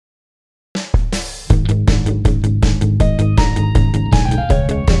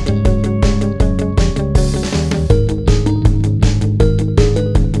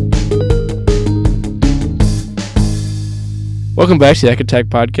Welcome back to the Ecotech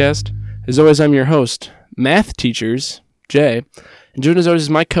Podcast. As always, I'm your host, math teachers, Jay, and joined as always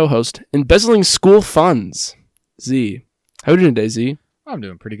is my co-host, embezzling school funds, Z. How are you doing today, Z? I'm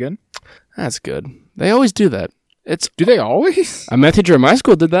doing pretty good. That's good. They always do that. Do they always? A math teacher at my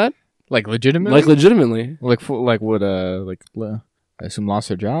school did that. Like legitimately? Legitimately. I assume lost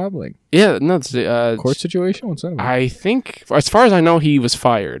their job? Like Yeah, no, it's court situation? What's that about? I think, as far as I know, he was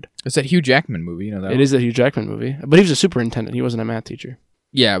fired. It's that Hugh Jackman movie, you know that? It is a Hugh Jackman movie, but he was a superintendent. He wasn't a math teacher.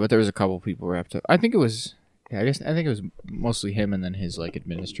 Yeah, but there was a couple people wrapped up. I think it was mostly him and then his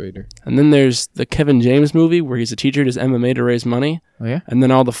administrator. And then there's the Kevin James movie where he's a teacher, does MMA to raise money. Oh yeah? And then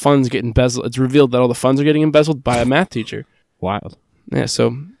all the funds get embezzled. It's revealed that all the funds are getting embezzled by a math teacher. Wild. Yeah,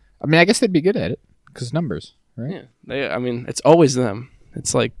 so I mean, I guess they'd be good at it because numbers, right? yeah, it's always them.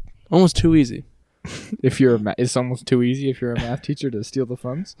 It's like almost too easy. It's almost too easy if you're a math teacher to steal the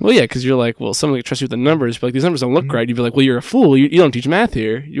funds. Well, yeah, because you're like, well, someone can trust you with the numbers, but like these numbers don't look right. You'd be like, well, you're a fool. You don't teach math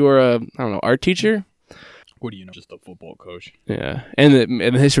here. You're a art teacher. What do you know? Just a football coach. Yeah, and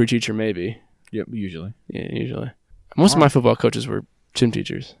the history teacher maybe. Yep, usually. Yeah, usually. Most of my football coaches were gym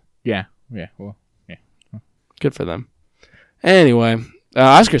teachers. Yeah. Well, yeah. Good for them. Anyway,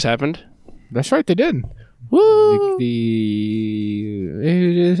 Oscars happened. That's right, they did. Woo!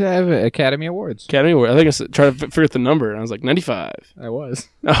 They just have Academy Awards. Academy Award. I think I was trying to figure out the number, and I was like 95. I was.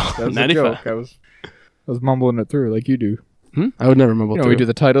 Oh, that was 95. a joke. I was mumbling it through like you do. I would never mumble through. We do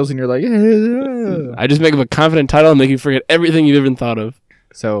the titles, and you're like, yeah. I just make up a confident title and make you forget everything you've even thought of.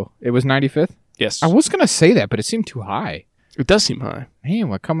 So it was 95th? Yes. I was going to say that, but it seemed too high. It does seem high. Man,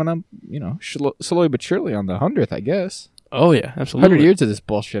 we're coming up, slowly but surely on the 100th, I guess. Oh, yeah, absolutely. 100 years of this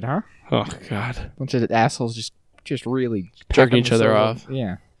bullshit, huh? Oh, God. Bunch of assholes just really jerking each other off.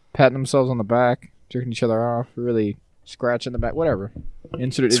 Yeah. Patting themselves on the back, jerking each other off, really scratching the back, whatever.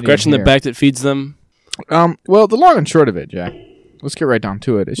 Scratching the back that feeds them. Well, the long and short of it, Jack. Let's get right down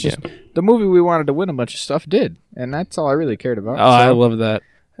to it. It's just the movie we wanted to win a bunch of stuff did, and that's all I really cared about. Oh, I love that.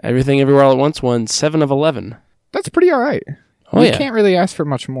 Everything Everywhere All at Once won 7 of 11. That's pretty all right. Oh, we can't really ask for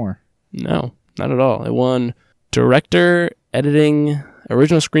much more. No, not at all. It won director, editing,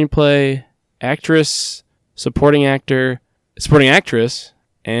 original screenplay, actress, supporting actor, supporting actress,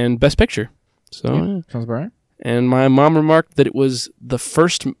 and best picture. So sounds about right. And my mom remarked that it was the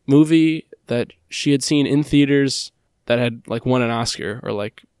first movie that she had seen in theaters that had won an Oscar or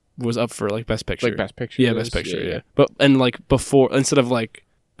was up for best picture. Like best picture. Yeah, best picture. Yeah. But before, instead of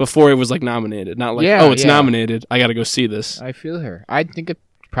before it was nominated, not it's nominated, I got to go see this. I feel her. I think it's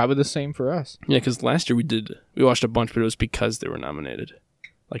probably the same for us. Yeah, because last year we watched a bunch, but it was because they were nominated,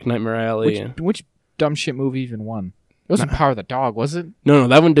 like Nightmare Alley. Which dumb shit movie even won? It wasn't Power of the Dog, was it? No,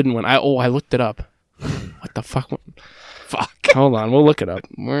 that one didn't win. I looked it up. What the fuck? Fuck. Hold on, we'll look it up.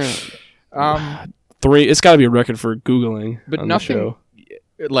 Three. It's got to be a record for Googling. But on nothing the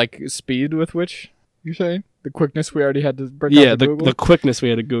show. like speed with which you're saying the quickness we already had to break out the quickness we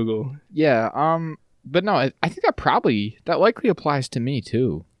had to Google. Yeah. But no, I think that likely applies to me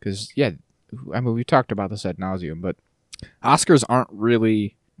too. Because we talked about this ad nauseum, but Oscars aren't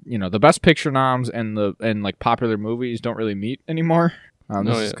really the best picture noms and popular movies don't really meet anymore.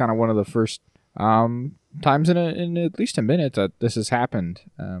 This is kind of one of the first times in at least a minute that this has happened.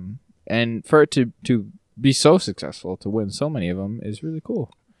 And for it to be so successful, to win so many of them, is really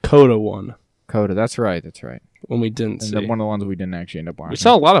cool. Coda won. Coda, that's right. When we didn't see. One of the ones we didn't actually end up watching. We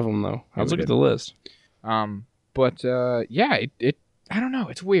saw a lot of them, though. Let's look at the list. But I don't know.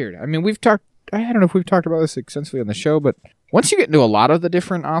 It's weird. I mean, I don't know if we've talked about this extensively on the show, but once you get into a lot of the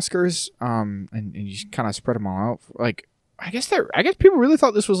different Oscars, and you kind of spread them all out, I guess people really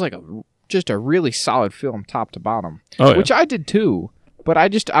thought this was just a really solid film top to bottom. Oh, yeah. Which I did too. But I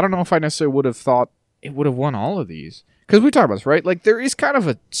don't know if I necessarily would have thought it would have won all of these. Because we talked about this, right? There is kind of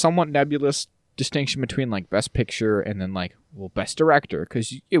a somewhat nebulous distinction between best picture and then best director.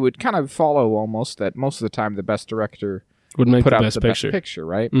 Because it would kind of follow almost that most of the time the best director would make put the out best the picture. Best picture,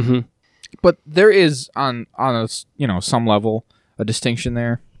 right? Mm-hmm. But there is on a some level a distinction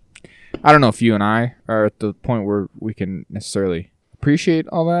there. I don't know if you and I are at the point where we can necessarily appreciate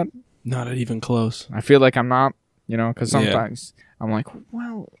all that. Not even close. I feel like I'm not, because sometimes I'm like,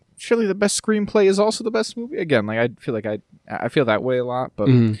 well, surely the best screenplay is also the best movie. Again, I feel like I feel that way a lot, but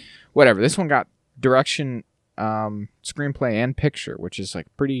whatever. This one got direction, screenplay, and picture, which is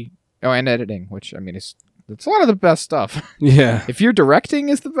pretty. Oh, and editing, which it's a lot of the best stuff. Yeah. If your directing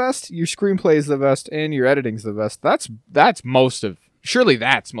is the best, your screenplay is the best, and your editing's the best, that's most of. Surely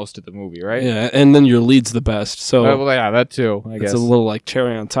that's most of the movie, right? Yeah, and then your lead's the best. So well, yeah, that too. I guess it's a little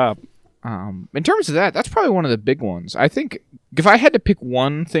cherry on top. In terms of that's probably one of the big ones. I think if I had to pick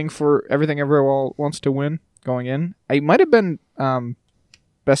one thing for Everything Everywhere All at Once to win going in, it might have been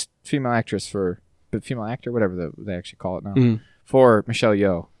best female actress female actor, whatever they actually call it now, Mm. for Michelle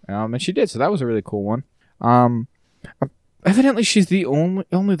Yeoh. And she did, so that was a really cool one. Evidently, she's the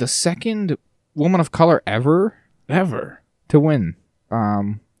only the second woman of color ever to win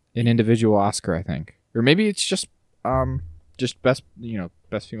an individual Oscar, I think, or maybe it's just best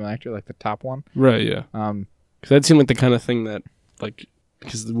female actor, like the top one. Right. Yeah. Because that seemed like the kind of thing that, like,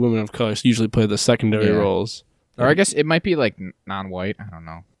 because the women of color usually play the secondary roles. Or I guess it might be like non-white. I don't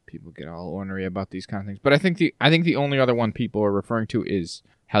know. People get all ornery about these kind of things, but I think the only other one people are referring to is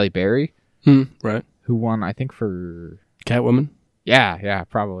Halle Berry, right? Who won? I think for Catwoman. Yeah,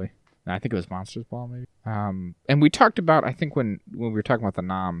 probably. I think it was Monsters Ball, maybe. And we talked about, I think when we were talking about the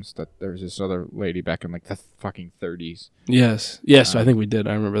noms, that there was this other lady back in like the fucking 30s. Yes, I think we did.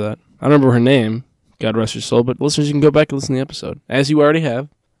 I remember that. I don't remember her name. God rest her soul. But listeners, you can go back and listen to the episode, as you already have,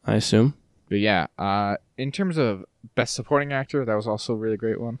 I assume. But yeah, in terms of best supporting actor, that was also a really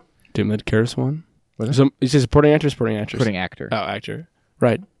great one. Jamie Lee Curtis won. Was it? Is it supporting actor or supporting actress? Supporting actor. Oh, actor.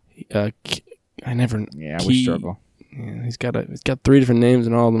 Right. I never. Yeah, we struggle. Yeah, he's got 3 different names,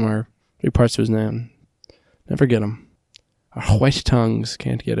 and all of them are 3 parts to his name. Never get them. Our white tongues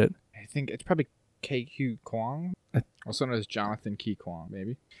can't get it. I think it's probably K.Q. Kwong, also known as Jonathan Key Kwong,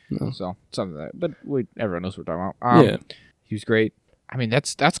 maybe. No. So something like that. But everyone knows what we're talking about. Yeah, he was great. I mean,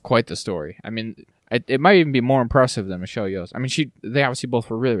 that's quite the story. I mean, it might even be more impressive than Michelle Yeoh's. I mean, they obviously both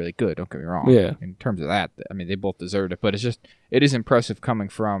were really, really good. Don't get me wrong. Yeah. In terms of that, I mean, they both deserved it. But it is impressive coming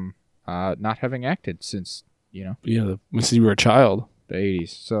from not having acted since since you were a child, the 80s.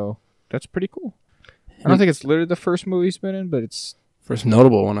 So that's pretty cool. I don't think it's literally the first movie he's been in, but it's first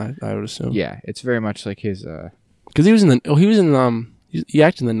notable one. I would assume. Yeah, it's very much like his. Because he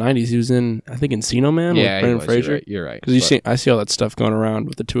acted in the 90s. He was in, I think, Encino Man with Brendan Fraser. You're right. Because I see all that stuff going around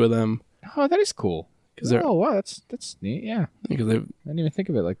with the two of them. Oh, that is cool. Oh, wow, that's neat. Yeah, because I didn't even think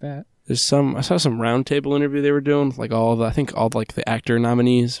of it like that. I saw some roundtable interview they were doing with like all the actor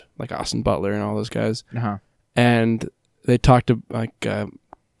nominees, like Austin Butler and all those guys. Uh-huh. And they talked to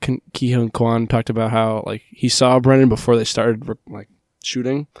Ki-Hung Kwan talked about how like he saw Brendan before they started like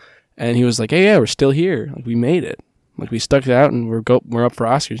shooting, and he was like, "Hey, yeah, we're still here. Like we made it. Like we stuck it out, and we're up for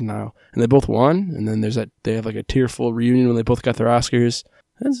Oscars now." And they both won. And then they have like a tearful reunion when they both got their Oscars.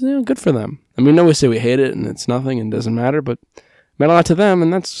 That's good for them. I mean, we always say we hate it and it's nothing and doesn't matter, but it meant a lot to them,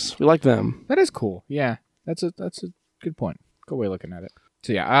 and we like them. That is cool. Yeah, that's a good point. Good way of looking at it.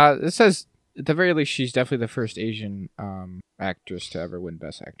 So yeah, it says at the very least she's definitely the first Asian actress to ever win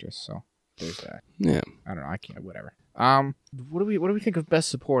Best Actress. So there's that. Yeah. I don't know. I can't. Whatever. What do we think of Best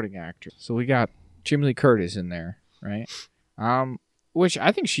Supporting Actress? So we got Jamie Lee Curtis in there, right? Which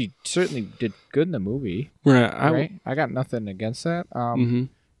I think she certainly did good in the movie. Right. I got nothing against that. Mm-hmm.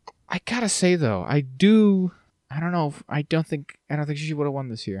 I gotta say though, I don't think she would have won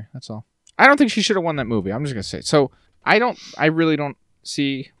this year. That's all. I don't think she should have won that movie. I'm just gonna say. So I really don't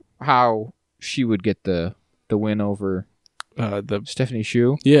see how she would get the win over the Stephanie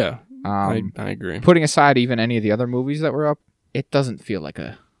Hsu. Yeah. I agree. Putting aside even any of the other movies that were up, it doesn't feel like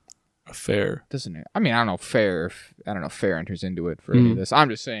a fair. Doesn't it? I mean, I don't know if fair enters into it for any of this. I'm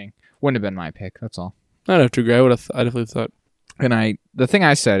just saying, wouldn't have been my pick. That's all. I'd have to agree. I definitely thought. And the thing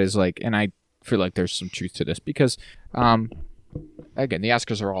I said is like, and I feel like there's some truth to this because, again, the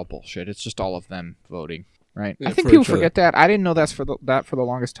Oscars are all bullshit. It's just all of them voting, right? Yeah, I think people forget that. I didn't know that for the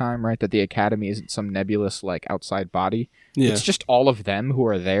longest time, right? That the Academy isn't some nebulous like outside body. Yeah. It's just all of them who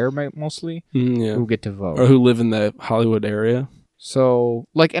are there mostly who get to vote or who live in the Hollywood area. So,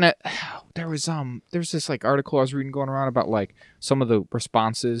 like, there was this like article I was reading going around about like some of the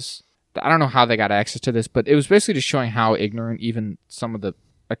responses. I don't know how they got access to this, but it was basically just showing how ignorant even some of the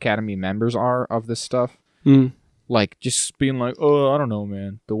Academy members are of this stuff. Like, just being like, "Oh, I don't know,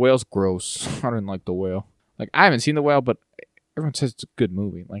 man. The whale's gross. I didn't like the whale." Like, I haven't seen the whale, but everyone says it's a good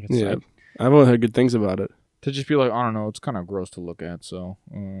movie. Like, it's like, I've only heard good things about it. To just be like, I don't know, it's kind of gross to look at, so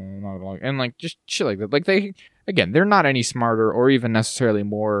not gonna like, and like just shit like that. Like they're not any smarter or even necessarily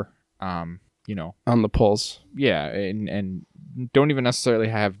more, on the pulse. Yeah, and don't even necessarily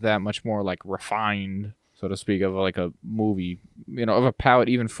have that much more like refined, so to speak, of like a movie, of a palette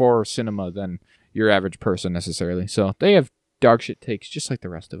even for cinema than your average person necessarily. So they have dog shit takes just like the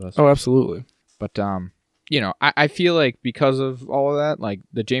rest of us. Oh, absolutely. But I feel like because of all of that, like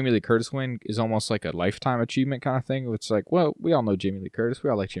the Jamie Lee Curtis win is almost like a lifetime achievement kind of thing. It's like, well, we all know Jamie Lee Curtis. We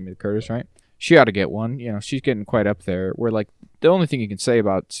all like Jamie Lee Curtis, right? She ought to get one. She's getting quite up there. Where like the only thing you can say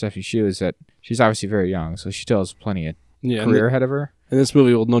about Stephanie Hsu is that she's obviously very young, so she still has plenty of career ahead of her. And this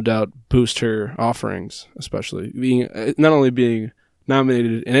movie will no doubt boost her offerings, especially not only being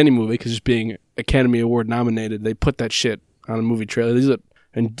nominated in any movie, because just being Academy Award nominated, they put that shit on a movie trailer. He's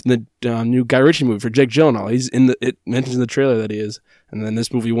in the new Guy Ritchie movie for Jake Gyllenhaal. It mentions in the trailer that he is. And then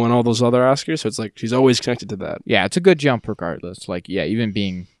this movie won all those other Oscars, so it's like she's always connected to that. Yeah, it's a good jump regardless. Like, yeah, even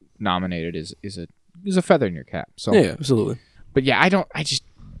being nominated is a feather in your cap. So Yeah, absolutely. But yeah,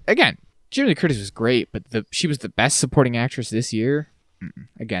 again, Jamie Lee Curtis was great, but she was the best supporting actress this year.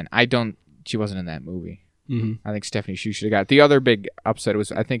 Again, she wasn't in that movie. Mm-hmm. I think Stephanie Hsu should have got it. The other big upset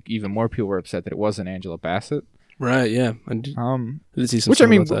was, I think even more people were upset that it wasn't Angela Bassett. Right, yeah. I did see some which, I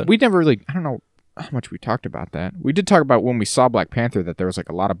mean, about that. we never really, I don't know how much we talked about that. We did talk about when we saw Black Panther that there was like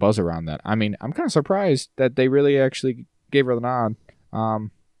a lot of buzz around that. I mean, I'm kind of surprised that they really actually gave her the nod.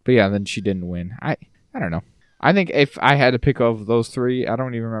 But yeah, then she didn't win. I don't know. I think if I had to pick of those three, I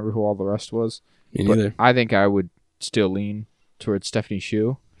don't even remember who all the rest was. Me neither. I think I would still lean towards Stephanie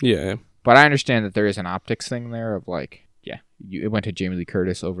Hsu. Yeah. But I understand that there is an optics thing there of like, yeah, it went to Jamie Lee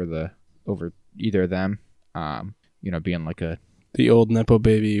Curtis over either of them. Being like the old Nepo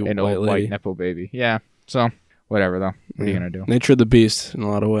baby, an white old lady. white Nepo baby. Yeah. So whatever though. What are you gonna do? Nature of the beast in a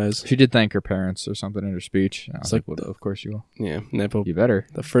lot of ways. She did thank her parents or something in her speech. I was like, well, of course you will. Yeah, Nepo. You better.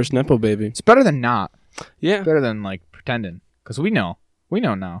 The first Nepo baby. It's better than not. Yeah. It's better than like pretending. Because we know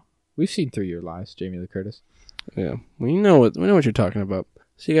now. We've seen through your lies, Jamie Lee Curtis. Yeah. We know what you're talking about.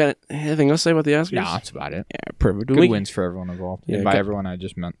 So you got anything else to say about the Oscars? Yeah, that's about it. Yeah, perfect. Good wins for everyone involved. Yeah, and by everyone, I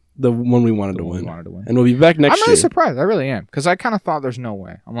just meant the one we wanted the to one win. we wanted to win. And we'll be back next year. I'm really surprised. I really am. Because I kind of thought there's no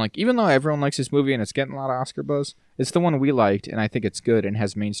way. I'm like, even though everyone likes this movie and it's getting a lot of Oscar buzz, it's the one we liked, and I think it's good and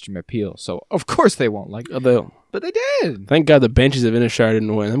has mainstream appeal. So, of course they won't like it. But they did. Thank God the Banshees of Inisherin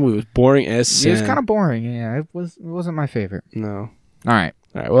didn't win. That movie was boring as sin. It was kind of boring. Yeah, it wasn't my favorite. No. All right.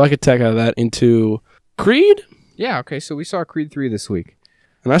 Well, I could tack out of that into Creed. Yeah, okay. So we saw Creed 3 this week.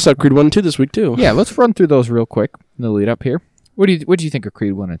 And I saw Creed 1 and 2 this week, too. Yeah, let's run through those real quick in the lead up here. What do you think of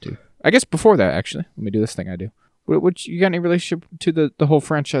Creed 1 and 2? I guess before that, actually. Let me do this thing I do. What you got any relationship to the whole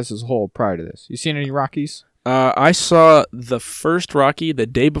franchise as a whole prior to this? You seen any Rockies? I saw the first Rocky the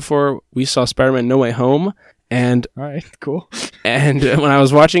day before we saw Spider-Man No Way Home. And all right, cool. And when I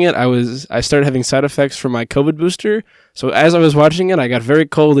was watching it, I started having side effects from my COVID booster. So as I was watching it, I got very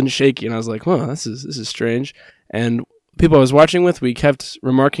cold and shaky, and I was like, "Well, this is strange." And people I was watching with, we kept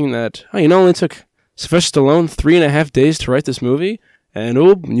remarking that, "Oh, it only took Sylvester Stallone 3.5 days to write this movie," and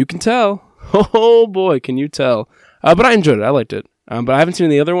you can tell. Oh boy, can you tell? But I enjoyed it. I liked it. But I haven't seen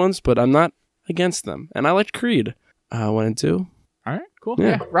the other ones, but I'm not against them. And I liked Creed 1 and 2. All right, cool.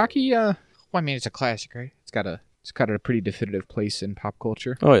 Yeah. Rocky. Well, I mean, it's a classic, right? It's got a pretty definitive place in pop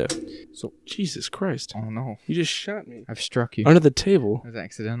culture. Oh yeah. So Jesus Christ! Oh no! You just shot me. I've struck you under the table. It was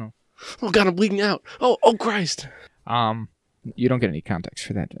accidental. Oh God, I'm bleeding out. Oh Christ! You don't get any context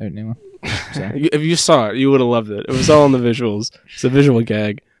for that, anyone. If you saw it, you would have loved it. It was all in the visuals. It's a visual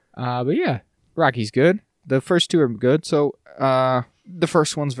gag. But yeah, Rocky's good. The first two are good. So, the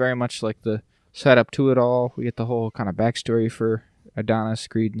first one's very much like the setup to it all. We get the whole kind of backstory for Adonis,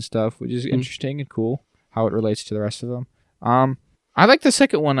 Creed, and stuff, which is interesting and cool. How it relates to the rest of them. I like the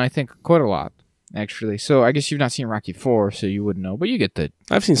second one, I think, quite a lot, actually. So I guess you've not seen Rocky 4, so you wouldn't know, but you get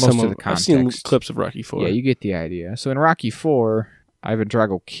I've seen most of the context. I've seen clips of Rocky 4. Yeah, you get the idea. So in Rocky 4, Ivan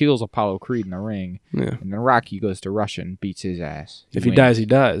Drago kills Apollo Creed in the ring, and then Rocky goes to Russia and beats his ass. If he dies, he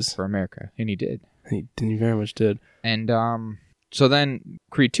dies. For America, and he did. He very much did. And so then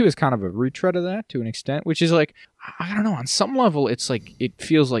Creed 2 is kind of a retread of that to an extent, which is like, I don't know, on some level, it's like, it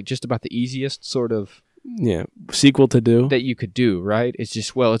feels like just about the easiest sort of sequel to do that you could do, right? It's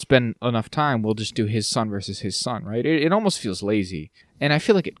just, well, it's been enough time, we'll just do his son versus his son, right? It almost feels lazy, and I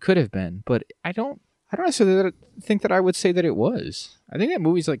feel like it could have been, but I don't necessarily think that I would say that it was. I think that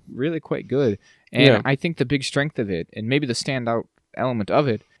movie's like really quite good, and I think the big strength of it, and maybe the standout element of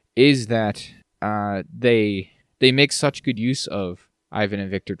it, is that they make such good use of Ivan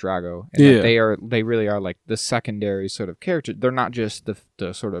and Victor Drago, and that they really are like the secondary sort of character. They're not just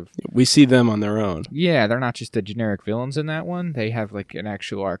the sort of, we see them on their own. Yeah, they're not just the generic villains in that one. They have like an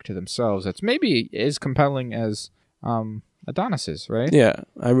actual arc to themselves that's maybe as compelling as Adonis's, right? Yeah,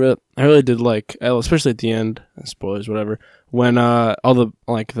 I really did like, especially at the end. Spoilers, whatever. When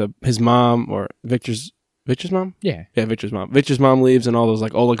his mom or Victor's mom. Yeah, Victor's mom. Victor's mom leaves, and all those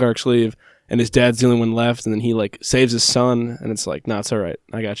like oligarchs leave. And his dad's the only one left, and then he like saves his son, and it's like, no, it's all right.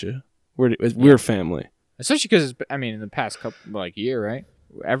 I got you. We're family. Especially because in the past year, right?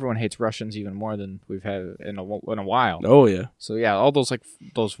 Everyone hates Russians even more than we've had in a while. Oh yeah. So yeah, all those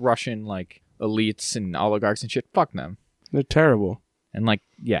those Russian elites and oligarchs and shit, fuck them. They're terrible. And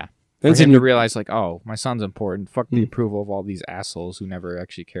for him to realize oh, my son's important. Fuck the approval of all these assholes who never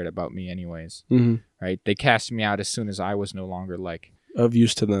actually cared about me anyways. Mm-hmm. Right? They cast me out as soon as I was no longer of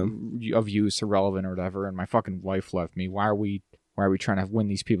use to them, of use or relevant or whatever. And my fucking wife left me. Why are we trying to win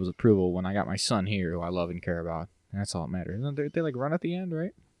these people's approval when I got my son here who I love and care about? And that's all that matters. And they like run at the end,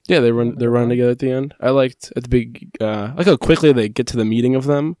 right? Yeah, they're running together at the end. I liked at the big, I like how quickly they get to the meeting of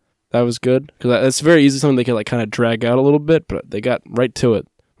them. That was good because it's very easy something they could like kind of drag out a little bit, but they got right to it.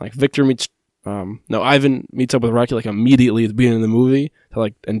 Like Ivan meets up with Rocky like immediately at the beginning of the movie,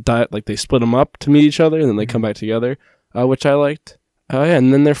 like they split them up to meet each other, and then they come back together, which I liked.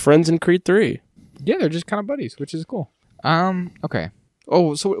 And then they're friends in Creed 3. Yeah, they're just kind of buddies, which is cool. Okay.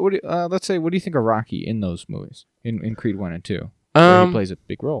 Oh, so let's say, what do you think of Rocky in those movies in Creed 1 and 2? Where he plays a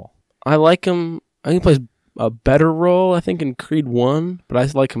big role. I like him. I think he plays a better role, I think, in Creed 1, but I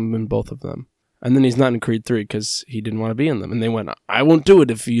like him in both of them. And then he's not in Creed 3 because he didn't want to be in them. And they went, I won't do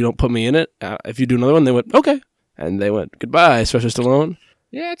it if you don't put me in it. If you do another one, they went, okay. And they went, goodbye, Sylvester Stallone.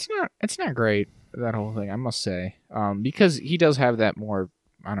 Yeah, it's not great, that whole thing, I must say. Because he does have that more,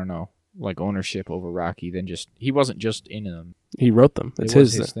 I don't know, like ownership over Rocky than just, he wasn't just in them. He wrote them. It's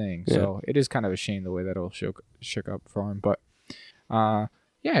his thing. Yeah. So it is kind of a shame the way that all shook up for him. But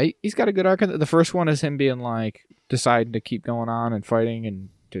yeah, he's got a good arc. The first one is him being like deciding to keep going on and fighting, and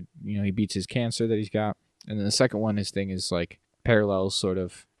he beats his cancer that he's got. And then the second one, his thing is like parallels sort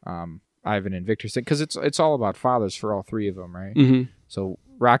of Ivan and Victor's thing, because it's all about fathers for all three of them, right? Mm-hmm. So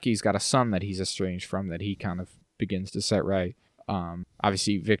Rocky's got a son that he's estranged from that he kind of begins to set right.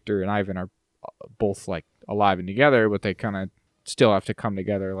 Obviously Victor and Ivan are both like alive and together, but they kind of still have to come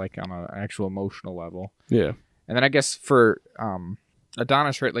together like on an actual emotional level. Yeah. And then I guess for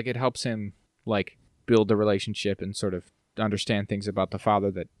Adonis, right, like it helps him like build the relationship and sort of understand things about the father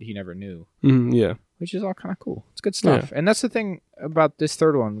that he never knew. Yeah. Which is all kind of cool. It's good stuff. Yeah. And that's the thing about this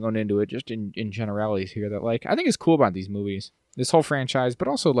third one, going into it, just in generalities here, that like I think is cool about these movies, this whole franchise, but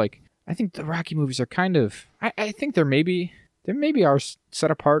also like I think the Rocky movies are kind of, I think they maybe are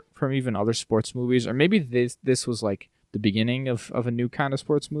set apart from even other sports movies, or maybe this was like the beginning of a new kind of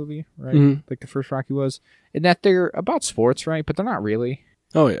sports movie, right? Mm-hmm. Like the first Rocky was, in that they're about sports, right? But they're not really.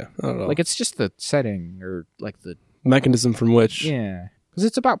 Oh yeah, not at all. Like it's just the setting or like the mechanism from which. Yeah, because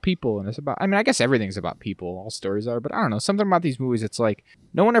it's about people and it's about. I mean, I guess everything's about people. All stories are, but I don't know. Something about these movies, it's like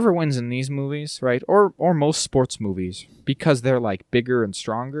no one ever wins in these movies, right? Or most sports movies because they're like bigger and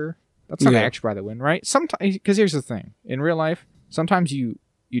stronger. That's not actually why they win, right? Sometimes, because here's the thing: in real life, sometimes you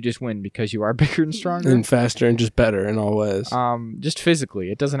just win because you are bigger and stronger. And faster and just better in all ways. Just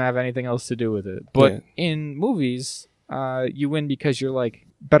physically. It doesn't have anything else to do with it. But in movies, you win because you're like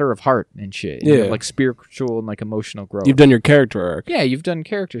better of heart and shit. You have, like spiritual and like emotional growth. You've done your character arc. Yeah, you've done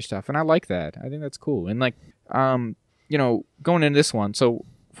character stuff. And I like that. I think that's cool. And like, going into this one, so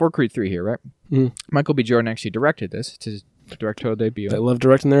for Creed 3 here, right? Mm. Michael B. Jordan actually directed this. It's his directorial debut. They love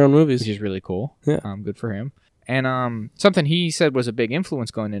directing their own movies. Which is really cool. Yeah. Good for him. And something he said was a big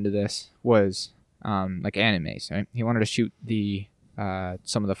influence going into this was like animes, right? He wanted to shoot the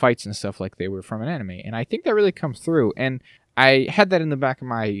some of the fights and stuff like they were from an anime. And I think that really comes through. And I had that in the back of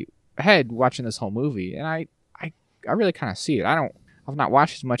my head watching this whole movie. And I really kind of see it. I've not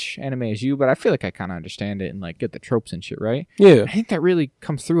watched as much anime as you, but I feel like I kind of understand it and like get the tropes and shit, right? Yeah. I think that really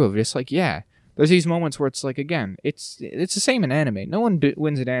comes through of it. It's like, yeah, there's these moments where it's like, again, it's the same in anime. No one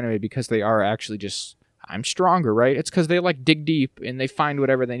wins in anime because they are actually just... I'm stronger, right? It's because they like dig deep and they find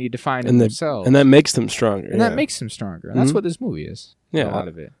whatever they need to find in themselves, and that makes them stronger. And that makes them stronger. And that's what this movie is. Yeah, a lot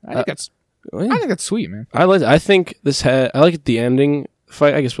of it. I think that's sweet, man. I think I like the ending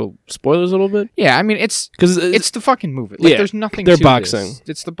fight. I guess we'll spoilers a little bit. Yeah, I mean it's the fucking movie. Like there's nothing. They're to boxing.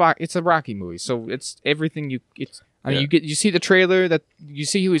 This. It's a Rocky movie, so it's everything you. I mean, you see the trailer that you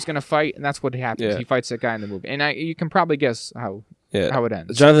see who he's gonna fight, and that's what happens. Yeah. He fights that guy in the movie, and you can probably guess how it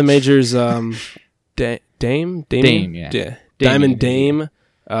ends. Jonathan Majors. Dame, yeah. Diamond Dame.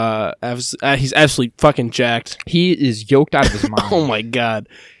 He's absolutely fucking jacked. He is yoked out of his mind. Oh my god,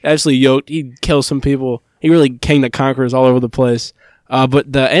 absolutely yoked. He kills some people. He really King the Conquerors all over the place.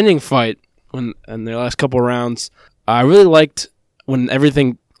 But the ending fight, in the last couple rounds, I really liked when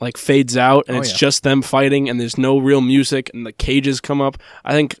everything like fades out and it's just them fighting and there's no real music and the cages come up.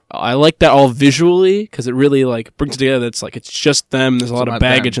 I think I like that all visually because it really like brings it together. It's like it's just them. There's a lot of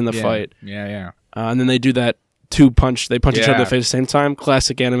baggage in the fight. Yeah. And then they do that punch. They punch each other in the face at the same time.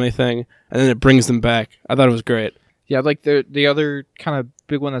 Classic anime thing. And then it brings them back. I thought it was great. Yeah, like the other kind of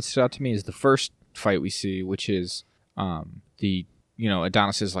big one that stood out to me is the first fight we see, which is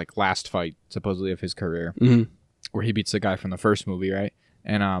Adonis's like last fight supposedly of his career, where he beats the guy from the first movie, right?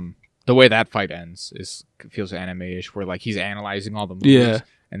 And the way that fight ends feels anime-ish, where like he's analyzing all the moves,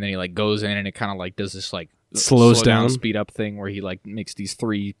 and then he like goes in and it kind of like does this like slows down, speed up thing where he like makes these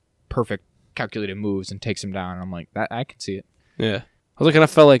 3 perfect calculated moves and takes him down. And I'm like, that I can see it. Yeah. Also kind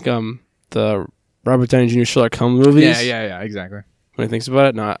of felt like the Robert Downey Jr. Sherlock Holmes movies. Yeah, exactly. When he thinks about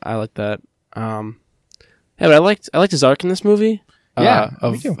it, no, I like that. Yeah, but I liked his arc in this movie.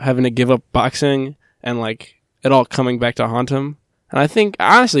 Of having to give up boxing and like it all coming back to haunt him. And I think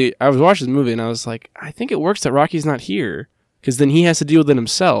honestly, I was watching this movie and I was like, I think it works that Rocky's not here because then he has to deal with it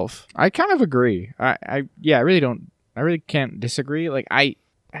himself. I kind of agree. I really can't disagree. Like I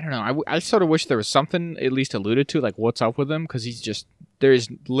don't know. I sort of wish there was something at least alluded to, like what's up with him, because there is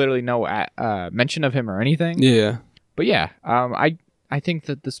literally no mention of him or anything. Yeah. But yeah, I think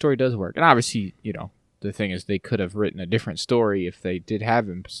that the story does work, and obviously, the thing is they could have written a different story if they did have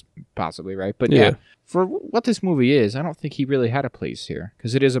him, possibly, right? But yeah, for what this movie is, I don't think he really had a place here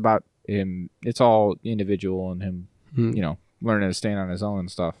because it is about him. It's all individual and him, learning to stand on his own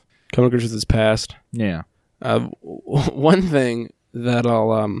and stuff. Coming to grips with his past. Yeah. One thing that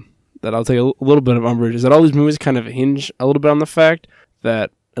I'll take a little bit of umbrage is that all these movies kind of hinge a little bit on the fact that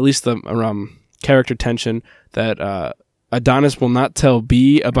at least the character tension that Adonis will not tell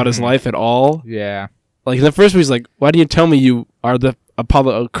B about his life at all. Yeah. Like in the first movie, he's like, "Why do you tell me you are the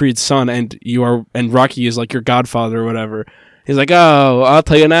Apollo Creed's son and Rocky is like your godfather or whatever?" He's like, "Oh, I'll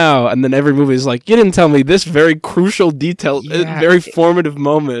tell you now." And then every movie is like, "You didn't tell me this very crucial detail, very formative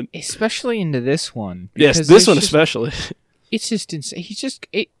moment." Especially into this one. Yes, this one especially. It's just insane.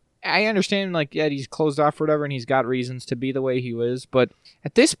 I understand, like, yeah, he's closed off or whatever, and he's got reasons to be the way he was. But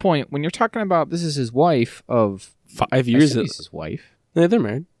at this point, when you're talking about this is his wife of 5 years, he's his wife. Yeah, they're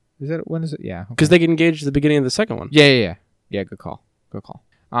married. When is it? Yeah, because they get engaged at the beginning of the second one. Yeah. Good call.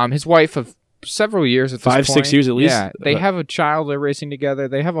 His wife of several years at this point. 5-6 years at least. Yeah, they have a child they're raising together.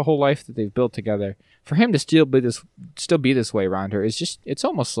 They have a whole life that they've built together. For him to still be this way around her is it's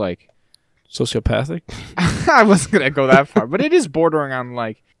almost like sociopathic. I wasn't gonna go that far, but it is bordering on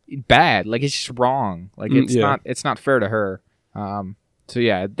like bad. Like it's just wrong. Like it's not fair to her. So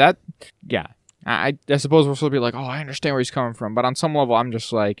yeah, I suppose we're supposed to be like, oh, I understand where he's coming from, but on some level, I'm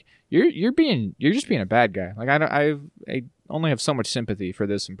just like, you're just being a bad guy. Like I only have so much sympathy for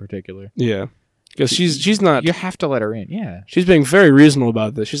this in particular. Yeah, because she's not. You have to let her in. Yeah, she's being very reasonable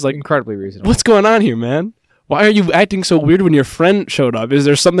about this. She's like incredibly reasonable. What's going on here, man? Why are you acting so weird when your friend showed up? Is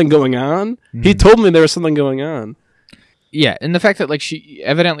there something going on? Mm-hmm. He told me there was something going on. Yeah, and the fact that like she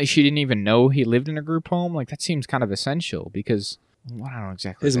didn't even know he lived in a group home, like that seems kind of essential because I don't know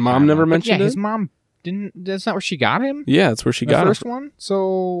exactly. His mom never mentioned it. His mom didn't. That's not where she got him. Yeah, that's where she got the first one.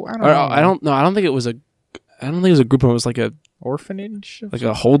 So I don't know. I don't know. I don't think it was a group home. It was like a orphanage, like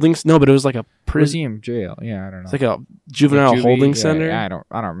a holding. No, but it was like a prison. Museum jail. Yeah, I don't know. It's like a juvenile holding center. Yeah, I don't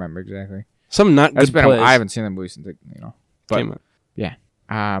remember exactly. Some not good place. I haven't seen the movie since but came out. Yeah.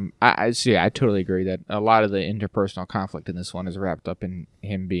 I totally agree that a lot of the interpersonal conflict in this one is wrapped up in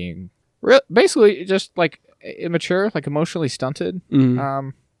him being basically just like immature, like emotionally stunted.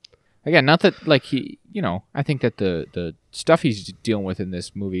 Mm-hmm. Again, not that like he, I think that the stuff he's dealing with in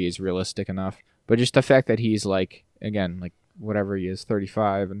this movie is realistic enough, but just the fact that he's like, again, like whatever he is,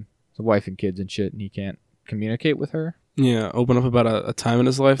 35 and has a wife and kids and shit, and he can't communicate with her. Yeah, open up about a time in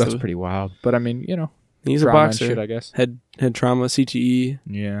his life. That's pretty wild. But I mean, he's a boxer. Shit, I guess. Head trauma, CTE.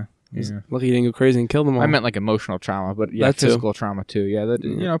 Yeah. Lucky he didn't go crazy and kill them all. I meant like emotional trauma, but yeah, physical trauma too. Yeah,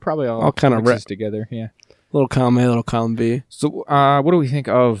 that probably all kind of mixes together. Yeah. Little column A, little column B. So, what do we think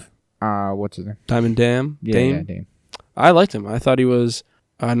of what's his name? Diamond Dame. Yeah, Dame. I liked him. I thought he was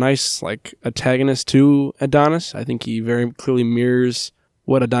a nice like antagonist to Adonis. I think he very clearly mirrors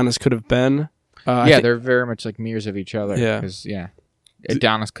what Adonis could have been. They're very much like mirrors of each other. Yeah. Because,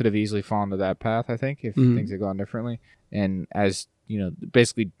 Adonis could have easily fallen to that path, I think, if things had gone differently. And as,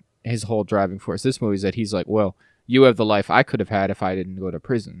 basically his whole driving force this movie is that he's like, well, you have the life I could have had if I didn't go to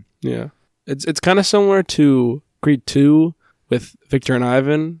prison. Yeah. It's kind of similar to Creed 2 with Victor and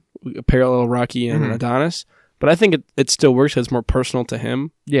Ivan, parallel Rocky and Adonis. But I think it still works because it's more personal to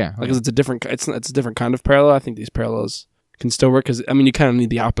him. Yeah. Because it's a different kind of parallel. I think these parallels can still work because you kind of need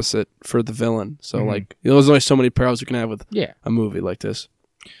the opposite for the villain. So there's only so many parallels you can have with a movie like this.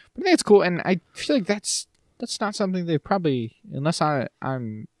 But I think it's cool, and I feel like that's not something they've probably, unless I'm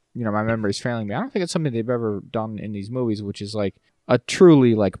my memory's failing me. I don't think it's something they've ever done in these movies, which is like a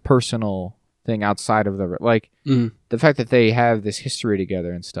truly like personal thing outside of the fact that they have this history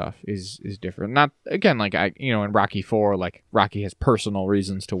together and stuff is different. Not again like in Rocky IV, like Rocky has personal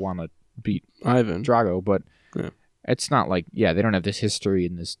reasons to want to beat Ivan Drago, but. Yeah. It's not like, they don't have this history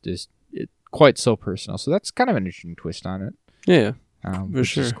and this quite so personal. So that's kind of an interesting twist on it. Yeah,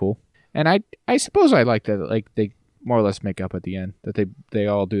 which is cool. And I suppose I like that, like they more or less make up at the end, that they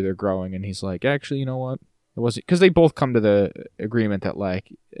all do their growing. And he's like, actually, you know what? It wasn't, because they both come to the agreement that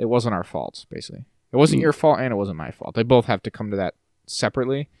like, it wasn't our faults, basically. It wasn't your fault and it wasn't my fault. They both have to come to that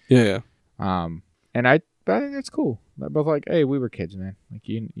separately. Yeah. And I think that's cool. They're both like, hey, we were kids, man. Like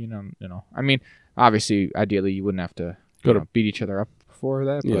you know. I mean, obviously, ideally, you wouldn't have to beat each other up for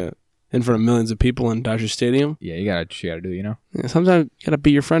that. But Yeah. In front of millions of people in Dodger Stadium. Yeah, you gotta do, you know. Yeah, sometimes you gotta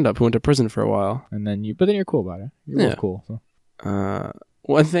beat your friend up who went to prison for a while, and then you're cool about it. You're both cool. So.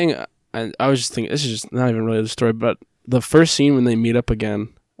 One thing I was just thinking, this is just not even really the story, but the first scene when they meet up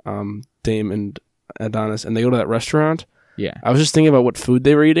again, Dame and Adonis, and they go to that restaurant. Yeah, I was just thinking about what food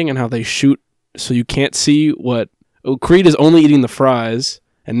they were eating and how they shoot so you can't see what. Creed is only eating the fries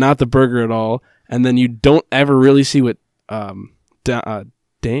and not the burger at all, and then you don't ever really see what Dame.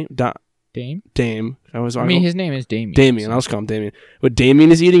 His name is Damien. Damien. So. I'll just call him Damien. What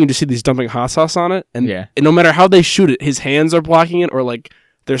Damien is eating, you just see these dumping hot sauce on it, and no matter how they shoot it, his hands are blocking it, or like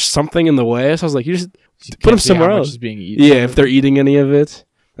there's something in the way. So I was like, you just put him somewhere else. If they're eating any of it,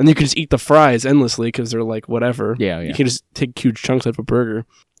 and you can just eat the fries endlessly because they're like whatever. Yeah. You can just take huge chunks out of a burger.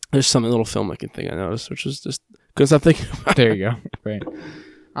 There's some little filmmaking thing I noticed, which was just because I'm thinking. There you go. Right.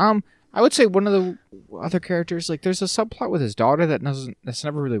 I would say one of the other characters, like there's a subplot with his daughter that's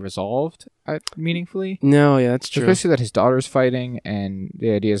never really resolved meaningfully. No, yeah, that's true. Especially that his daughter's fighting, and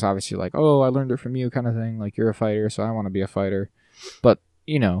the idea is obviously like, oh, I learned it from you, kind of thing. Like you're a fighter, so I want to be a fighter. But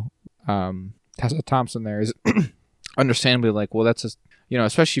Tessa Thompson there is understandably like, well, that's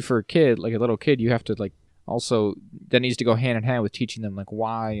especially for a kid, like a little kid, you have to like also that needs to go hand in hand with teaching them like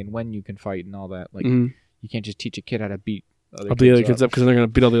why and when you can fight and all that. Like you can't just teach a kid how to beat. I'll beat the other kids up because they're going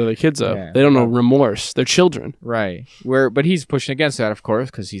to beat all the other kids up. Yeah. They don't know remorse. They're children. Right. But he's pushing against that, of course,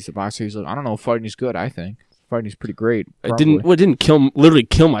 because he's the boxer. He's like, I don't know, fighting is good, I think. Fighting is pretty great. It didn't literally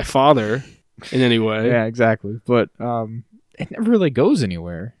kill my father in any way. Yeah, exactly. But it never really goes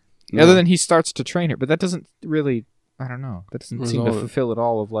anywhere. No. Other than he starts to train her. But that doesn't really, I don't know. That doesn't seem to fulfill it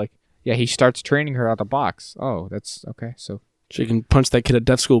all of like, he starts training her out of box. Oh, that's okay. So she can punch that kid at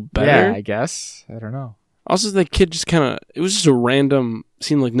deaf school better? Yeah, I guess. I don't know. Also, the kid just kind of... It was just a random...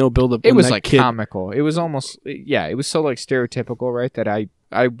 Seemed like no build-up. It was like comical. It was almost... Yeah, it was so like stereotypical, right? That I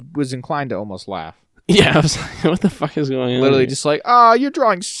was inclined to almost laugh. Yeah, I was like, what the fuck is going on? Literally just like, your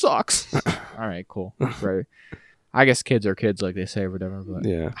drawing sucks. All right, cool. Right. I guess kids are kids, like they say, or whatever. But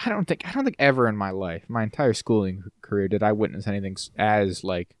yeah. I don't think ever in my life, my entire schooling career, did I witness anything as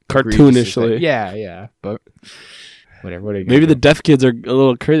like... cartoonishly. Yeah. But... Whatever. Maybe the deaf kids are a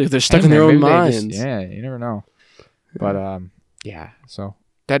little crazy. They're stuck in their own minds. You never know. But so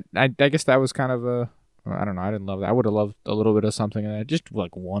that I guess that was kind of I don't know. I didn't love that. I would have loved a little bit of something in that. Just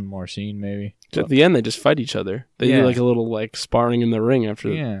like one more scene, maybe. At the end, they just fight each other. They do like a little like sparring in the ring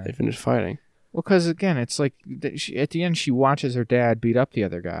after they finish fighting. Well, because again, it's like at the end, she watches her dad beat up the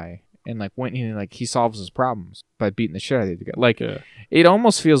other guy. And like when he solves his problems by beating the shit out of the guy. Like it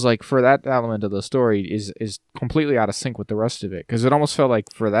almost feels like for that element of the story is completely out of sync with the rest of it. Because it almost felt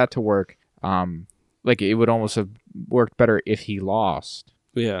like for that to work, like it would almost have worked better if he lost.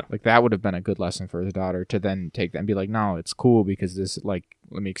 Yeah, like that would have been a good lesson for his daughter to then take that and be like, no, it's cool because this let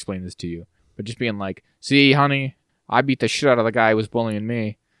me explain this to you. But just being like, see, honey, I beat the shit out of the guy who was bullying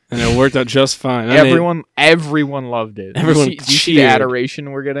me. And it worked out just fine. Everyone loved it. Do you see the adoration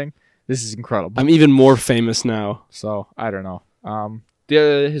we're getting? This is incredible. I'm even more famous now. So, I don't know.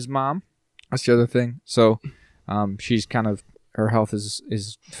 His mom, that's the other thing. So, she's kind of, her health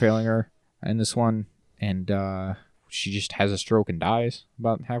is failing her in this one. And she just has a stroke and dies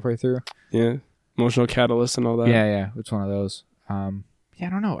about halfway through. Yeah. Emotional catalyst and all that. Yeah. It's one of those. I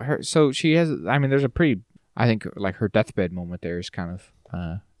don't know. So, she has, there's a pretty, I think, like her deathbed moment there is kind of,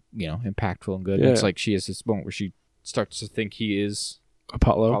 impactful and good. Yeah. It's like she has this moment where she starts to think he is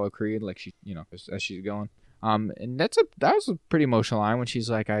Apollo Creed, like she, as she's going. And that was a pretty emotional line when she's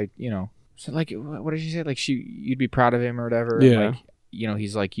like, so like, what did she say? Like you'd be proud of him or whatever. Yeah. And like,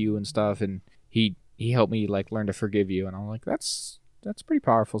 he's like you and stuff, and he helped me like learn to forgive you. And I'm like, that's pretty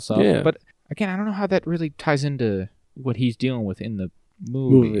powerful stuff. Yeah. But again, I don't know how that really ties into what he's dealing with in the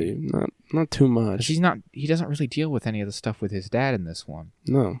movie. Not too much. He doesn't really deal with any of the stuff with his dad in this one.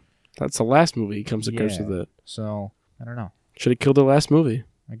 No. That's the last movie he comes to grips with it. So, I don't know. Should have killed the last movie.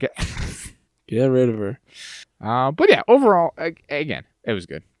 I get Get rid of her. But yeah, overall, again, it was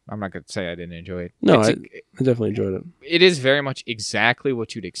good. I'm not going to say I didn't enjoy it. No, I definitely enjoyed it. It is very much exactly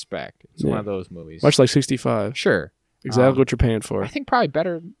what you'd expect. It's one of those movies. Much like 65. Sure. Exactly what you're paying for. I think probably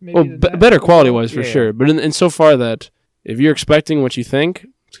better. Maybe better quality-wise for sure. But in so far that if you're expecting what you think,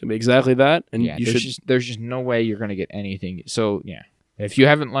 it's going to be exactly that. And there's just no way you're going to get anything. So, yeah. If you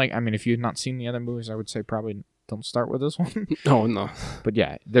haven't if you've not seen the other movies, I would say probably don't start with this one. Oh, no. But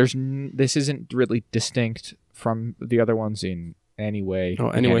yeah, this isn't really distinct from the other ones in any way. Oh,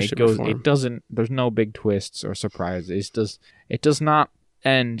 any way, shape, or form. It doesn't. There's no big twists or surprises. It does not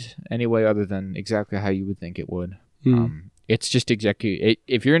end any way other than exactly how you would think it would. It's just exactly.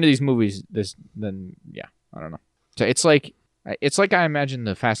 If you're into these movies, then yeah, I don't know. So it's like I imagine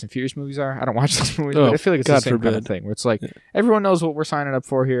the Fast and Furious movies are. I don't watch those movies, but I feel like it's the same kind of thing. Where it's like everyone knows what we're signing up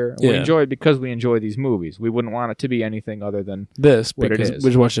for here. We enjoy it because we enjoy these movies. We wouldn't want it to be anything other than this what because it is.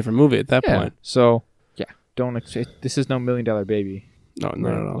 we just watched a different movie at that point. So yeah, this is no $1 Million Baby. No,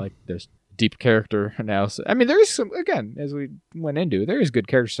 not at all. Like there's deep character analysis. I mean, there is some, again, as we went into, there is good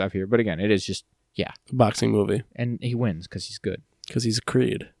character stuff here, but again, it is just a boxing movie. And he wins because he's good. Because he's a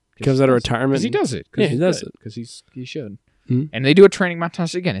Creed. He comes out of retirement. Because he does it. Yeah, he does it. Because he should. And they do a training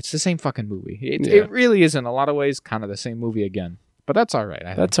montage again. It's the same fucking movie. It really is in a lot of ways kind of the same movie again. But that's all right.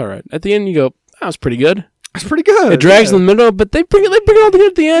 That's all right. At the end, you go, that was pretty good. That's pretty good. It drags in the middle, but they bring it all together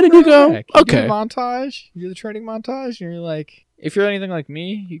at the end, and you go, You okay. do the montage, you do the training montage, and you're like, if you're anything like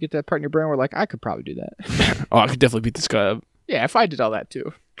me, you get that part in your brain where like, I could probably do that. Oh, I could definitely beat this guy up. Yeah, if I did all that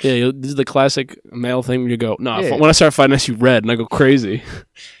too. Yeah, this is the classic male thing where you go, no, when I start fighting, I see red, and I go crazy.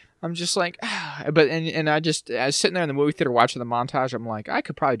 I'm just like, but I was sitting there in the movie theater watching the montage. I'm like, I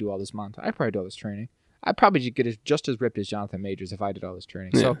could probably do all this montage. I probably do all this training. I'd probably get just as ripped as Jonathan Majors if I did all this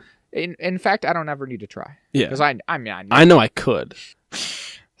training. Yeah. So, in fact, I don't ever need to try. Yeah, because I know I could.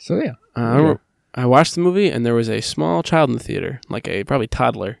 So yeah, I watched the movie and there was a small child in the theater, like a probably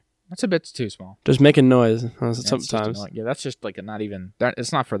toddler. That's a bit too small. Just making noise sometimes. That's just like not even.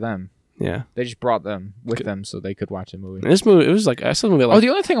 It's not for them. Yeah, they just brought them with them so they could watch the movie. And this movie, it was like I saw the movie. Like, the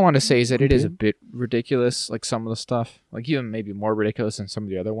only thing I want to say is that it is a bit ridiculous. Like some of the stuff, like even maybe more ridiculous than some of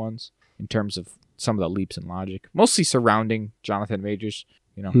the other ones in terms of some of the leaps in logic. Mostly surrounding Jonathan Majors.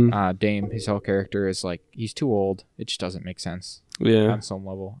 You know, Dame, his whole character is like he's too old. It just doesn't make sense. Yeah, on some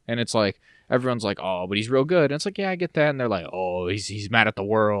level, and it's like everyone's like, oh, but he's real good, and it's like, yeah, I get that, and they're like, oh, he's mad at the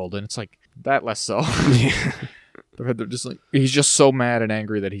world, and it's like that less so. Yeah. They're just like he's just so mad and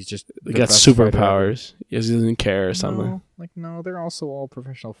angry that he's just he got superpowers. He doesn't care or something. No, they're also all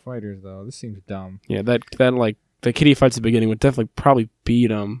professional fighters though. This seems dumb. Yeah, that like the kid he fights at the beginning would definitely probably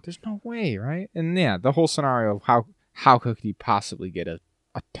beat him. There's no way, right? And yeah, the whole snenario of how could he possibly get a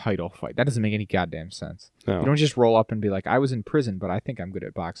title fight? That doesn't make any goddamn sense. No. You don't just roll up and be like, I was in prison, but I think I'm good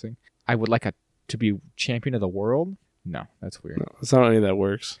at boxing. I would like to be champion of the world. No, that's weird. No, that's not any of that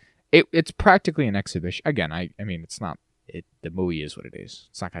works. It's practically an exhibition. Again, I mean, it's not. The movie is what it is.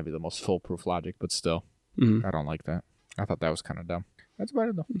 It's not going to be the most foolproof logic, but still, I don't like that. I thought that was kind of dumb. That's about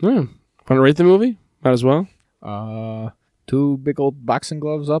it, though. Yeah. Want to rate the movie? Might as well. 2 big old boxing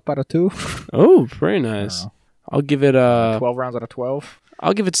gloves up out of 2. Oh, very nice. I'll give it 12 rounds out of 12.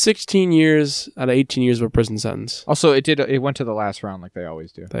 I'll give it 16 years out of 18 years of a prison sentence. Also, it went to the last round like they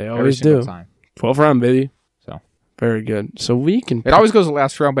always do. They always do. Time. 12 round, baby. So very good. So we can. It always goes to the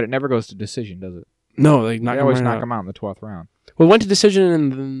last round, but it never goes to decision, does it? No, they always knock them out in the 12th round. Well, it went to decision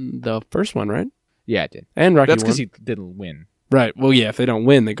in the first one, right? Yeah, it did. And Rocky That's because he didn't win. Right. Well, yeah. If they don't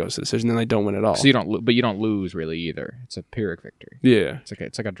win, they go to decision. Then they don't win at all. So you don't lose really either. It's a Pyrrhic victory. Yeah.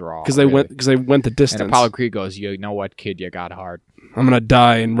 It's like a draw. Because they went the distance. And Apollo Creed goes, you know what, kid, you got hard. I'm gonna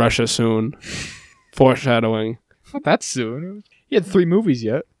die in Russia soon. Foreshadowing. Not that soon. He had 3 movies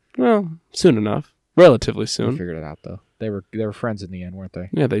yet. Well, soon enough. Relatively soon. They figured it out though. They were friends in the end, weren't they?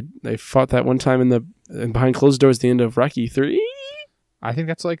 Yeah. They fought that one time in behind closed doors at the end of Rocky 3. I think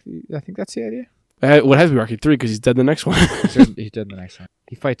that's the idea. Well, it has to be Rocky 3 because he's dead in the next one. He's dead in the next one.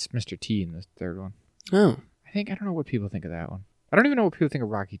 He fights Mr. T in the 3rd one. Oh. I don't know what people think of that one. I don't even know what people think of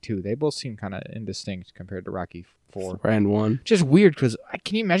Rocky 2. They both seem kind of indistinct compared to Rocky 4. And 1. Just weird because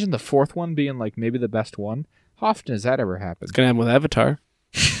can you imagine the 4th one being like maybe the best one? How often does that ever happen? It's going to happen with Avatar.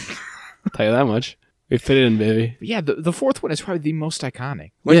 I'll tell you that much. We fit it in, baby. But yeah, the 4th one is probably the most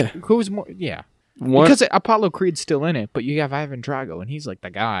iconic. Who's more... Yeah. Because Apollo Creed's still in it, but you have Ivan Drago, and he's like the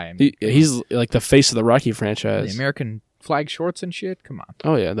guy. I mean, he's like the face of the Rocky franchise. The American flag shorts and shit. Come on.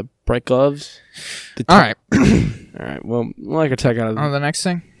 Oh yeah, the bright gloves. All right. All right. Well, I could take out of the next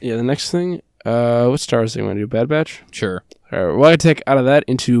thing. Yeah, the next thing. What Star Wars thing want to do? Bad Batch. Sure. All right. Well, I could take out of that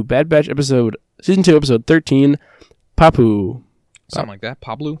into Bad Batch season 2, episode 13. Papu. Something like that.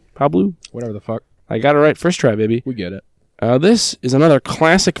 Pablo. Whatever the fuck. I got it right first try, baby. We get it. This is another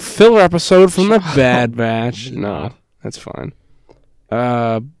classic filler episode from the Bad Batch. No, that's fine.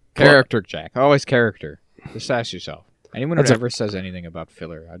 Character, Jack. Always character. Just ask yourself. Anyone who ever says anything about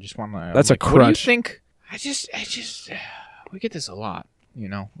filler, I just want to... That's a crutch. What do you think? I just... We get this a lot,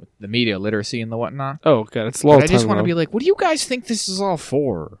 with the media literacy and the whatnot. Oh, God, it's low. I just want to be like, what do you guys think this is all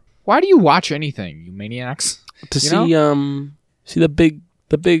for? Why do you watch anything, you maniacs? To see the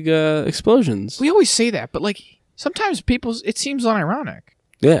big explosions. We always say that, but sometimes it seems unironic.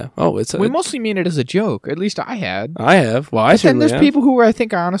 Yeah. Oh, We mostly mean it as a joke. At least I had. I have. Well, I But then certainly there's have. people who I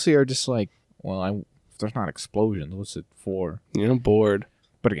think honestly are just like, well, if there's not explosions, what's it for? I'm bored.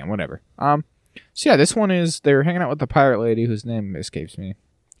 But again, whatever. So yeah, this one is they're hanging out with the pirate lady whose name escapes me,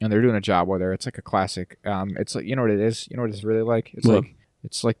 and they're doing a job with her. It's like a classic. It's like, you know what it is. You know what it's really like.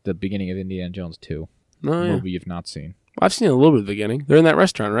 It's like the beginning of Indiana Jones 2, movie you've not seen. Well, I've seen a little bit of the beginning. They're in that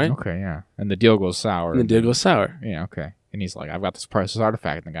restaurant, right? Okay, yeah. And the deal goes sour. And the deal goes sour. Yeah, okay. And he's like, I've got this priceless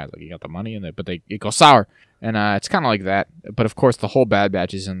artifact. And the guy's like, you got the money? It goes sour. And it's kind of like that. But of course, the whole Bad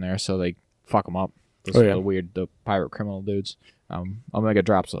Batch is in there, so they fuck them up. The pirate criminal dudes. Omega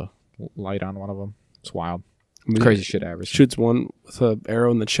drops a light on one of them. It's wild. Crazy shit ever. Shoots one with an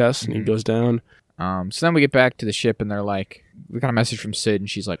arrow in the chest, and he goes down. So then we get back to the ship, and they're like, we got a message from Sid, and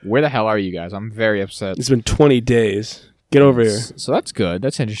she's like, where the hell are you guys? I'm very upset. It's been 20 days. Get over here. So that's good.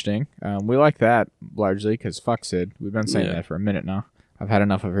 That's interesting. We like that largely because fuck Sid. We've been saying that for a minute now. I've had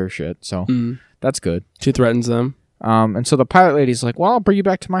enough of her shit, so that's good. She threatens them. And so the pilot lady's like, well, I'll bring you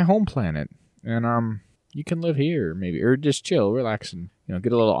back to my home planet, and you can live here maybe, or just chill, relax, and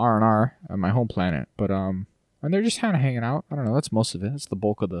get a little R&R on my home planet. But and they're just kind of hanging out. I don't know. That's most of it. That's the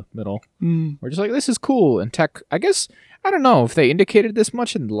bulk of the middle. We're just like, this is cool. And Tech, I guess, I don't know if they indicated this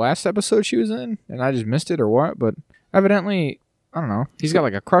much in the last episode she was in, and I just missed it or what, but evidently, I don't know. He's got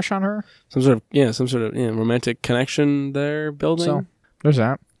like a crush on her. Some sort of romantic connection they're building. So there's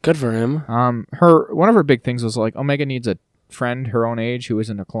that. Good for him. One of her big things was like, Omega needs a friend her own age who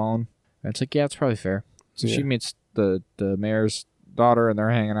isn't a clone. And it's like, yeah, it's probably fair. So she meets the mayor's daughter, and they're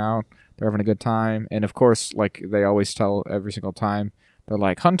hanging out. They're having a good time. And of course, like they always tell every single time, they're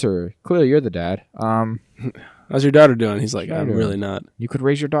like, Hunter, clearly you're the dad. How's your daughter doing? He's like, I'm really not. You could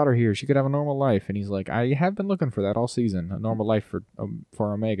raise your daughter here. She could have a normal life. And he's like, I have been looking for that all season, a normal life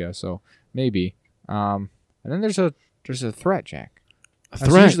for Omega. So maybe. And then there's a threat, Jack. A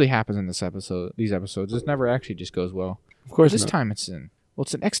threat? That usually happens in these episodes. This never actually just goes well. Of course this not. time it's an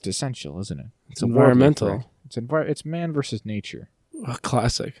existential, isn't it? It's environmental. It's man versus nature. A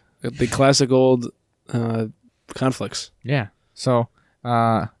classic. The classic old conflicts. Yeah. So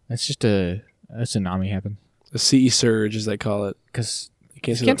it's just a tsunami happened. A sea surge, as they call it. Because you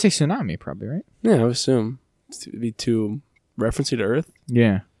can't say tsunami, probably, right? Yeah, I would assume. It'd be too referencing to Earth.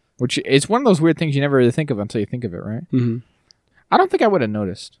 Yeah. Which it's one of those weird things you never really think of until you think of it, right? Mm-hmm. I don't think I would have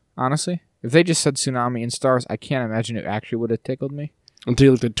noticed, honestly. If they just said tsunami and stars, I can't imagine it actually would have tickled me. Until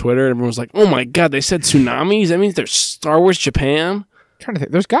you looked at Twitter and everyone was like, oh my god, they said tsunamis? That means there's Star Wars Japan? I'm trying to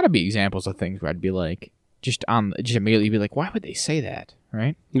think. There's got to be examples of things where I'd be like, just immediately be like, why would they say that,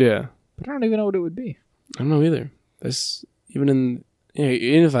 right? Yeah. But I don't even know what it would be. I don't know either. That's even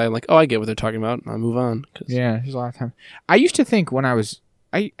if I'm like, oh, I get what they're talking about, I'll move on. Yeah, there's a lot of time. I used to think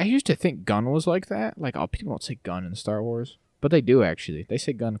I used to think gun was like that. Like, oh, people don't say gun in Star Wars. But they do, actually. They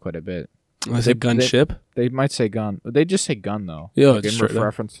say gun quite a bit. They say gunship? They might say gun. They just say gun, though. Yeah, like it's in true.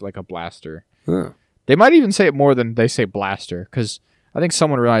 reference to like a blaster. Huh. They might even say it more than they say blaster, because I think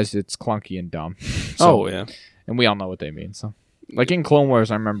someone realized it's clunky and dumb. So, yeah. And we all know what they mean. So, like in Clone Wars,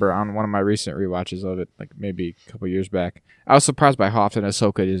 I remember on one of my recent rewatches of it, like maybe a couple years back, I was surprised by how often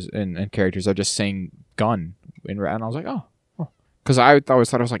Ahsoka and characters are just saying gun. And I was like, oh. Because I always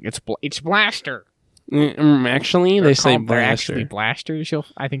thought it was like, it's blaster. Actually, they say blaster. They're actually blasters.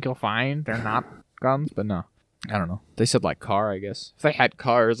 I think you'll find they're not guns, but no, I don't know. They said like car, I guess. If they had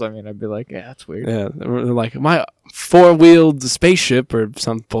cars, I mean, I'd be like, yeah, that's weird. Yeah, they're like my 4-wheeled spaceship or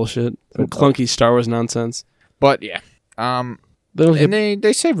some bullshit, some clunky Star Wars nonsense. But yeah,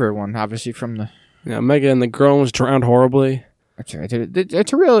 they save everyone obviously from the Omega and the girl was drowned horribly. That's right.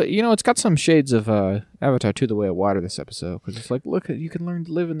 It's a real, it's got some shades of Avatar 2: The Way of Water this episode, because it's like, look, you can learn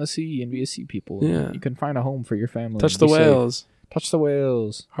to live in the sea and be a sea people. Yeah. You can find a home for your family. Touch the whales. Touch the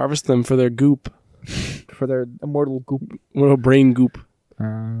whales. Harvest them for their goop. For their immortal goop. Immortal brain goop.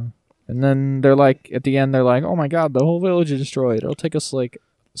 And then they're like, at the end, they're like, oh my god, the whole village is destroyed. It'll take us like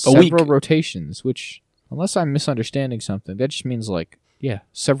several rotations, which, unless I'm misunderstanding something, that just means like,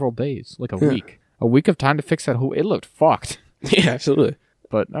 several days, like a week. A week of time to fix that whole, it looked fucked. Yeah, absolutely.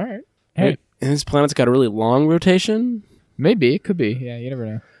 But, all right. Hey. And this planet's got a really long rotation? Maybe. It could be. Yeah, you never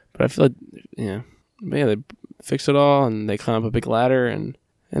know. But I feel like, they fix it all, and they climb up a big ladder, and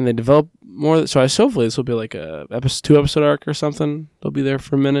they develop more. So hopefully this will be like a 2-episode arc or something. They'll be there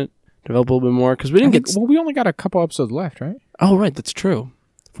for a minute, develop a little bit more, because we didn't get... Well, we only got a couple episodes left, right? Oh, right, that's true.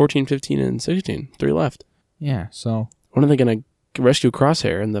 14, 15, and 16. 3 left. Yeah, so... When are they going to rescue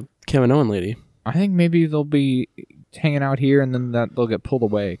Crosshair and the Kaminoan lady? I think maybe they'll be hanging out here, and then they'll get pulled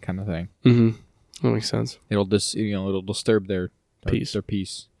away, kind of thing. Mm-hmm. That makes sense. It'll it'll disturb their peace. Their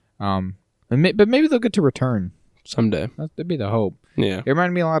peace. But maybe they'll get to return Someday. That'd be the hope. Yeah. It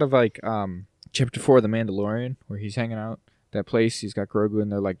reminded me a lot of like Chapter 4 of The Mandalorian, where he's hanging out that place. He's got Grogu,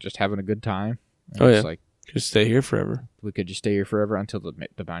 and they're like just having a good time. And it's like, just stay here forever. we could just stay here forever until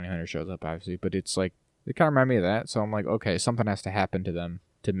the bounty hunter shows up, obviously. But it's like, it kind of reminded me of that. So I'm like, okay, something has to happen to them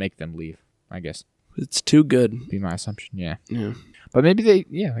to make them leave, I guess. It's too good. Be my assumption, yeah. Yeah. But maybe they,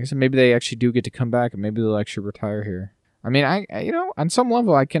 like I said, maybe they actually do get to come back, and maybe they'll actually retire here. I mean, I on some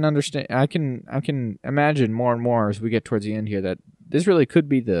level, I can understand. I can imagine more and more as we get towards the end here that this really could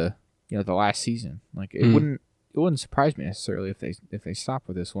be the last season. Like it wouldn't surprise me necessarily if they stop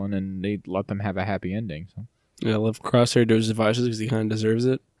with this one and they let them have a happy ending. So. Yeah, let Crosshair do his devices because he kind of deserves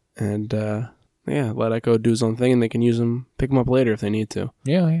it, and let Echo do his own thing, and they can use him, pick him up later if they need to.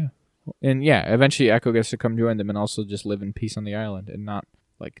 Yeah. And eventually Echo gets to come join them and also just live in peace on the island and not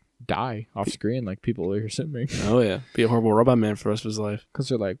like die off screen like people are assuming. Oh yeah, be a horrible robot man for the rest of his life. Because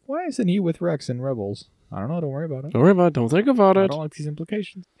they're like, why isn't he with Rex and Rebels? I don't know. Don't worry about it. Don't worry about it. Don't think about it. I don't like these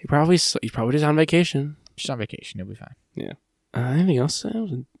implications. He's probably just on vacation. Just on vacation. He'll be fine. Yeah. Anything else? I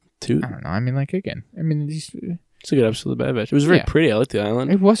don't know. I mean, like again. I mean, it's a good episode of Bad Batch. It was very pretty. I liked the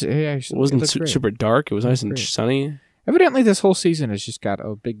island. It was. Yeah, it wasn't super dark. It was nice and sunny. Evidently, this whole season has just got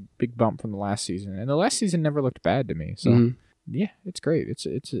a big bump from the last season, and the last season never looked bad to me. So, yeah, it's great.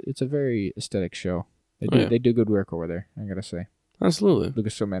 It's a very aesthetic show. They do good work over there. I gotta say, absolutely.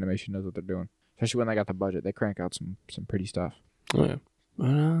 Lucasfilm Animation knows what they're doing, especially when they got the budget. They crank out some pretty stuff. Oh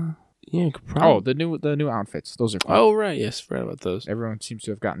yeah, probably. The new outfits. Those are cool. Oh right, yes, forgot about those. Everyone seems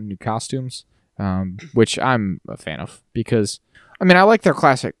to have gotten new costumes, which I'm a fan of because, I mean, I like their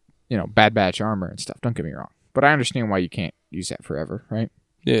classic, Bad Batch armor and stuff. Don't get me wrong. But I understand why you can't use that forever, right?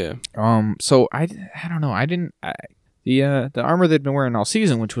 Yeah. So I don't know. The armor they'd been wearing all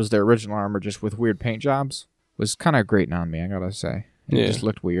season, which was their original armor, just with weird paint jobs, was kind of grating on me. I gotta say, it just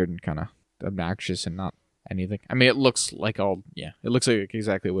looked weird and kind of obnoxious and not anything. I mean, it looks like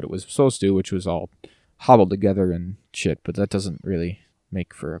exactly what it was supposed to, which was all hobbled together and shit. But that doesn't really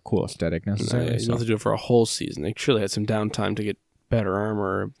make for a cool aesthetic necessarily. You don't have to do it for a whole season. They surely had some downtime to get better armor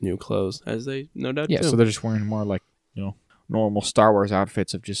or new clothes, as they no doubt do. So they're just wearing more like normal Star Wars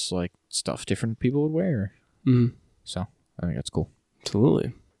outfits of just like stuff different people would wear. Mm-hmm. So I think that's cool.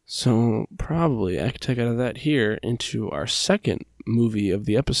 Absolutely. So probably I could take out of that here into our second movie of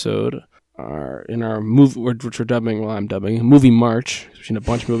the episode. In our movie, which we're dubbing. Well, I'm dubbing Movie March. We've seen a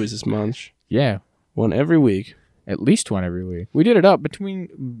bunch of movies this month. Yeah, one every week. At least one every week. We did it up between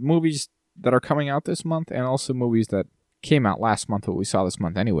movies that are coming out this month and also movies that came out last month, but we saw this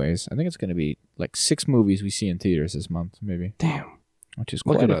month anyways. I think it's going to be like 6 movies we see in theaters this month, maybe. Damn. Which is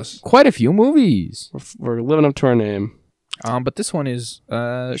Look at us. Quite a few movies. We're living up to our name. But this one is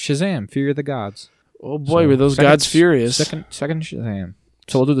Shazam, Fury of the Gods. Oh boy, were those gods furious. Second Shazam.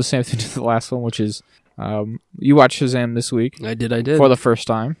 So we'll do the same thing to the last one, which is you watched Shazam this week. I did. For the first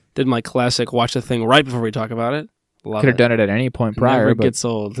time. Did my classic watch the thing right before we talk about it. Could have done it at any point prior. Never gets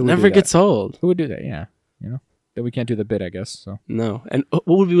old. Never gets old. Who would do that? Yeah. Then we can't do the bit, I guess. So no. And what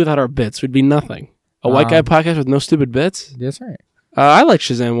would we be without our bits? We'd be nothing. A white guy podcast with no stupid bits? That's right. I like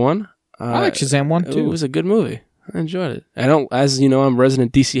Shazam 1. I like Shazam 1 too. It was a good movie. I enjoyed it. I don't, as you know, I'm a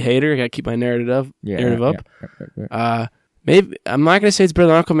resident DC hater. I gotta keep my narrative up. Maybe I'm not gonna say it's better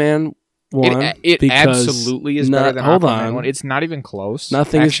than Aquaman 1. It absolutely is better than Aquaman 1. It's not even close.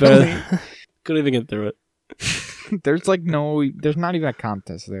 Nothing is better. Couldn't even get through it. There's not even a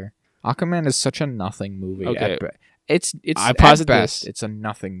contest there. Aquaman is such a nothing movie. Okay. It's I posit at best, this. it's a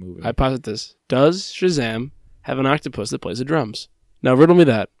nothing movie. I posit this. Does Shazam have an octopus that plays the drums? Now riddle me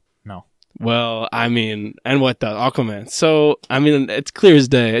that. No. Well, I mean, and what does Aquaman? So, I mean, it's clear as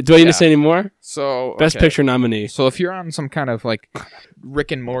day. Do I need to say any more? So, Best Picture nominee. So if you're on some kind of like Rick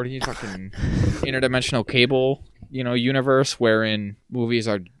and Morty fucking interdimensional cable, universe wherein movies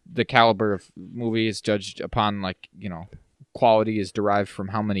are the caliber of movies judged upon like, quality is derived from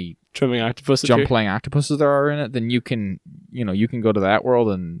how many trimming octopus playing octopuses there are in it, then you can go to that world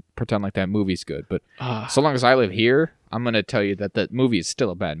and pretend like that movie's good. But so long as I live here, I'm going to tell you that that movie is still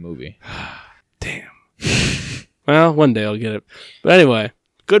a bad movie. Damn. Well, one day I'll get it. But anyway,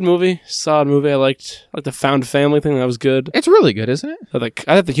 good movie, solid movie. I liked the found family thing. That was good. It's really good, isn't it?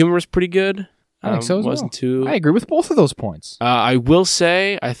 I thought the humor was pretty good. I think so as wasn't well. too. I agree with both of those points. I will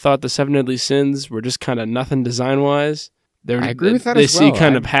say I thought the 7 Deadly Sins were just kind of nothing design wise. I agree with that as well. They seem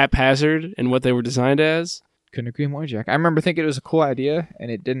kind of haphazard in what they were designed as. Couldn't agree more, Jack. I remember thinking it was a cool idea,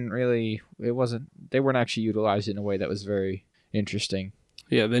 and they weren't actually utilized in a way that was very interesting.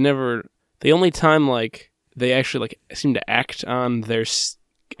 Yeah, the only time they actually seem to act on their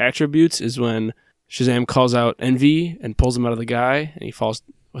attributes is when Shazam calls out Envy and pulls him out of the guy, and he falls,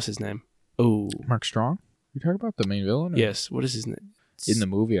 what's his name? Oh. Mark Strong? You talking about the main villain? Yes. What is his name? In the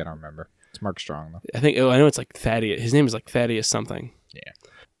movie, I don't remember. It's Mark Strong though. I know it's like Thaddeus. His name is like Thaddeus something.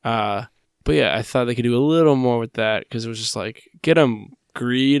 Yeah. But yeah, I thought they could do a little more with that because it was just like get him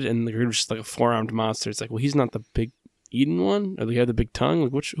greed, and the greed was just like a 4-armed monster. It's like, well, he's not the big eaten one, or he had the big tongue.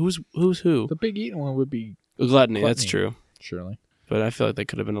 Like who's who? The big eaten one would be Gluttony. That's true. Surely. But I feel like they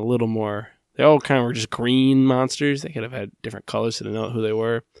could have been a little more. They all kind of were just green monsters. They could have had different colors to know who they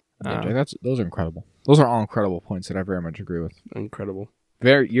were. Yeah, those are incredible. Those are all incredible points that I very much agree with. Incredible.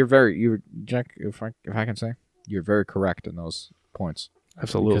 You're Jack. If I can say, you're very correct in those points.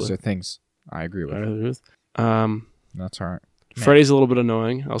 Absolutely, because they're things I agree with. That's all right. Freddy's a little bit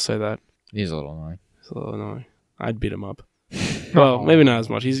annoying. I'll say that. He's a little annoying. He's a little annoying. I'd beat him up. Well, maybe not as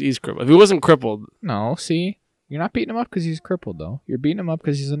much. He's crippled. If he wasn't crippled, no. See, you're not beating him up because he's crippled, though. You're beating him up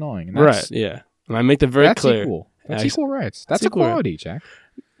because he's annoying. And right? Yeah. And I make that very clear. Equal. That's equal rights. That's equality, Jack.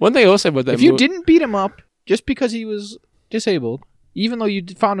 One thing I will say about that, if you didn't beat him up just because he was disabled, even though you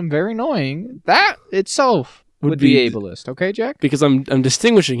found him very annoying, that itself would be ableist. Okay, Jack? Because I'm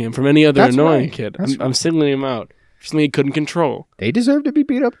distinguishing him from any other annoying kid. Right. I'm singling him out. Something he couldn't control. They deserve to be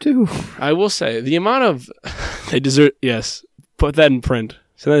beat up too. I will say the amount of they deserve. Yes, put that in print.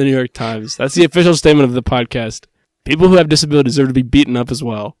 Send that to the New York Times. That's the official statement of the podcast. People who have disabilities deserve to be beaten up as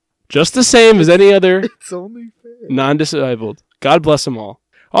well, just the same as any other. It's only fair. Non-disabled. God bless them all.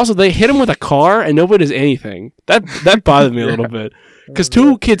 Also, they hit him with a car and nobody does anything. That bothered me a little bit. Because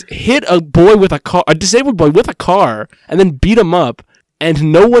two kids hit a disabled boy with a car, and then beat him up,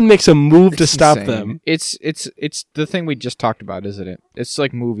 and no one makes a move to stop them. It's the thing we just talked about, isn't it? It's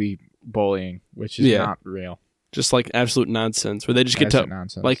like movie bullying, which is not real. Just like absolute nonsense, where they just get to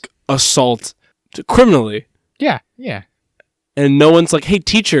nonsense. Like assault criminally. Yeah. And no one's like, hey,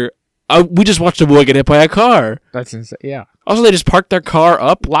 teacher, we just watched a boy get hit by a car. That's insane. Yeah. Also, they just parked their car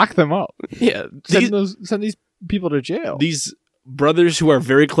up. Lock them up. Yeah. Send these people to jail. These brothers who are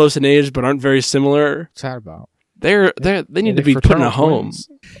very close in age but aren't very similar. What's that about? They need to be put in a home.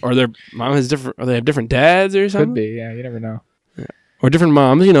 Or their mom has different, or they have different dads or something. Could be, yeah, you never know. Yeah. Or different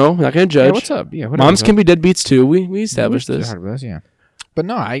moms, not going to judge. Hey, what's up? Yeah, moms can be deadbeats too. We established this. Yeah. But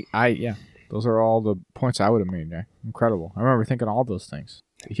no, I those are all the points I would have made there. Incredible. I remember thinking all those things.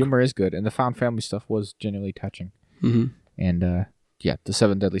 The humor is good, and the found family stuff was genuinely touching. Mm-hmm. And the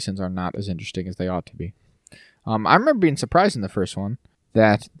 7 deadly sins are not as interesting as they ought to be. I remember being surprised in the first one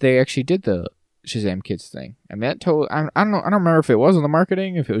that they actually did the Shazam Kids thing. I mean, I don't remember if it was in the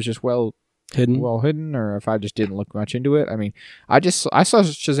marketing, if it was just well hidden, or if I just didn't look much into it. I mean, I saw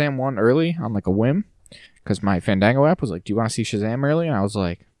Shazam 1 early on like a whim because my Fandango app was like, "Do you want to see Shazam early?" And I was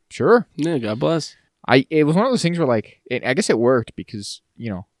like, "Sure." Yeah, God bless. It was one of those things where like I guess it worked because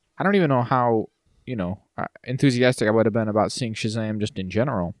I don't even know how enthusiastic I would have been about seeing Shazam just in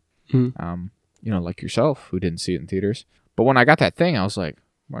general. Like yourself who didn't see it in theaters. But when I got that thing, I was like,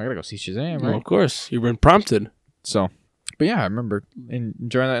 well, I gotta go see Shazam, right? Well, of course, you've been prompted. So, but yeah, I remember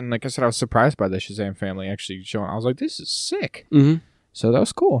enjoying that, and like I said, I was surprised by the Shazam family actually showing. I was like, this is sick. Mm-hmm. So that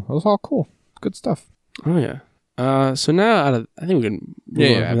was cool. That was all cool. Good stuff. Oh yeah. So now I think we can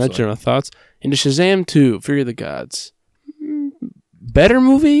move on from that general thoughts into Shazam 2: Fury of the Gods. Better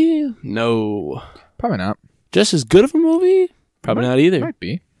movie? No. Probably not. Just as good of a movie? Probably not either. Might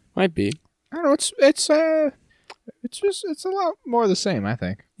be. I don't know. It's a lot more of the same, I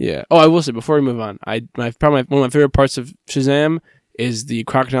think. Yeah. Oh, I will say before we move on, one of my favorite parts of Shazam is the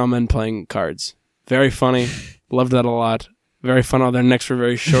Crocodile Men playing cards. Very funny. Loved that a lot. Very fun. All their necks were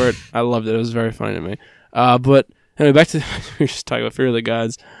very short. I loved it. It was very funny to me. But anyway, back to we were just talking about Fury of the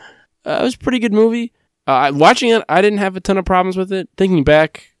Gods. It was a pretty good movie. Watching it, I didn't have a ton of problems with it. Thinking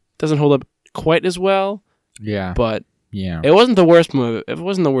back, it doesn't hold up quite as well. Yeah. But yeah, it wasn't the worst movie. It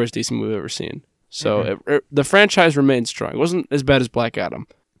wasn't the worst DC movie I've ever seen. So the franchise remained strong. It wasn't as bad as Black Adam.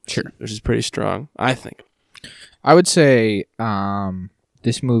 Sure. Which is pretty strong, I think. I would say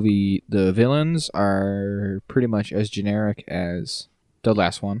this movie, the villains are pretty much as generic as the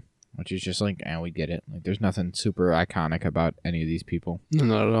last one, which is just like, we get it. Like, there's nothing super iconic about any of these people. No,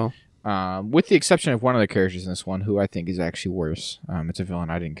 not at all. With the exception of one of the characters in this one, who I think is actually worse. It's a villain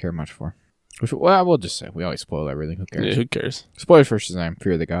I didn't care much for. Well, we'll just say we always spoil everything. Who cares? Yeah, who cares? Spoilers for Shazam: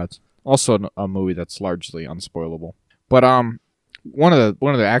 Fear of the Gods. Also, a movie that's largely unspoilable. But one of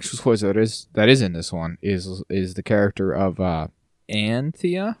the actual spoilers that is in this one is the character of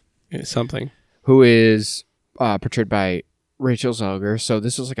Anthea, something, who is portrayed by Rachel Zegler. So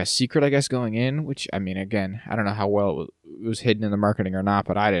this was like a secret, I guess, going in. Which, I mean, again, I don't know how well it was hidden in the marketing or not,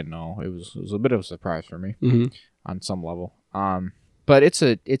 but I didn't know. It was a bit of a surprise for me on some level. But it's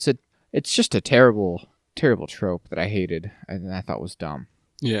just a terrible trope that I hated and I thought was dumb.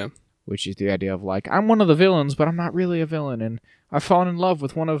 Yeah. which is the idea of like, I'm one of the villains, but I'm not really a villain, and I've fallen in love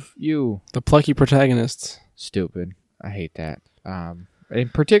with one of you. The plucky protagonists. Stupid. I hate that. In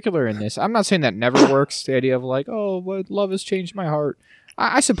particular in this, I'm not saying that never works, the idea of like, oh, but love has changed my heart.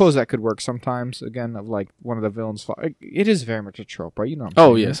 I suppose that could work sometimes, again, of like one of the villains. It is very much a trope, right? You know what I'm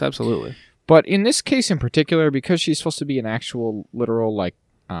saying? Oh, yes, absolutely. But in this case in particular, because she's supposed to be an actual, literal, like,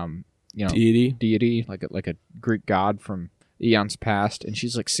 deity, like a Greek god from eons past, and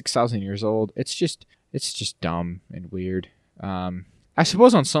she's like 6,000 years old. It's just dumb and weird. I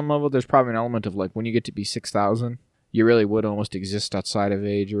suppose on some level, there's probably an element of like when you get to be 6,000, you really would almost exist outside of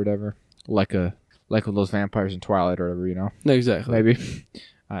age or whatever, like with those vampires in Twilight or whatever, you know? Exactly. Maybe.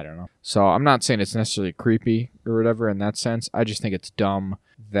 I don't know. So I'm not saying it's necessarily creepy or whatever in that sense. I just think it's dumb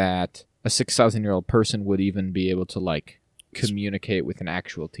that a 6,000-year-old person would even be able to like communicate with an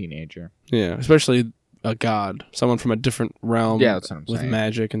actual teenager. Yeah, especially a god, someone from a different realm. Yeah, that's what I'm with saying.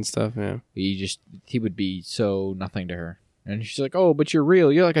 Magic and stuff. Yeah, he would be so nothing to her, and she's like, "Oh, but you're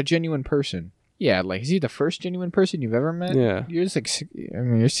real. You're like a genuine person." Yeah, like is he the first genuine person you've ever met? Yeah, you're just like,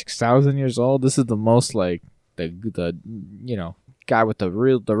 you're 6,000 years old. This is the most like the guy with the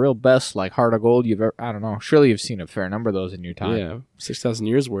real best like heart of gold you've ever. I don't know. Surely you've seen a fair number of those in your time. Yeah, 6,000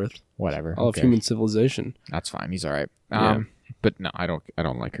 years worth. Whatever. All of human civilization. That's fine. He's all right. Yeah. But no, I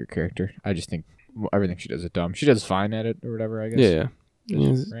don't like her character. I just think everything she does is dumb. She does fine at it or whatever, I guess. Yeah.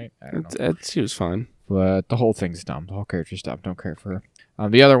 Right? I don't know. She was fine. But the whole thing's dumb. The whole character's dumb. Don't care for her.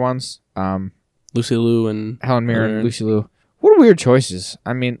 The other ones, Lucy Liu and Helen Mirren, Lucy Liu. What weird choices.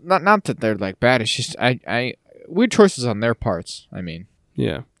 I mean, not that they're like bad. It's just I weird choices on their parts. I mean,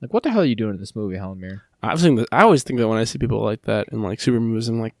 yeah. Like, what the hell are you doing in this movie, Helen Mirren? I always think that when I see people like that in like super movies,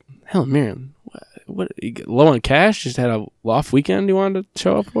 I'm like, Helen Mirren, what you get low on cash? Just had a off weekend you wanted to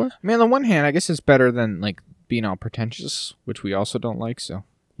show up for? I mean, on the one hand, I guess it's better than like being all pretentious, which we also don't like. So,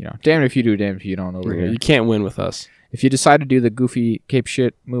 damn it if you do, damn it if you don't over here. You can't win with us. If you decide to do the goofy cape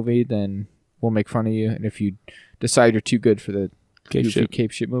shit movie, then we'll make fun of you. And if you decide you're too good for the goofy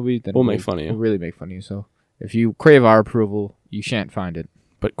cape shit movie, then we'll make fun of you. We'll really make fun of you. So if you crave our approval, you shan't find it.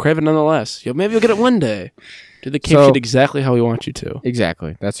 But crave it nonetheless. Maybe you'll get it one day. Do the cape shit exactly how we want you to.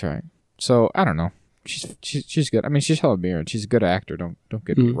 Exactly. That's right. So I don't know. She's good. I mean, she's Helen Mirren. She's a good actor. Don't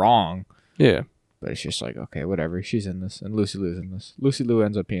get me wrong. Yeah. But it's just like, okay, whatever. She's in this, and Lucy Liu's in this. Lucy Liu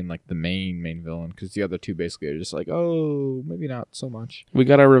ends up being like the main villain because the other two basically are just like, oh, maybe not so much. We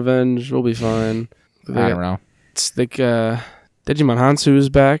got our revenge. We'll be fine. I don't know. It's like Digimon Hansu's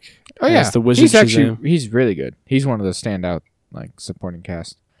back. Oh yeah, the wizard. He's really good. He's one of the standout like supporting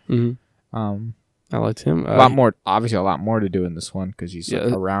cast. Mm-hmm. I liked him. A lot more to do in this one because he's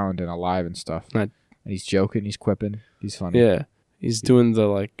like, around and alive and stuff. And he's joking. He's quipping. He's funny. Yeah. He's doing the,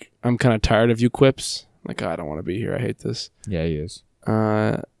 like, I'm kind of tired of you quips. Like, I don't want to be here. I hate this. Yeah, he is.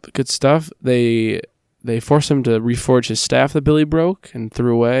 Good stuff. They forced him to reforge his staff that Billy broke and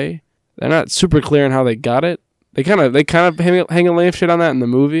threw away. They're not super clear on how they got it. They kind of hang a lame shit on that in the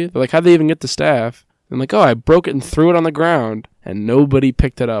movie. They're like, how'd they even get the staff? And like, oh, I broke it and threw it on the ground, and nobody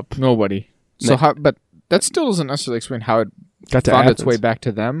picked it up. Nobody. So but that still doesn't necessarily explain how it found its way back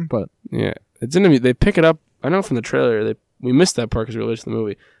to them. But yeah, it's in they pick it up. I know from the trailer we missed that part because we released the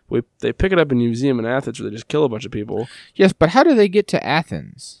movie. They pick it up in a museum in Athens where they just kill a bunch of people. Yes, but how do they get to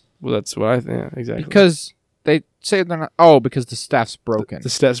Athens? Well, that's what I think. Yeah, exactly. Because they say they're not. Oh, because the staff's broken. The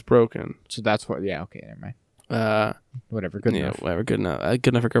staff's broken. So that's what. Yeah. Okay. Never mind. Whatever. Good enough. Whatever. Good enough. Good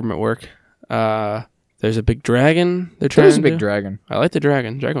enough for government work. There's a big dragon. There's a big dragon. I like the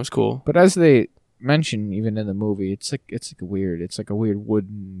dragon. Dragon was cool. But as they mention, even in the movie, it's like a weird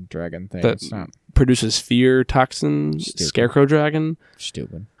wooden dragon thing. That it's not produces fear toxins. Stupid. Scarecrow dragon.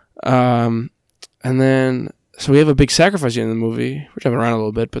 Stupid. And then so we have a big sacrifice in the movie. We're jumping around a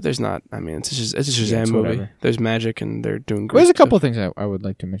little bit, but there's not. I mean, it's a Shazam movie. Whatever. There's magic and they're doing great. There's a couple stuff. of things I would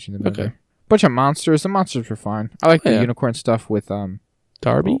like to mention in the movie. Okay. Bunch of monsters. The monsters were fine. I like the unicorn stuff with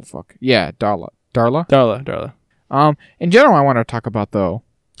Darby. Oh, fuck. Yeah, Darla. Darla. In general, I want to talk about though,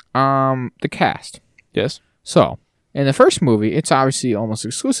 the cast. Yes. So in the first movie, it's obviously almost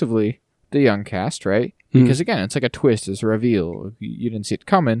exclusively the young cast, right? Because again, it's like a twist, it's a reveal. You didn't see it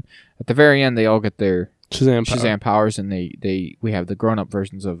coming. At the very end, they all get their Shazam powers, and we have the grown-up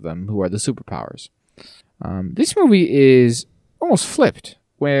versions of them who are the superpowers. This movie is almost flipped,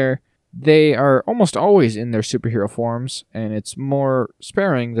 where they are almost always in their superhero forms, and it's more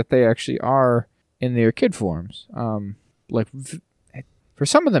sparing that they actually are in their kid forms. For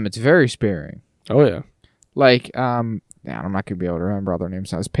some of them, it's very sparing. Oh yeah. Like, I'm not gonna be able to remember all their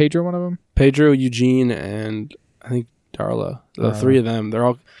names now. Is Pedro one of them? Pedro, Eugene, and I think Darla. The three of them. They're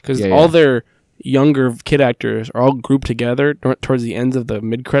all because all their younger kid actors are all grouped together towards the ends of the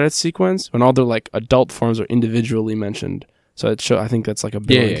mid-credits sequence when all their like adult forms are individually mentioned. So I think that's like a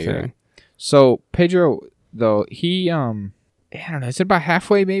billing thing. Right. So Pedro, though, he I don't know, is it about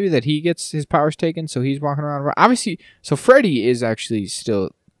halfway maybe that he gets his powers taken? So he's walking around. Obviously, so Freddy is actually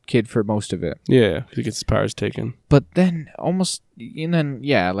still kid for most of it. Yeah, he gets his powers taken. But then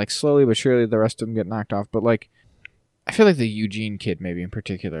like slowly but surely the rest of them get knocked off. But like, I feel like the Eugene kid maybe in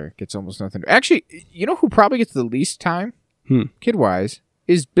particular gets almost nothing. Actually, you know who probably gets the least time, kid-wise,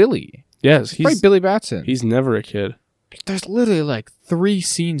 is Billy. Yes, he's probably Billy Batson. He's never a kid. There's literally like 3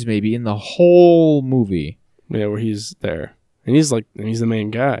 scenes maybe in the whole movie. Yeah, where he's there. And he's the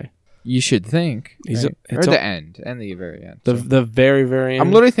main guy. You should think. He's right? Or the end. And the very end. The very, very end.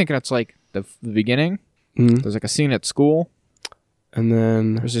 I'm literally thinking it's like the beginning. Mm-hmm. There's like a scene at school. And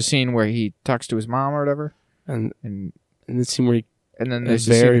then there's a scene where he talks to his mom or whatever. And the scene where he... And then there's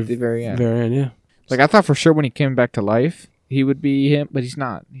the scene at the very end. Very end, yeah. Like, I thought for sure when he came back to life, he would be him, but he's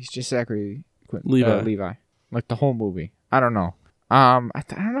not. He's just Zachary Levi. Like, the whole movie. I don't know. I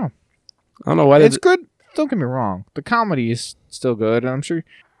don't know. I don't know why it's good. Don't get me wrong. The comedy is still good, and I'm sure...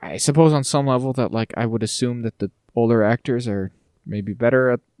 I suppose on some level that, like, I would assume that the older actors are maybe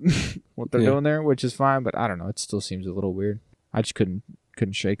better at what they're doing there, which is fine, but I don't know. It still seems a little weird. I just couldn't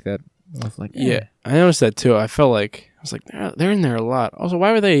shake that. I was like, yeah, I noticed that too. I was like, they're in there a lot. Also,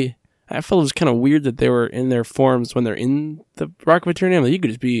 why were they? I felt it was kind of weird that they were in their forms when they're in the Rock of Eternium. Like, you could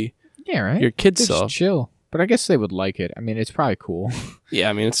just be your kid self, chill. But I guess they would like it. I mean, it's probably cool. Yeah,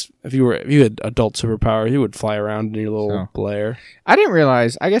 I mean, it's if you had adult superpower, you would fly around in your little Blair. I didn't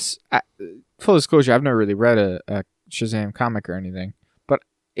realize. I guess full disclosure, I've never really read a Shazam comic or anything, but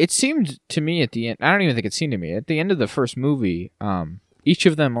it seemed to me at the end. I don't even think it seemed to me at the end of the first movie. Each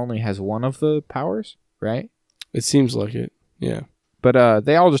of them only has one of the powers, right? It seems like it, yeah. But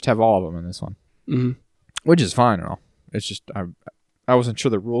they all just have all of them in this one, which is fine and all. It's just I wasn't sure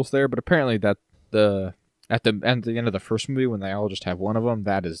the rules there, but apparently that at the end of the first movie when they all just have one of them,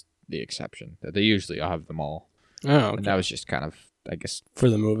 that is the exception. That they usually all have them all. Oh, okay. And that was just kind of, I guess, for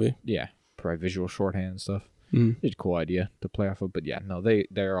the movie. Yeah, probably visual shorthand and stuff. It's a cool idea to play off of, but yeah, no,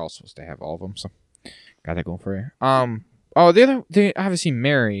 they're all supposed to have all of them. So got that going for you. I haven't seen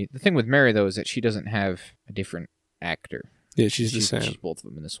Mary. The thing with Mary though is that she doesn't have a different actor. Yeah, she's the same. She's both of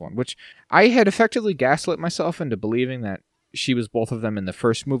them in this one, which I had effectively gaslit myself into believing that she was both of them in the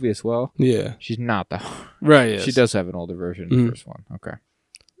first movie as well. Yeah. She's not though. Right, yes. She does have an older version in the first one. Okay.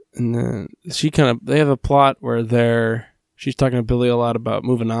 And then they have a plot where she's talking to Billy a lot about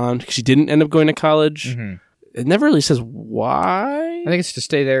moving on because she didn't end up going to college. Mm-hmm. It never really says why. I think it's to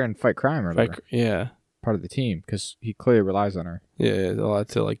stay there and fight crime or whatever. Yeah. Part of the team because he clearly relies on her. Yeah, a lot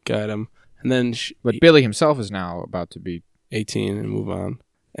to like guide him. And then but Billy himself is now about to be 18 and move on.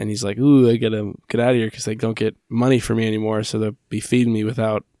 And he's like, ooh, I gotta get out of here because they don't get money from me anymore. So they'll be feeding me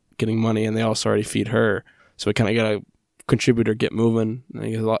without getting money. And they also already feed her. So we kind of got to contribute or get moving. And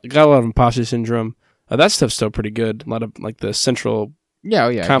he got a lot of imposter syndrome. That stuff's still pretty good. A lot of like the central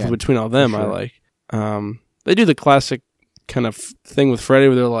conflict between all them, sure. I like. They do the classic kind of thing with Freddy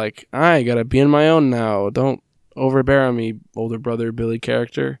where they're like, I gotta be on my own now. Don't overbear on me, older brother Billy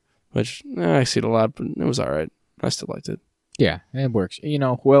character. Which I see it a lot, but it was all right. I still liked it. Yeah, it works. You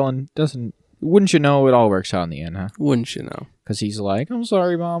know, wouldn't you know it all works out in the end, huh? Wouldn't you know? Because he's like, I'm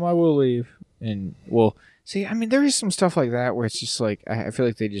sorry, Mom, I will leave. And, well, see, I mean, there is some stuff like that where it's just like, I feel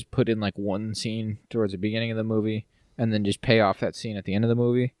like they just put in like one scene towards the beginning of the movie and then just pay off that scene at the end of the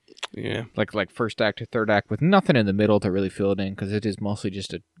movie. Yeah. Like first act to third act with nothing in the middle to really fill it in because it is mostly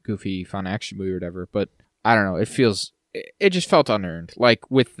just a goofy, fun action movie or whatever. But I don't know, it just felt unearned. Like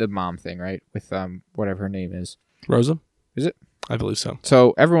with the mom thing, right? With whatever her name is. Rosa? Is it? I believe so.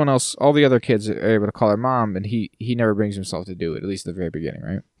 So everyone else, all the other kids are able to call her mom, and he never brings himself to do it, at least at the very beginning,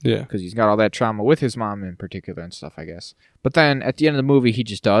 right? Yeah. Because he's got all that trauma with his mom in particular and stuff, I guess. But then at the end of the movie, he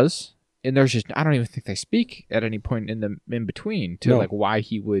just does. And there's just, I don't even think they speak at any point in between to like why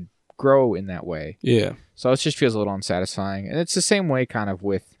he would grow in that way. Yeah. So it just feels a little unsatisfying. And it's the same way kind of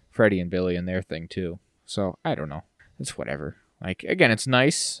with Freddie and Billy and their thing too. So I don't know. It's whatever. Like, again, it's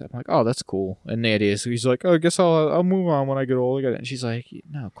nice. I'm like, oh, that's cool. And the idea is, he's like, oh, I guess I'll move on when I get old. And she's like,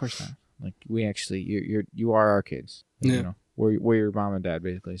 no, of course not. Like, we actually, you are our kids. Yeah. You know, we're your mom and dad,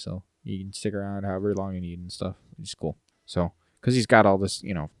 basically. So you can stick around however long you need and stuff. It's cool. So, because he's got all this,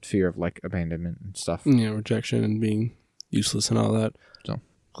 you know, fear of, like, abandonment and stuff. Yeah, rejection and being useless and all that. So,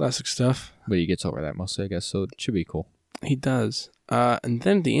 classic stuff. But he gets over that mostly, I guess. So it should be cool. He does. And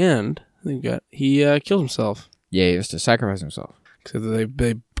then at the end, he kills himself. Yeah, he has to sacrifice himself. So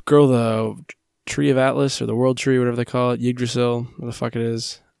they grow the Tree of Atlas or the World Tree, whatever they call it, Yggdrasil, whatever the fuck it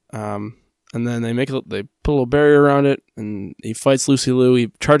is. and then they put a little barrier around it, and he fights Lucy Liu.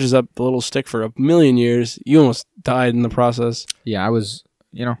 He charges up the little stick for 1,000,000 years. You almost died in the process. Yeah, I was,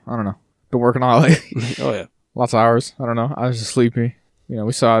 I don't know. Been working all day. Oh, yeah. Lots of hours. I don't know. I was just sleepy.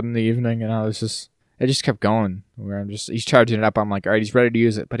 We saw it in the evening, and it just kept going. Where he's charging it up. I'm like, all right, he's ready to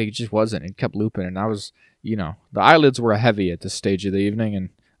use it, but he just wasn't. It kept looping, and I was, the eyelids were heavy at this stage of the evening, and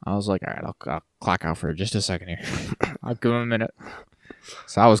I was like, all right, I'll clock out for just a second here. I'll give him a minute.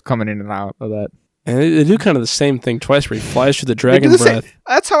 So I was coming in and out of that. And they do kind of the same thing twice, where he flies through the dragon breath.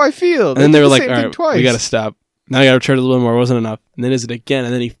 That's how I feel. And then they were like, all right, we got to stop. Now I got to charge a little more. It wasn't enough. And then is it again?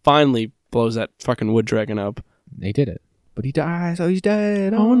 And then he finally blows that fucking wood dragon up. They did it. But he dies. Oh, he's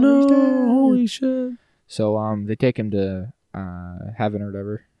dead. Oh, no. He's dead. Holy shit. So they take him to heaven or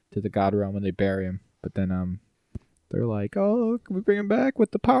whatever, to the god realm, and they bury him. But then they're like, oh, can we bring him back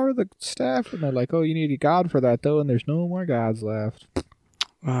with the power of the staff? And they're like, oh, you need a god for that, though, and there's no more gods left.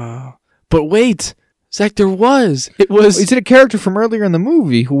 But wait, Zach, there was. It was. Is it a character from earlier in the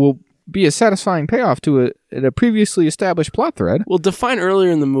movie who will be a satisfying payoff to a previously established plot thread? Well, define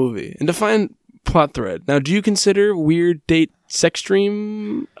earlier in the movie and define plot thread. Now, do you consider Weird Date Sex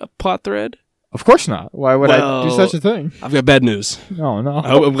Dream a plot thread? Of course not. Why would I do such a thing? I've got bad news. No.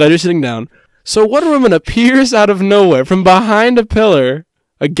 I'm glad you're sitting down. So Wonder Woman appears out of nowhere from behind a pillar,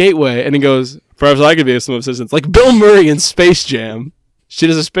 a gateway, and he goes, perhaps I could be of some assistance. Like Bill Murray in Space Jam. She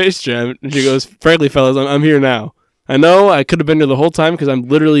does a Space Jam, and she goes, frankly, fellas, I'm here now. I know I could have been here the whole time because I'm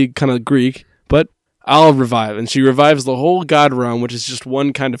literally kind of Greek, but I'll revive. And she revives the whole god realm, which is just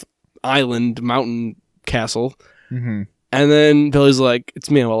one kind of island, mountain, castle. Mm-hmm. And then Billy's like,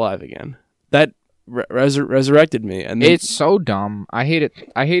 it's me, I'm alive again. That resurrected me. And then, it's so dumb. I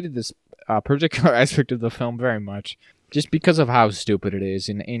hated this particular aspect of the film very much, just because of how stupid it is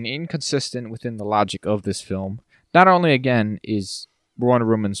and inconsistent within the logic of this film. Not only, again, is Wonder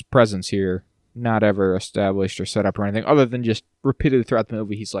Woman's presence here not ever established or set up or anything, other than just repeatedly throughout the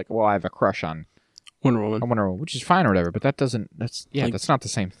movie, he's like, well, I have a crush on Wonder Woman, which is fine or whatever, but that's not the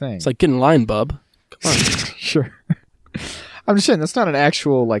same thing. It's like, get in line, bub. Come on. Sure. I'm just saying, that's not an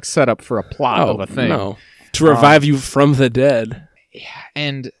actual, setup for a plot of a thing. No. To revive you from the dead. Yeah,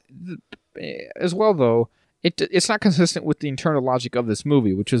 and as well, though, it's not consistent with the internal logic of this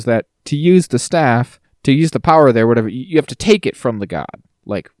movie, which is that to use the staff, to use the power there, whatever, you have to take it from the god,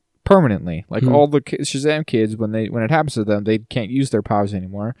 permanently. All the Shazam kids, when it happens to them, they can't use their powers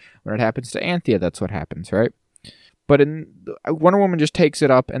anymore. When it happens to Anthea, that's what happens, right? But Wonder Woman just takes it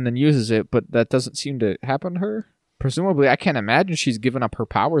up and then uses it, but that doesn't seem to happen to her. Presumably, I can't imagine she's given up her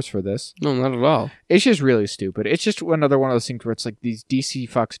powers for this. No, not at all. It's just really stupid. It's just another one of those things where it's like these DC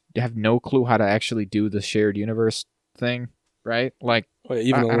fucks have no clue how to actually do the shared universe thing, right?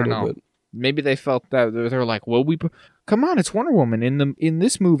 Even I don't know. Bit. Maybe they felt that they're like, well, come on, it's Wonder Woman in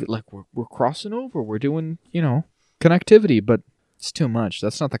this movie. We're crossing over. We're doing connectivity, but it's too much.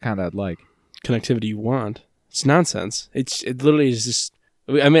 That's not the kind I'd like. Connectivity you want. It's nonsense. It literally is just.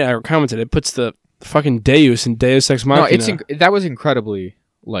 I commented. It puts the fucking Deus and Deus Ex Machina. No, that was incredibly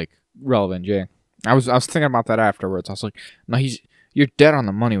relevant, Jay. I was thinking about that afterwards. I was like, no, you're dead on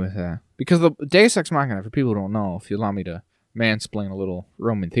the money with that, because the Deus Ex Machina, for people who don't know, if you allow me to mansplain a little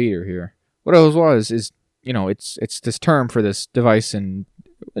Roman theater here, what it was is it's this term for this device in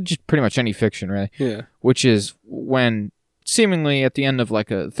just pretty much any fiction, really. Yeah. Which is when seemingly at the end of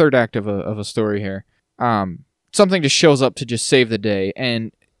a third act of a story here, something just shows up to just save the day,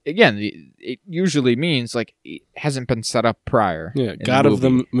 and again, it usually means it hasn't been set up prior. Yeah, God of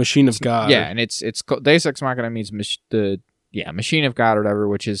the Machine of God. Yeah, and it's Deus Ex Machina means Machine of God or whatever,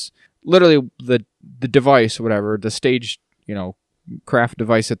 which is literally the device or whatever, the stage, craft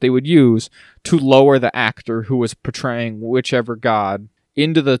device that they would use to lower the actor who was portraying whichever god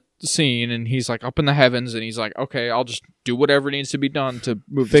into the scene, and he's up in the heavens, and he's like, okay, I'll just do whatever needs to be done to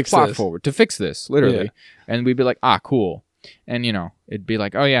move this plot forward, to fix this, literally. Yeah. And we'd be like, cool. And, it'd be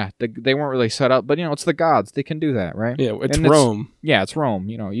like, oh, yeah, they weren't really set up, but, it's the gods. They can do that, right? Yeah, it's Rome. It's Rome.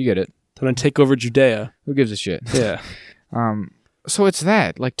 You get it. They're going to take over Judea. Who gives a shit? Yeah. So it's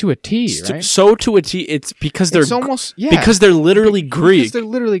that, to a T, right? So to a T, it's because they're... It's almost, yeah. Because they're literally Greek. Because they're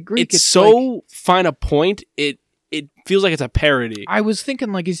literally Greek. It's so fine a point, it feels like it's a parody. I was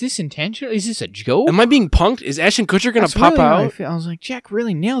thinking, is this intentional? Is this a joke? Am I being punked? Is Ashton Kutcher going to pop out? I was like, Jack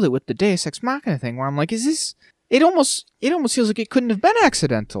really nailed it with the Deus Ex Machina thing, where I'm like, is this... It almost feels like it couldn't have been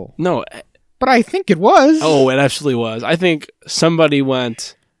accidental. No. But I think it was. Oh, it absolutely was. I think somebody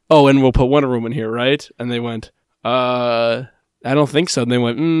went, oh, and we'll put Wonder Woman here, right? And they went, I don't think so. And they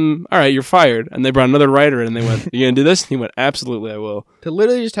went, all right, you're fired. And they brought another writer, and they went, you going to do this? And he went, absolutely, I will. To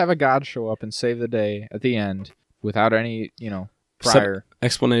literally just have a god show up and save the day at the end without any, prior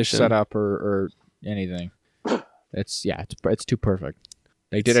explanation setup or anything. It's too perfect.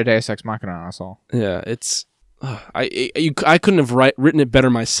 They did a Deus Ex Machina on us all. Yeah, it's. I couldn't have written it better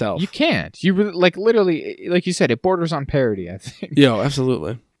myself. You can't. You really, literally, like you said, it borders on parody, I think. Yeah,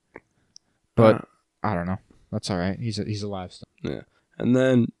 absolutely. But I don't know. That's all right. He's alive still. Yeah, and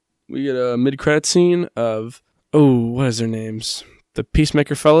then we get a mid-credit scene of what is their names? The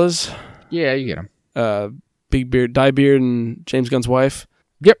Peacemaker fellas. Yeah, you get them. Big Beard, Dye Beard, and James Gunn's wife.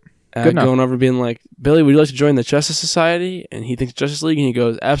 Yep. Good enough. Going over being like, Billy, would you like to join the Justice Society? And he thinks Justice League, and he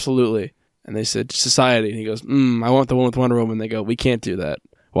goes, absolutely. And they said, Society. And he goes, I want the one with Wonder Woman. They go, we can't do that.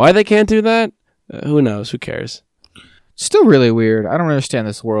 Why they can't do that? Who knows? Who cares? Still really weird. I don't understand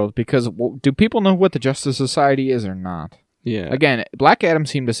this world because do people know what the Justice Society is or not? Yeah. Again, Black Adam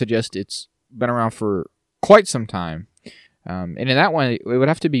seemed to suggest it's been around for quite some time. And in that one, it would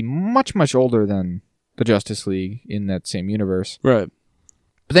have to be much, much older than the Justice League in that same universe. Right.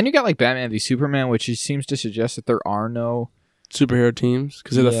 But then you got like Batman v Superman, which seems to suggest that there are no superhero teams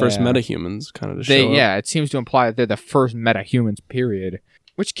because they're the first metahumans kind of to show up. Yeah, it seems to imply that they're the first metahumans, period.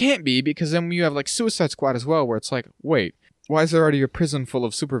 Which can't be because then you have like Suicide Squad as well, where it's like, wait, why is there already a prison full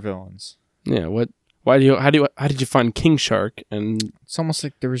of supervillains? Yeah, what? How did you find King Shark? And it's almost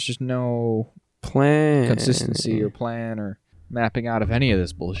like there was just no plan, consistency or plan or mapping out of any of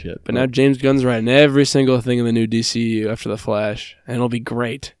this bullshit. But now James Gunn's writing every single thing in the new DCEU after The Flash, and it'll be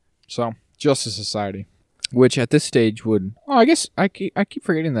great. So, Justice Society, which at this stage would... Oh, I guess I keep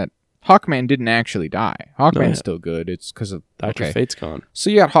forgetting that Hawkman didn't actually die. Hawkman's still good. It's because of... Dr. Fate's gone. So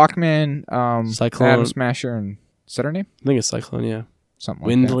you got Hawkman, Cyclone. Atom Smasher, and... Is that her name? I think it's Cyclone, yeah. Something like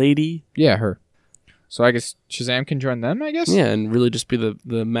Wind that. Lady? Yeah, her. So I guess Shazam can join them, I guess? Yeah, and really just be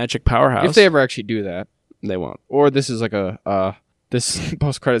the magic powerhouse. If they ever actually do that. They won't. Or this is like this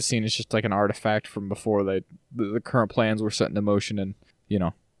post-credit scene is just like an artifact from before the current plans were set into motion and,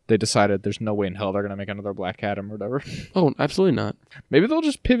 they decided there's no way in hell they're going to make another Black Adam or whatever. Oh, absolutely not. Maybe they'll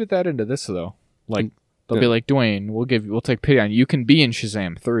just pivot that into this, though. Like, they'll be like, Dwayne, we'll take pity on you. You can be in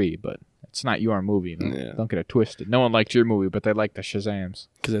Shazam 3, but it's not your movie. Don't get it twisted. No one liked your movie, but they like the Shazams.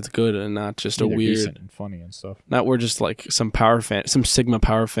 Because it's good and not just They're a weird... decent and funny and stuff. Not we're just like some Sigma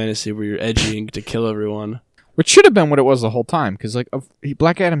power fantasy where you're edgy to kill everyone. Which should have been what it was the whole time, because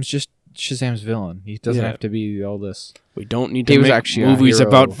Black Adam's just Shazam's villain. He doesn't have to be all this. We don't need to make movies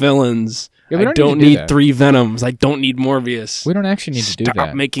about villains. Yeah, I don't need 3 Venoms. I don't need Morbius. We don't actually need to do that.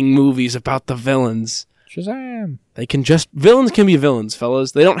 Stop making movies about the villains. Shazam. Villains can be villains,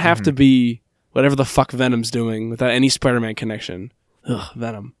 fellas. They don't have to be whatever the fuck Venom's doing without any Spider-Man connection. Ugh,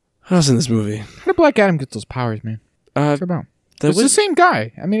 Venom. What else in this movie? How did Black Adam get those powers, man? What's it about? It's the same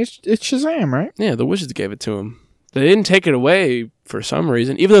guy. I mean, it's Shazam, right? Yeah, the Wizards gave it to him. They didn't take it away for some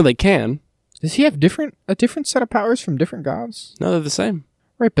reason, even though they can. Does he have a different set of powers from different gods? No, they're the same.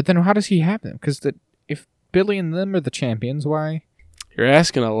 Right, but then how does he have them? Because if Billy and them are the champions, why? You're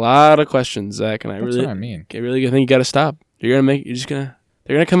asking a lot of questions, Zach, and That's what I mean. I really think you got to stop. They're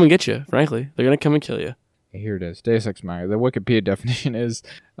gonna come and get you. Frankly, they're gonna come and kill you. Here it is. Deus Ex Machina. The Wikipedia definition is,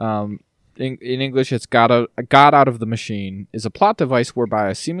 in English, it's God out of the machine is a plot device whereby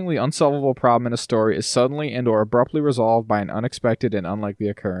a seemingly unsolvable problem in a story is suddenly and or abruptly resolved by an unexpected and unlikely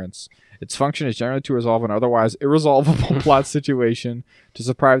occurrence. Its function is generally to resolve an otherwise irresolvable plot situation, to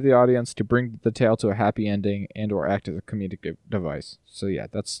surprise the audience, to bring the tale to a happy ending, and or act as a comedic device. So yeah,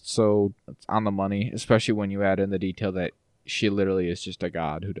 that's on the money, especially when you add in the detail that she literally is just a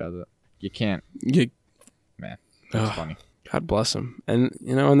god who does it. You can't. Man, that's funny. God bless him. And,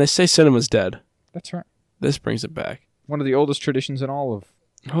 and they say cinema's dead. That's right. This brings it back. One of the oldest traditions in all of...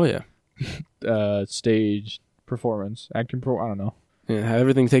 Oh, yeah. Stage performance, acting I don't know. Yeah, have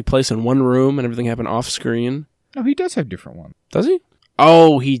everything take place in one room and everything happen off screen. No, he does have different ones. Does he?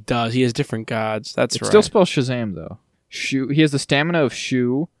 Oh, he does. He has different gods. That's right. It still spells Shazam, though. Shu. He has the stamina of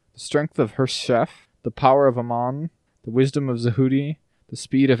Shu, the strength of Hershef, the power of Amon, the wisdom of Zahudi, the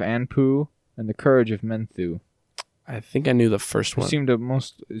speed of Anpu, and the courage of Menthu. I think I knew the first one.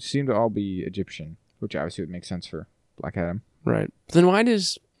 It seemed to all be Egyptian, which obviously would make sense for Black Adam. Right. Then why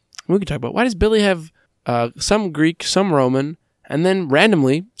does Billy have some Greek, some Roman, and then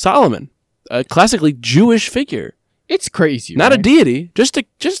randomly Solomon, a classically Jewish figure? It's crazy. Not a deity, just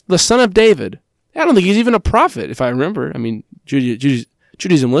the son of David. I don't think he's even a prophet, if I remember. I mean,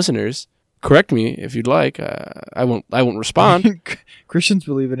 Judaism listeners, correct me if you'd like. I won't respond. Christians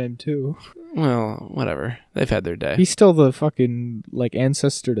believe in him too. Well, whatever. They've had their day. He's still the fucking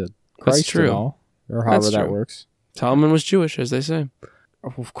ancestor to Christ. That's true. And all, or however that works. Solomon was Jewish, as they say.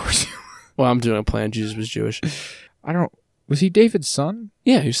 Oh, of course. Well, I'm doing a plan. Jesus was Jewish. Was he David's son?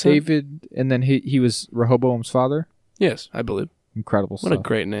 Yeah, he's David, and then he was Rehoboam's father? Yes, I believe. Incredible What stuff. a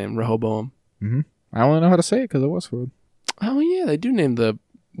great name, Rehoboam. Mm-hmm. I only know how to say it because of Westworld. Oh yeah, they do name the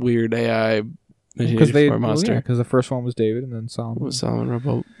weird AI Because monster. because the first one was David and then Solomon. What was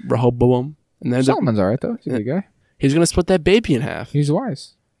Solomon Rehoboam? And then Solomon's all right though. He's a good guy. he's gonna split that baby in half. He's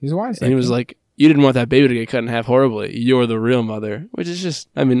wise. He's wise. And he was like, "You didn't want that baby to get cut in half horribly. You're the real mother." Which is just,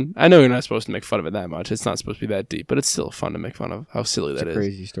 I mean, I know you're not supposed to make fun of it that much. It's not supposed to be that deep, but it's still fun to make fun of how silly that is.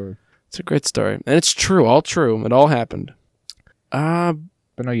 Crazy story. It's a great story, and it's true, all true. It all happened.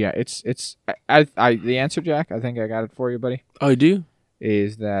 But no, yeah, it's I the answer, Jack. I think I got it for you, buddy. Oh, you do?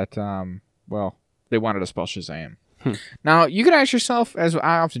 Is that well, they wanted to spell Shazam. Now you could ask yourself, as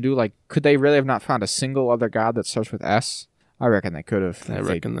I often do, like, could they really have not found a single other god that starts with S? I reckon they could have.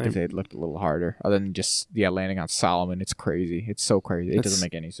 If they'd looked a little harder, other than just landing on Solomon. It's crazy. It's so crazy. It doesn't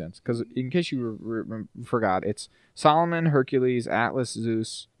make any sense. Because in case you forgot, it's Solomon, Hercules, Atlas,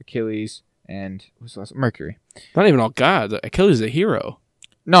 Zeus, Achilles, and what's the last? Mercury. Not even all gods. Achilles is a hero.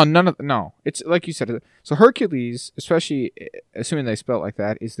 No, no. It's like you said. So Hercules, especially assuming they spell it like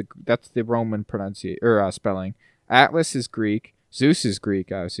that, that's the Roman pronunciation or spelling. Atlas is Greek. Zeus is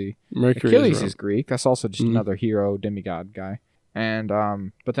Greek, obviously. Mercury Achilles is Greek. That's also just another hero, demigod guy. And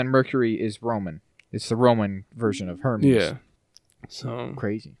but then Mercury is Roman. It's the Roman version of Hermes. Yeah. So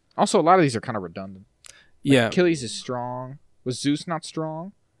crazy. Also, a lot of these are kind of redundant. Yeah. Achilles is strong. Was Zeus not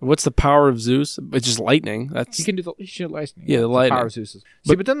strong? What's the power of Zeus? It's just lightning. He can do the lightning. Yeah, the lightning. Power of Zeus.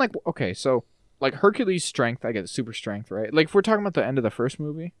 But then okay, so like Hercules' strength, I get super strength, right? Like if we're talking about the end of the first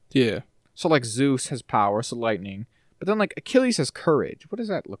movie. Yeah. So like Zeus has power, so lightning. But then like Achilles has courage. What does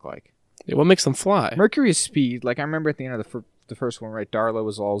that look like? Yeah, what makes them fly? Mercury is speed. Like I remember at the end of the first one, right? Darla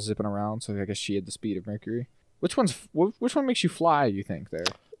was all zipping around, so I guess she had the speed of Mercury. Which one makes you fly? You think there?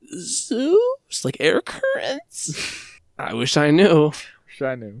 Zeus, like air currents. I wish I knew.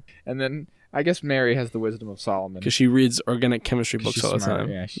 And then I guess Mary has the wisdom of Solomon because she reads organic chemistry books all the smart.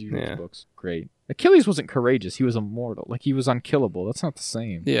 time. Yeah, she reads books. Great. Achilles wasn't courageous. He was immortal. Like he was unkillable. That's not the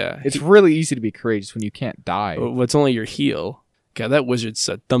same. Yeah, it's really easy to be courageous when you can't die. What's only your heel. God, that wizard's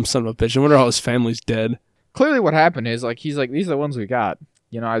a dumb son of a bitch. I wonder how his family's dead. Clearly, what happened is like he's like, these are the ones we got.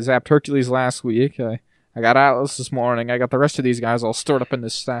 You know, I zapped Hercules last week. I got Atlas this morning. I got the rest of these guys all stored up in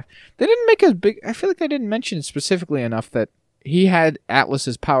this stack. They didn't make a big. I feel like they didn't mention specifically enough that he had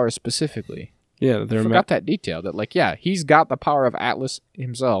Atlas's power specifically. Yeah, they forgot that detail. That like, yeah, he's got the power of Atlas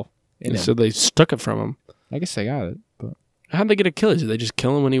himself. So they took it from him. I guess they got it. But how'd they get Achilles? Did they just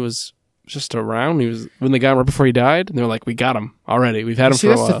kill him when he was just around? When they got him right before he died? And they were like, we got him already. We've had him for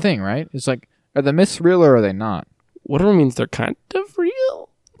a while. That's the thing, right? It's like, are the myths real or are they not? Whatever means they're kind of real.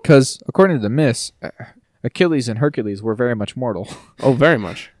 Because according to the myths, Achilles and Hercules were very much mortal. Oh, very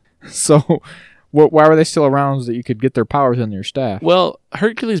much. So why were they still around so that you could get their powers in your staff? Well,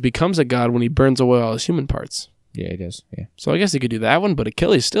 Hercules becomes a god when he burns away all his human parts. Yeah, he does. Yeah. So I guess he could do that one, but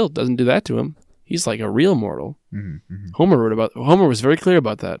Achilles still doesn't do that to him. He's like a real mortal. Mm-hmm, mm-hmm. Homer was very clear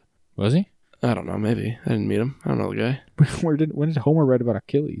about that. Was he? I don't know. Maybe I didn't meet him. I don't know the guy. When did Homer write about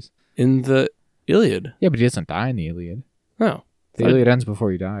Achilles? In the Iliad. Yeah, but he doesn't die in the Iliad. No. The Iliad ends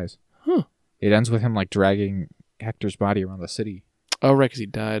before he dies. Huh. It ends with him like dragging Hector's body around the city. Oh, right, because he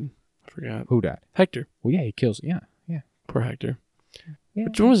died. I forgot. Who died? Hector. Well, yeah, he kills. Yeah. Poor Hector. Yeah.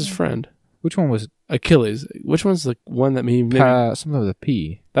 Which one was his friend? Which one was Achilles? Which one's the one that maybe something with a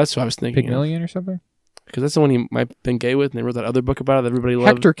P? That's what I was thinking. Pygmalion or something? Because that's the one he might have been gay with, and they wrote that other book about it that everybody loved.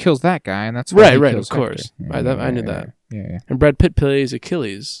 Hector kills that guy, and that's why right. Of course, I knew that. Yeah. And Brad Pitt plays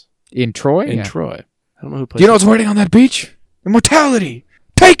Achilles in Troy. In Troy, I don't know who plays. Do you know what's waiting on that beach? Immortality.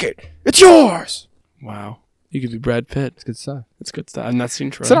 Take it. It's yours. Wow, you could be Brad Pitt. It's good stuff. It's good stuff. I've not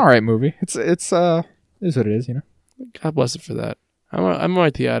seen Troy. It's an alright movie. It's is what it is. You know. God bless it for that. I'm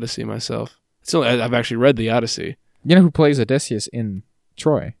right the Odyssey myself. I've actually read the Odyssey. You know who plays Odysseus in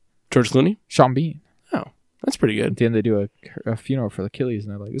Troy? George Clooney. Sean Bean. Oh, that's pretty good. At the end, they do a funeral for Achilles,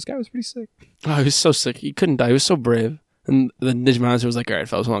 and they're like, "This guy was pretty sick." Oh, he was so sick. He couldn't die. He was so brave. And the Ninja Monster was like, "All right,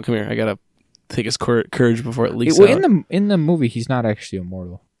 fellas, hold on, come here. I gotta take his courage before it leaks out." In the movie, he's not actually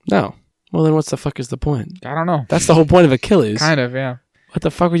immortal. No. Well, then what's the fuck is the point? I don't know. That's the whole point of Achilles. Kind of, yeah. What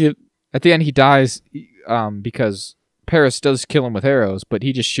the fuck were you? At the end, he dies because Paris does kill him with arrows, but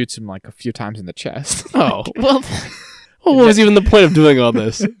he just shoots him like a few times in the chest. Oh, well. What was even the point of doing all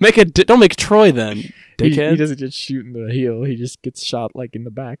this? Don't make Troy then, dickhead. He doesn't just shoot in the heel. He just gets shot like in the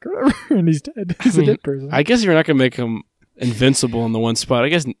back or whatever, and he's dead. He's a dead person. I guess you're not gonna make him invincible in the one spot. I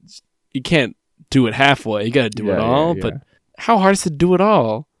guess you can't do it halfway. You gotta do it all. Yeah. But how hard is to do it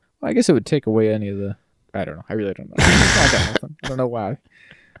all? Well, I guess it would take away any of the. I don't know. I really don't know. I don't know why. I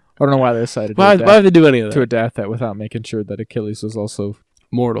don't know why they decided why would they do any of that? To adapt that without making sure that Achilles was also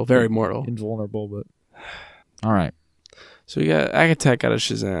mortal, very mortal, invulnerable. But all right. So we got Akatek out of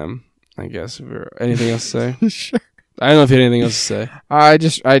Shazam, I guess. Anything else to say? Sure. I don't know if you had anything else to say. I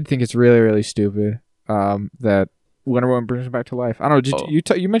think it's really, really stupid that Wonder Woman brings him back to life. I don't know.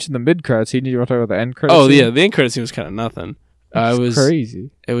 You mentioned the mid credits. You want to talk about the end credits? Oh, yeah. The end credits scene was kind of nothing. It was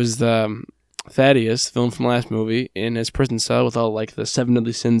crazy. It was Thaddeus, the villain from the last movie, in his prison cell with all like the 7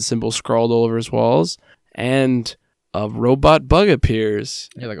 deadly sins symbol scrawled all over his walls, and a robot bug appears.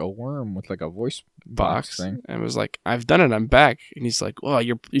 Yeah, like a worm with like a voice box thing. And was like, I've done it. I'm back. And he's like, well,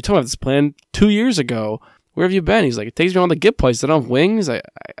 you told me about this plan 2 years ago. Where have you been? He's like, it takes me on to get places. I don't have wings. I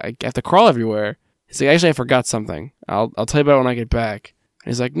have to crawl everywhere. He's like, actually, I forgot something. I'll tell you about it when I get back.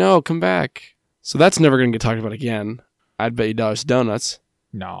 And he's like, no, come back. So that's never going to get talked about again. I'd bet you dollars to donuts.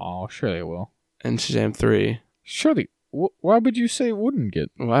 No, surely it will. And Shazam 3. Surely. Why would you say it wouldn't get?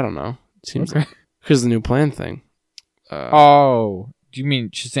 Well, I don't know. It seems like because of the new plan thing. Do you mean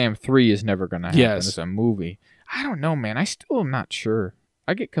Shazam 3 is never going to happen yes. as a movie? I don't know, man. I still am not sure.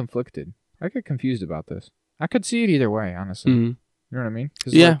 I get conflicted. I get confused about this. I could see it either way, honestly. Mm-hmm. You know what I mean?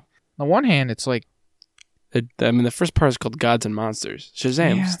 Yeah. Like, on one hand, it's like... the first part is called Gods and Monsters.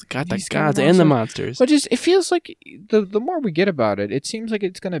 Shazam's got the gods monsters. and the monsters. But it feels like the more we get about it, it seems like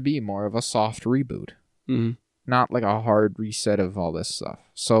it's going to be more of a soft reboot. Mm-hmm. Not like a hard reset of all this stuff.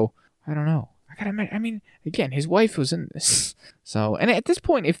 So, I don't know. I mean, again, his wife was in this. So, and at this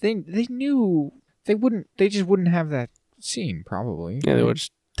point, if they knew, they just wouldn't have that scene, probably. Yeah, they would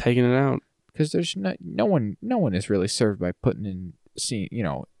just taken it out. Because there's no one is really served by putting in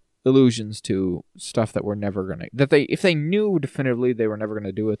allusions to stuff that we're never gonna if they knew definitively they were never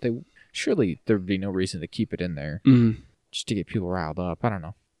gonna do it, surely there'd be no reason to keep it in there just to get people riled up. I don't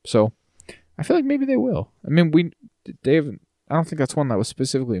know. So I feel like maybe they will. I mean, they haven't. I don't think that's one that was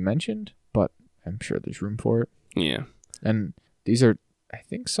specifically mentioned, but I'm sure there's room for it. Yeah. And these are, I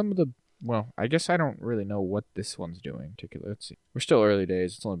think, some of the. Well, I guess I don't really know what this one's doing particularly. Let's see. We're still early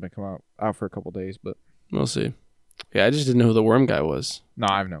days. It's only been out for a couple days, but we'll see. Yeah, I just didn't know who the worm guy was. No,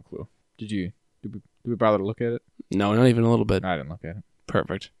 I have no clue. Did we bother to look at it? No, not even a little bit. I didn't look at it.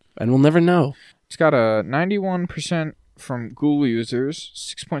 Perfect. And we'll never know. It's got a 91% from Google users,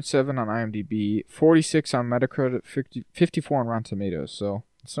 6.7 on IMDb, 46 on Metacritic, 54 on Rotten Tomatoes. So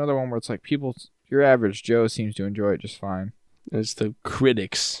it's another one where it's like your average Joe seems to enjoy it just fine. It's the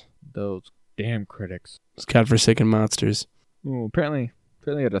critics. Those damn critics. It's godforsaken monsters. Ooh, apparently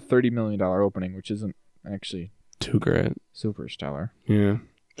had a $30 million opening, which isn't actually too great. Super stellar. Yeah.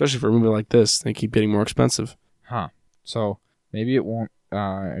 Especially for a movie like this. They keep getting more expensive. Huh. So maybe it won't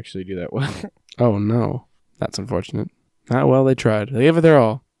actually do that well. Oh, no. That's unfortunate. Not well, they tried. They gave it their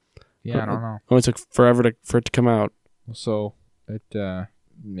all. Yeah, I don't know. Only took forever for it to come out. So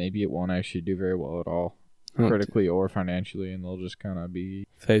maybe it won't actually do very well at all. Critically or financially, and they'll just kind of be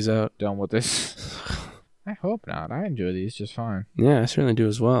phase out, done with this. I hope not. I enjoy these just fine. Yeah, I certainly do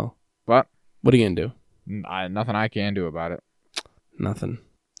as well. But what are you gonna do? Nothing I can do about it. Nothing.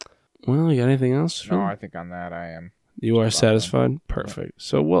 Well, you got anything else? No, I think on that I am. You are satisfied? Perfect. Yeah.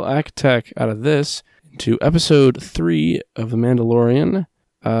 So we'll act out of this into episode 3 of The Mandalorian.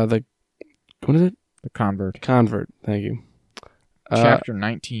 What is it? The Convert. Convert. Thank you. Chapter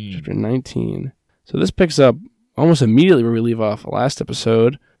 19. Chapter 19. So this picks up almost immediately where we leave off last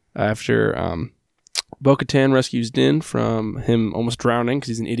episode after Bo-Katan rescues Din from him almost drowning because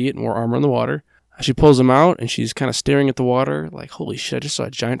he's an idiot and wore armor in the water. She pulls him out and she's kind of staring at the water like, holy shit, I just saw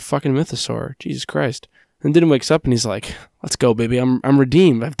a giant fucking mythosaur. Jesus Christ. And Din wakes up and he's like, let's go, baby. I'm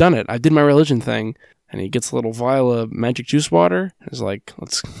redeemed. I've done it. I did my religion thing. And he gets a little vial of magic juice water. He's like,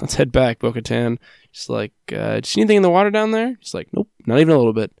 let's head back, Bo-Katan. She's like, do you see anything in the water down there? He's like, nope, not even a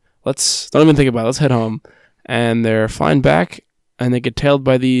little bit. Don't even think about it. Let's head home. And they're flying back, and they get tailed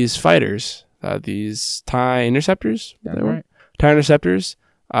by these fighters, these TIE interceptors. That's right. TIE interceptors.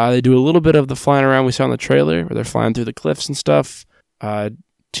 They do a little bit of the flying around we saw in the trailer, where they're flying through the cliffs and stuff.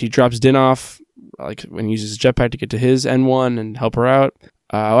 She drops Din off, like when he uses his jetpack to get to his N1 and help her out.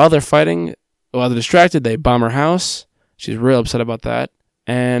 While they're fighting, while they're distracted, they bomb her house. She's real upset about that.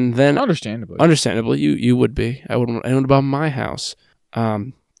 And then, understandably, you would be. I wouldn't bomb my house.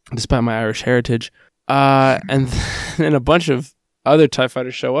 Despite my Irish heritage. And then a bunch of other TIE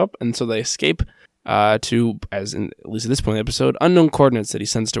fighters show up, and so they escape to, at least at this point in the episode, unknown coordinates that he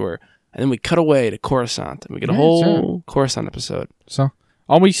sends to her. And then we cut away to Coruscant, and we get a whole Coruscant episode. So,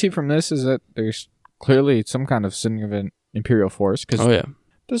 all we see from this is that there's clearly some kind of significant Imperial force. Cause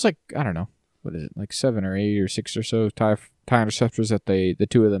there's like, I don't know, what is it, like 7 or 8 or 6 or so TIE interceptors that the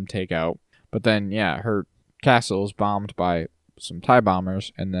two of them take out. But then, her castle is bombed by some TIE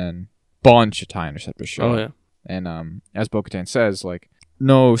bombers, and then bunch of TIE interceptors show up. And as Bo-Katan says, like,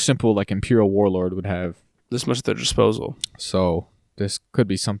 no simple like Imperial warlord would have this much at their disposal. So this could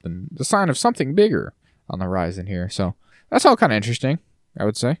be the sign of something bigger on the horizon here. So that's all kind of interesting, I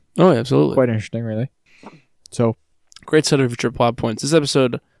would say. Oh, yeah, absolutely. Quite interesting, really. So great set of future plot points. This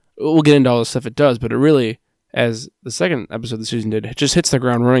episode, we'll get into all the stuff it does, but it really, as the second episode of the season did, it just hits the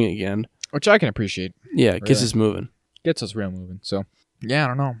ground running again. Which I can appreciate. Yeah, it gets us moving. Gets us real moving. So, yeah, I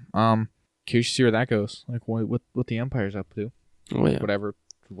don't know. Curious to see where that goes. Like, what the Empire's up to. Oh, yeah.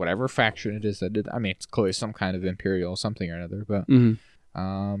 Whatever faction it is that did. I mean, it's clearly some kind of Imperial something or another, but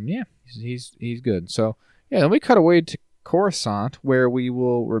yeah, he's good. So, yeah, then we cut away to Coruscant, where we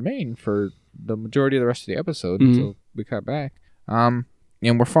will remain for the majority of the rest of the episode until we cut back. And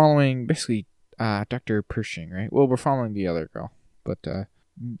we're following basically Dr. Pershing, right? Well, we're following the other girl, but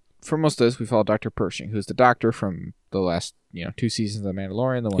for most of this, we follow Dr. Pershing, who's the doctor from the last 2 seasons of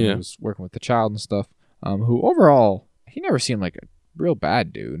Mandalorian, the one who was working with the child and stuff. Who overall, he never seemed like a real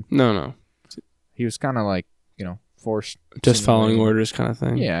bad dude. No. He was kind of like forced, just following orders, kind of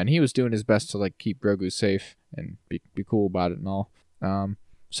thing. Yeah, and he was doing his best to like keep Grogu safe and be cool about it and all.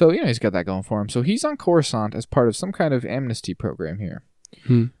 So, he's got that going for him. So he's on Coruscant as part of some kind of amnesty program here,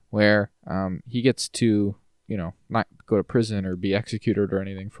 where he gets to, not go to prison or be executed or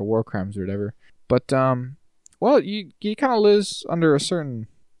anything for war crimes or whatever. But, he kind of lives under a certain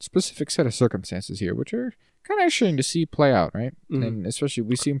specific set of circumstances here, which are kind of interesting to see play out, right? And especially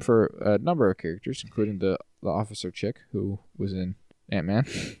we see him for a number of characters, including the officer chick who was in Ant-Man.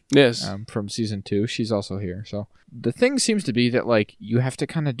 Yes. From season 2. She's also here. So the thing seems to be that like you have to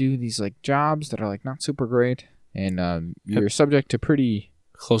kind of do these like jobs that are like not super great, and you're subject to pretty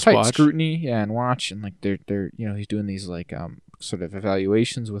close tight watch, scrutiny, and watch, and like they're he's doing these like sort of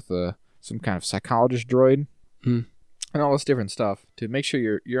evaluations with some kind of psychologist droid, and all this different stuff to make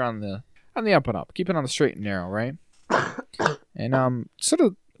sure you're on the up and up, keep it on the straight and narrow, right? And sort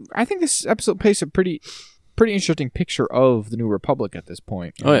of, I think this episode paints a pretty interesting picture of the New Republic at this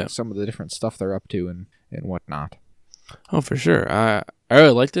point. Some of the different stuff they're up to and whatnot. Oh, for sure. I really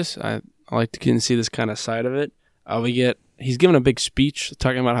like this. I like to get and see this kind of side of it. He's giving a big speech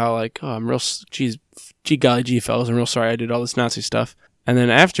talking about how like, oh, I'm real, gee golly gee fellas, I'm real sorry I did all this Nazi stuff. And then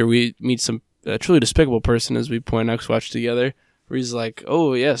after we meet some truly despicable person, as we point out, 'cause we watched together, where he's like,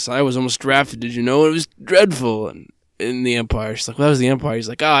 oh yes, I was almost drafted. Did you know it was dreadful? And in the Empire, she's like, well, that was the Empire. He's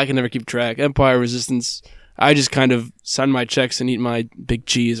like, I can never keep track. Empire, Resistance. I just kind of sign my checks and eat my big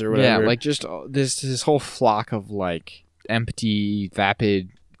cheese or whatever. Yeah, like just this whole flock of like empty, vapid,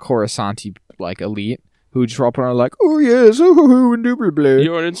 Coruscanti like elite who just up around like, oh yes, oh indubitably.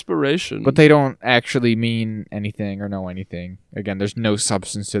 You're an inspiration. But they don't actually mean anything or know anything. Again, there's no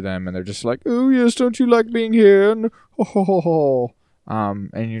substance to them, and they're just like, oh yes, don't you like being here? And ho ho ho ho.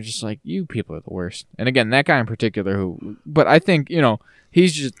 And you're just like, you people are the worst. And again, that guy in particular but I think,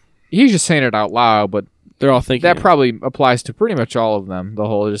 he's just saying it out loud, but they're all thinking that probably applies to pretty much all of them. The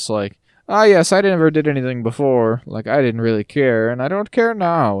whole just like, oh yes, I never did anything before. Like I didn't really care, and I don't care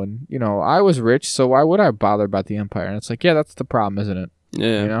now. And I was rich, so why would I bother about the Empire? And it's like, yeah, that's the problem, isn't it?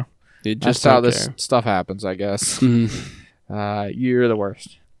 Yeah, that's how this stuff happens, I guess. You're the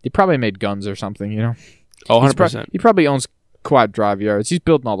worst. He probably made guns or something, Oh, 100%. He probably owns quad drive yards. He's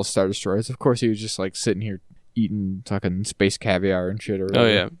building all the Star Destroyers. Of course, he was just like sitting here eating fucking space caviar and shit. Or whatever.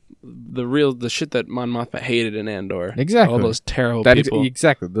 Oh yeah, the shit that Mon Mothma hated in Andor. Exactly, all those terrible people.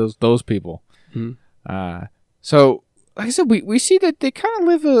 Exactly, those people. So, like I said, we see that they kind of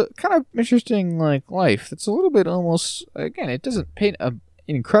live a kind of interesting like life. It's a little bit almost, again, it doesn't paint an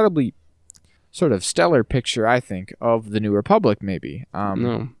incredibly sort of stellar picture, I think, of the New Republic. Maybe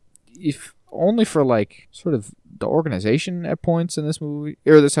no, if only for like sort of the organization at points in this movie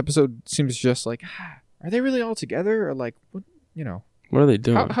or this episode seems just like, are they really all together, or like what what are they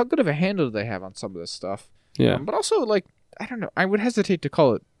doing? How good of a handle do they have on some of this stuff? Yeah, but also like, I don't know, I would hesitate to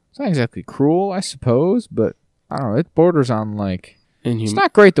call it. It's not exactly cruel, I suppose, but I don't know. It borders on like it's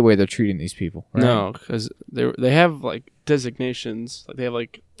not great the way they're treating these people. Right? No, because they have like designations, like they have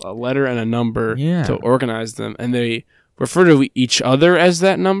like a letter and a number to organize them, and they refer to each other as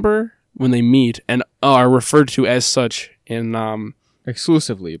that number when they meet, and are referred to as such in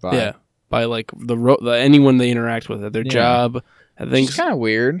exclusively by like the anyone they interact with at their job. I think it's kind of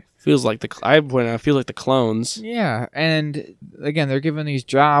weird. Feels like I feel like the clones. Yeah, and again, they're given these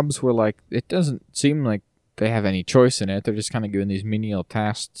jobs where like it doesn't seem like they have any choice in it. They're just kind of given these menial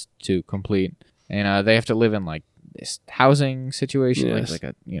tasks to complete, and they have to live in like this housing situation, like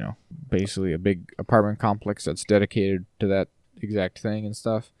a basically a big apartment complex that's dedicated to that exact thing and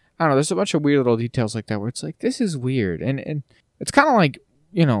stuff. I don't know. There's a bunch of weird little details like that where it's like, this is weird, and it's kind of like,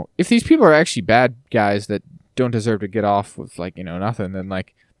 if these people are actually bad guys that don't deserve to get off with like nothing, then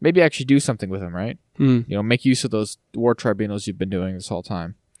like maybe actually do something with them, right? Make use of those war tribunals you've been doing this whole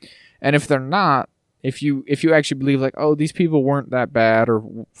time. And if they're not, if you actually believe like, oh, these people weren't that bad, or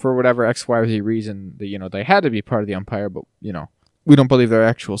for whatever X, Y, or Z reason, that they had to be part of the Empire, but we don't believe they're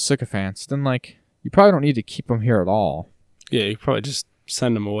actual sycophants, then like you probably don't need to keep them here at all. Yeah, you probably just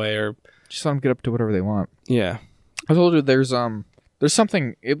send them away, or just let them get up to whatever they want. Yeah. I told you there's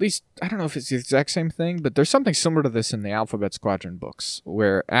something, at least I don't know if it's the exact same thing, but there's something similar to this in the Alphabet Squadron books,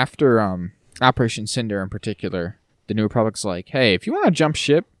 where after Operation Cinder in particular, the New Republic's like, hey, if you want to jump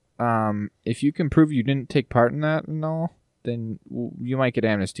ship, if you can prove you didn't take part in that and all, then you might get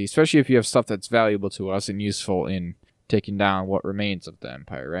amnesty, especially if you have stuff that's valuable to us and useful in taking down what remains of the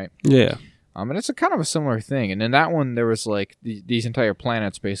Empire, right? Yeah. And it's a kind of a similar thing. And in that one, there was like these entire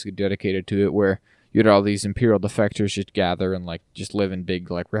planets basically dedicated to it, where you had all these Imperial defectors just gather and like just live in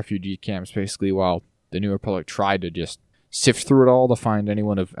big like refugee camps basically, while the New Republic tried to just sift through it all to find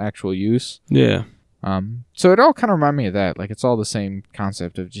anyone of actual use. Yeah. So it all kind of reminded me of that. Like it's all the same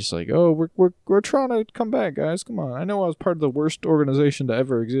concept of just like, oh, we're trying to come back, guys. Come on. I know I was part of the worst organization to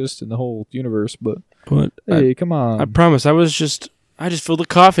ever exist in the whole universe, but hey, come on. I promise. I just filled the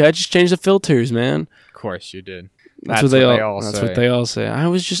coffee. I just changed the filters, man. Of course you did. That's what they all say. I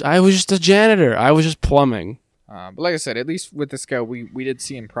was just a janitor. I was just plumbing. But like I said, at least with this guy, we did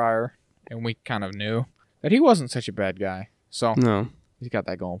see him prior, and we kind of knew that he wasn't such a bad guy. So no. He's got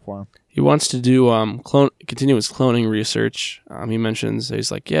that going for him. He wants to do continuous cloning research. He mentions, he's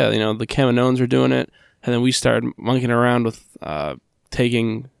like, yeah, the Kaminoans are doing it, and then we started monkeying around with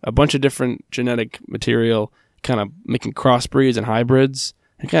taking a bunch of different genetic material, kind of making crossbreeds and hybrids,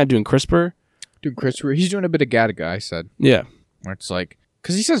 and kind of doing CRISPR. He's doing a bit of Gattaca, I said. Yeah. Where it's like,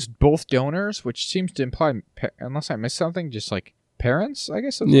 because he says both donors, which seems to imply, unless I missed something, just like parents, I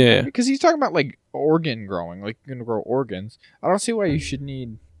guess. Yeah. Because he's talking about like organ growing, like you're going to grow organs. I don't see why you should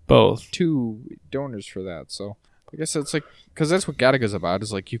need both 2 donors for that. So I guess it's like, because that's what Gattaca's about,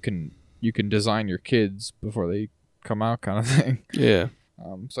 is like you can design your kids before they come out kind of thing. Yeah.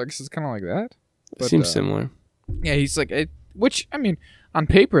 So I guess it's kind of like that. But, seems similar. Yeah, he's like, which, I mean, on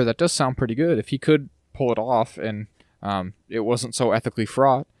paper, that does sound pretty good. If he could pull it off and it wasn't so ethically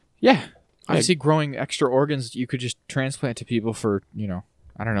fraught. Yeah. I see growing extra organs that you could just transplant to people for,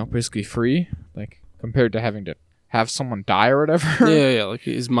 I don't know, basically free, like compared to having to have someone die or whatever. Yeah, like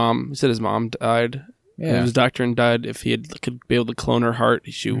he said his mom died. Yeah. His doctor died. If he could be able to clone her heart,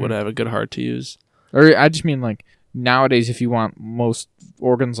 she would have a good heart to use. Or I just mean like nowadays, if you want most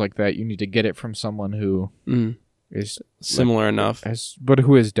organs like that, you need to get it from someone who is similar enough. But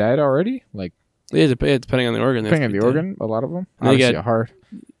who is dead already? Like, yeah, depending on the organ. Depending on the organ, a lot of them. Obviously a heart.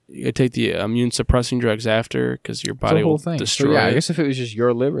 You take the immune suppressing drugs after, because your body will destroy. So, yeah, I guess if it was just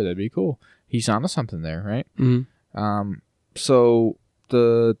your liver, that'd be cool. He's onto something there, right? Mm-hmm. So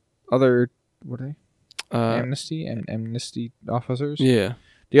the other, what are they? Amnesty officers. Yeah.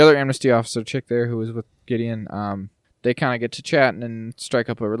 The other amnesty officer chick there who was with Gideon. They kind of get to chat and then strike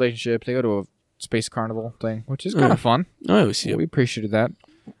up a relationship. They go to a space carnival thing, which is kind of fun. Oh, we appreciated that.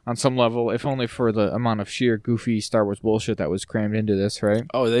 On some level, if only for the amount of sheer goofy Star Wars bullshit that was crammed into this, right?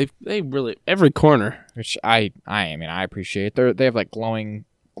 Oh, they really every corner, which I appreciate. They have like glowing,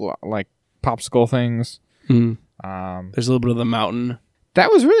 like popsicle things. Mm-hmm. There's a little bit of the mountain.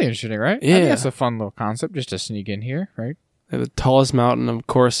 That was really interesting, right? Yeah, I think that's a fun little concept just to sneak in here, right? They have the tallest mountain of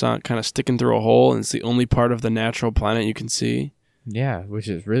Coruscant, kind of sticking through a hole, and it's the only part of the natural planet you can see. Yeah, which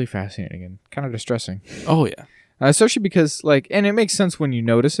is really fascinating and kind of distressing. Oh yeah. Especially because, like, and it makes sense when you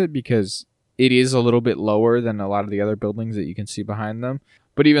notice it because it is a little bit lower than a lot of the other buildings that you can see behind them.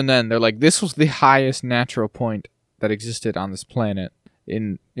 But even then, they're like, this was the highest natural point that existed on this planet.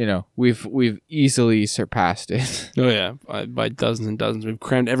 We've easily surpassed it. Oh yeah, by dozens and dozens. We've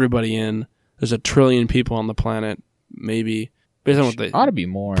crammed everybody in. There's 1 trillion people on the planet, maybe. Based on what they ought to be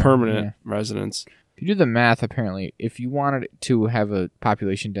more permanent residents. If you do the math, apparently, if you wanted to have a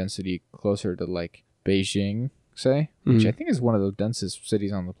population density closer to like Beijing, say, which I think is one of the densest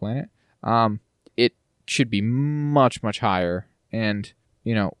cities on the planet, it should be much, much higher. And,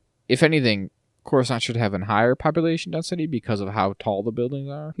 if anything, Coruscant should have a higher population density because of how tall the buildings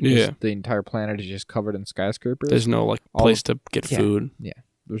are. Yeah. The entire planet is just covered in skyscrapers. There's no, place to get food. Yeah.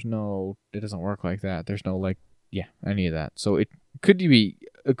 It doesn't work like that. There's no, any of that. So it could be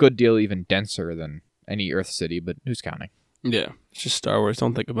a good deal even denser than any Earth city, but who's counting? Yeah. It's just Star Wars.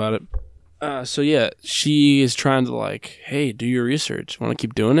 Don't think about it. So yeah, she is trying to hey, do your research. Want to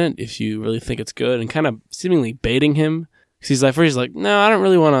keep doing it if you really think it's good, and kind of seemingly baiting him. Because he's like, no, I don't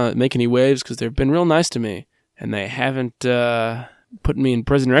really want to make any waves because they've been real nice to me, and they haven't put me in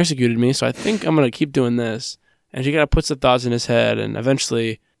prison or executed me. So I think I'm gonna keep doing this. And she kind of puts the thoughts in his head, and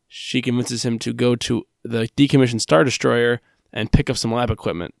eventually she convinces him to go to the decommissioned Star Destroyer and pick up some lab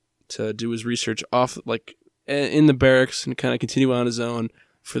equipment to do his research off, like, in the barracks and kind of continue on his own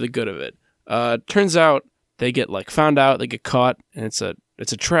for the good of it. Turns out they get, like, found out, they get caught, and it's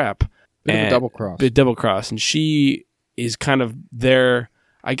a trap. Bit of a double cross. Bit double cross. And she is kind of there,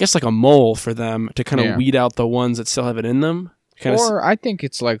 I guess, like a mole for them to kind of weed out the ones that still have it in them. Or I think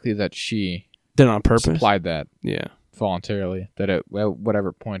it's likely that she did it on purpose. Supplied that. Yeah. Voluntarily. That at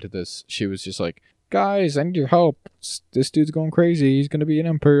whatever point of this, she was just like, guys, I need your help. This dude's going crazy. He's going to be an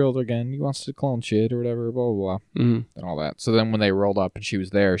Imperial again. He wants to clone shit or whatever, blah, blah, blah. Mm-hmm. And all that. So then when they rolled up and she was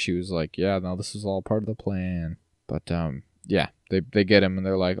there, she was like, yeah, no, this is all part of the plan. But, yeah, they get him and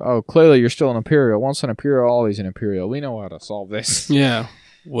they're like, oh, clearly you're still an Imperial. Once an Imperial, always an Imperial. We know how to solve this. Yeah.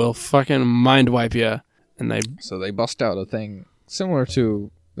 We'll fucking mind wipe you. And So they bust out a thing similar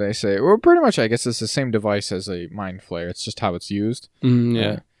to, they say, well, pretty much, I guess it's the same device as a mind flare. It's just how it's used.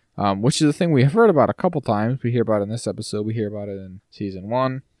 Yeah. Which is a thing we have heard about a couple times. We hear about it in this episode. We hear about it in season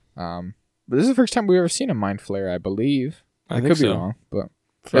 1. But this is the first time we've ever seen a mind flare, I believe. I could be wrong, but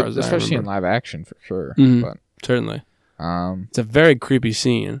especially in live action for sure. Mm-hmm. But certainly. It's a very creepy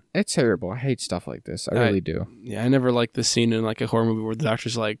scene. It's terrible. I hate stuff like this. I really do. Yeah, I never like the scene in like a horror movie where the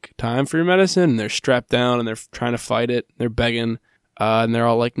doctor's like, time for your medicine, and they're strapped down and they're trying to fight it. They're begging. And they're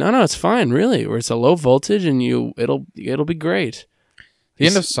all like, no, it's fine, really. Or it's a low voltage and it'll be great. The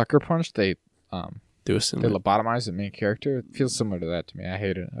end of Sucker Punch, they similar. They lobotomize the main character. It feels similar to that to me. I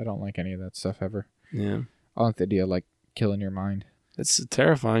hate it. I don't like any of that stuff ever. Yeah. I don't like the idea of like killing your mind. It's a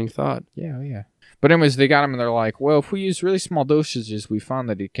terrifying thought. Yeah, yeah. But anyways, they got him and they're like, well, if we use really small dosages, we found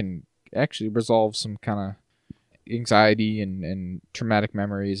that it can actually resolve some kind of anxiety and traumatic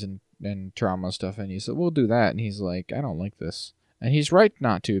memories and trauma stuff. And he said, we'll do that. And he's like, I don't like this. And he's right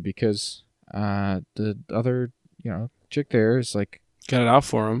not to, because the other, chick there is like, got it out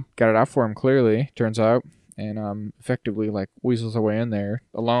for him clearly, turns out, and effectively like weasels her way in there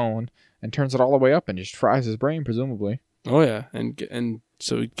alone and turns it all the way up and just fries his brain, presumably. Oh yeah, and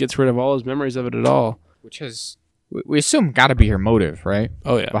so he gets rid of all his memories of it at all, which has, we assume, got to be her motive, right?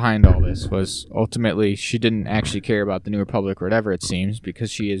 Oh yeah, behind all this was ultimately she didn't actually care about the New Republic or whatever it seems,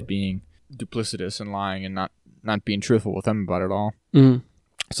 because she is being duplicitous and lying and not being truthful with them about it all. Mm-hmm.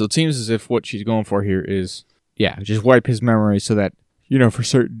 So it seems as if what she's going for here is, just wipe his memory so that, for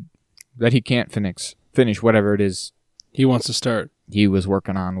certain, that he can't finish whatever it is he wants to start. He was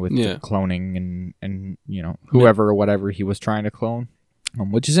working on with the cloning and whoever or whatever he was trying to clone,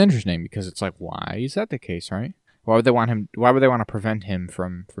 which is interesting because it's like, why is that the case, right? Why would they want to prevent him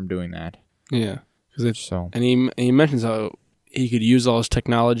from doing that? Yeah, so. And he mentions how he could use all his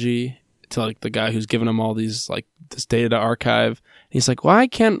technology to like the guy who's giving him all these like this data to archive. And he's like, why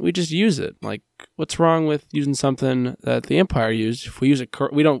can't we just use it? Like, what's wrong with using something that the Empire used? If we use it,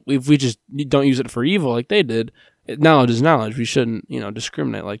 if we just don't use it for evil like they did. Knowledge is knowledge. We shouldn't,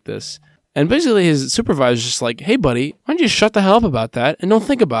 discriminate like this. And basically his supervisor's just like, hey, buddy, why don't you shut the hell up about that and don't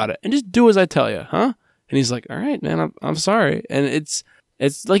think about it and just do as I tell you, huh? And he's like, all right, man, I'm sorry. And it's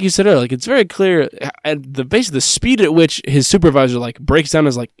like you said earlier, like it's very clear at the speed at which his supervisor like breaks down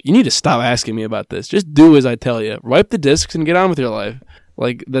is like, you need to stop asking me about this. Just do as I tell you. Wipe the discs and get on with your life.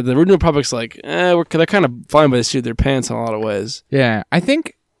 Like the New Republic's like, they're kind of flying by the seat of their pants in a lot of ways. Yeah, I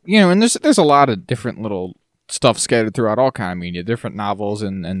think, and there's a lot of different little stuff scattered throughout all kind of media, different novels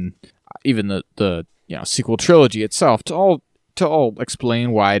and even the sequel trilogy itself to all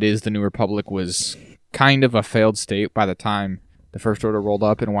explain why it is the New Republic was kind of a failed state by the time the First Order rolled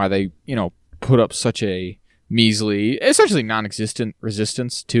up, and why they put up such a measly, essentially non-existent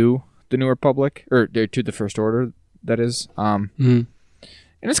resistance to the New Republic, or to the First Order, that is. And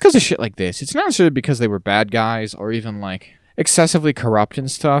it's because of shit like this. It's not necessarily because they were bad guys or even like excessively corrupt and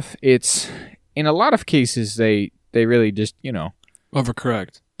stuff. It's, in a lot of cases, they really just,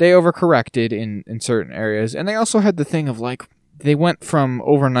 overcorrect. They overcorrected in certain areas. And they also had the thing of like, they went from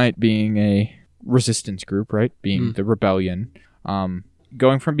overnight being a resistance group, right? Being the rebellion,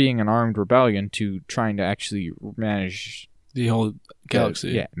 going from being an armed rebellion to trying to actually manage the whole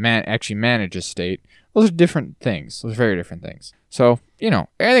galaxy. Actually manage a state. Those are different things. Those are very different things. So, I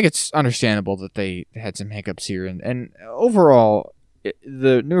think it's understandable that they had some hiccups here. And overall,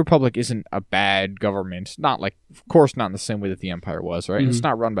 the New Republic isn't a bad government. Not like, of course, not in the same way that the Empire was, right? It's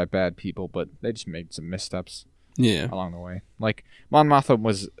not run by bad people, but they just made some missteps along the way. Like, Mon Mothma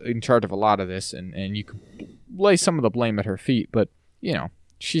was in charge of a lot of this, and you could lay some of the blame at her feet, but,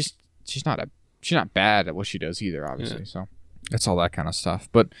 she's not bad at what she does either, obviously, so it's all that kind of stuff.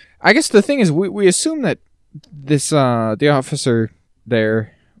 But I guess the thing is, we assume that this, the officer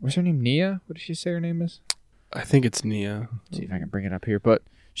there, what's her name, Nia? What did she say her name is? I think it's Nia. Let's see if I can bring it up here. But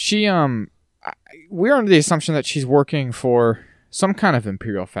She we're under the assumption that she's working for some kind of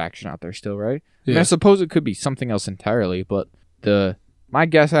Imperial faction out there still, right? Yeah. I mean, I suppose it could be something else entirely, but my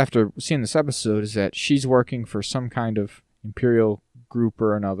guess after seeing this episode is that she's working for some kind of Imperial group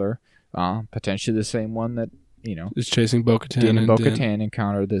or another, potentially the same one that, is chasing Bo-Katan. Din and Bo-Katan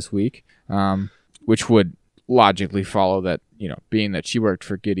encountered this week, which would logically follow that, being that she worked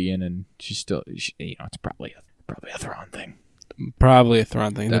for Gideon and she's still, it's probably a Thrawn thing. Probably a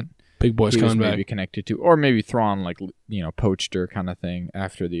Thrawn thing. That the big boy's coming back. Maybe connected to, or maybe Thrawn poached her kind of thing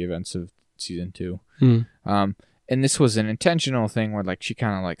after the events of season 2. And this was an intentional thing where she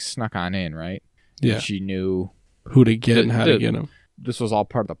kind of snuck on in, right? Yeah. And she knew who to get and how to get him. This was all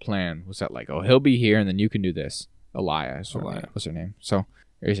part of the plan. Was that he'll be here and then you can do this. Elias. What's her name? So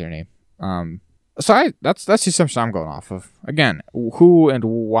there's her name. So that's the assumption I'm going off of. Again, who and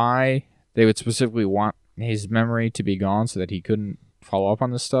why they would specifically want his memory to be gone so that he couldn't follow up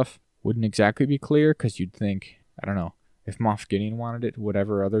on this stuff wouldn't exactly be clear, because you'd think, I don't know, if Moff Gideon wanted it,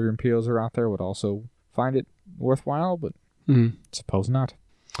 whatever other Imperials are out there would also find it worthwhile, but suppose not.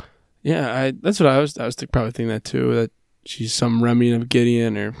 Yeah, that's what I was probably thinking that too, that she's some remnant of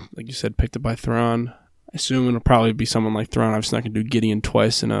Gideon, or like you said, picked up by Thrawn. I assume it'll probably be someone like Thrawn. I'm just not going to do Gideon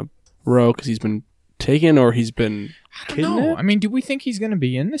twice in a row because he's been taken or he's been kidnapped. No, I mean, do we think he's going to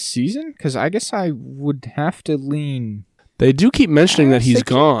be in this season? Because I guess I would have to lean. They do keep mentioning that he's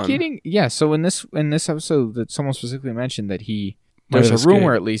gone. So in this episode, that someone specifically mentioned that there's a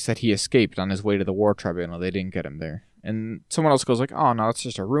rumor at least that he escaped on his way to the War Tribunal. They didn't get him there, and someone else goes oh no, it's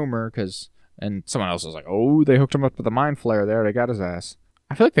just a rumor and someone else was oh, they hooked him up with a mind flare there. They got his ass.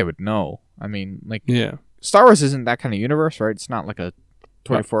 I feel like they would know. I mean, yeah, Star Wars isn't that kind of universe, right? It's not like a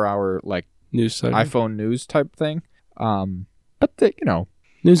 24-hour news cycle. iPhone news type thing. But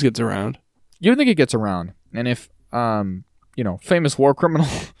news gets around. You would think it gets around, and if famous war criminal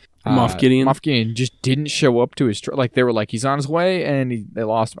Moff Gideon just didn't show up to his they were he's on his way and they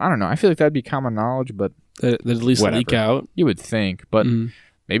lost him. I don't know. I feel like that'd be common knowledge, but that at least leak out. You would think, but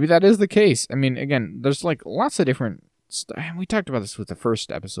maybe that is the case. I mean, again, there's lots of different. We talked about this with the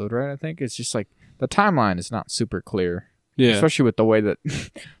first episode, right? I think it's just the timeline is not super clear. Yeah, especially with the way that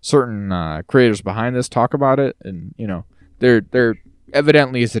certain creators behind this talk about it, and there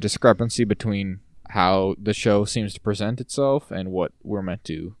evidently is a discrepancy between how the show seems to present itself and what we're meant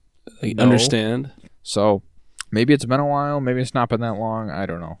to understand. So maybe it's been a while, maybe it's not been that long. I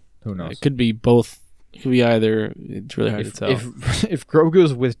don't know. Who knows? It could be both. It could be either. It's really hard to tell. If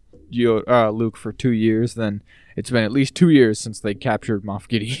Grogu's with Luke for 2 years, then it's been at least 2 years since they captured Moff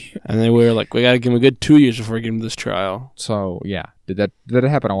Gideon. And they were we got to give him a good 2 years before we get him this trial. So yeah, did it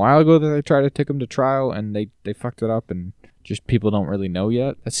happen a while ago that they tried to take him to trial and they fucked it up and just people don't really know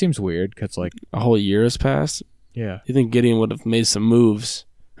yet? That seems weird because a whole year has passed. Yeah, you think Gideon would have made some moves?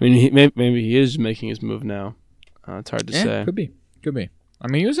 I mean, maybe he is making his move now. It's hard to say. Could be. I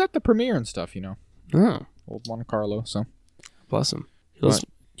mean, he was at the premiere and stuff, Oh, old Monte Carlo. So bless him.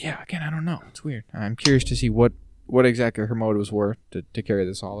 Yeah, again, I don't know. It's weird. I'm curious to see what exactly her motives were to carry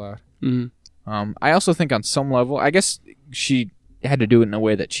this all out. Mm-hmm. I also think on some level, I guess she had to do it in a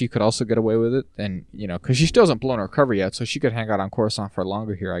way that she could also get away with it, and because she still hasn't blown her cover yet, so she could hang out on Coruscant for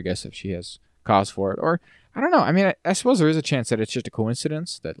longer here, I guess, if she has cause for it. Or I don't know. I mean, I suppose there is a chance that it's just a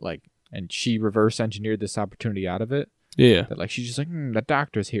coincidence that and she reverse engineered this opportunity out of it. Yeah. That she's just the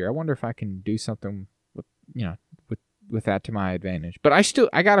doctor's here. I wonder if I can do something with that to my advantage. But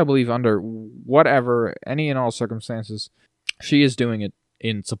I gotta believe under whatever, any and all circumstances, she is doing it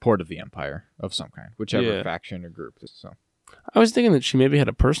in support of the Empire of some kind, whichever faction or group. So I was thinking that she maybe had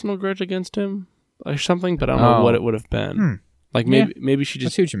a personal grudge against him or something, but I don't know what it would have been. Maybe she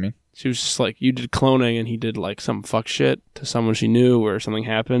just... I see what you mean. She was just you did cloning and he did some fuck shit to someone she knew or something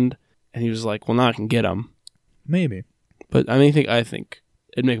happened, and he was well, now I can get him. Maybe. But I think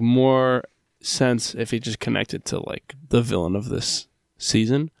it'd make more sense if he just connected to the villain of this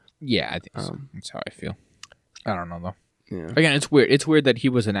season. Yeah, I think so. That's how I feel. I don't know though. Yeah. Again, it's weird. It's weird that he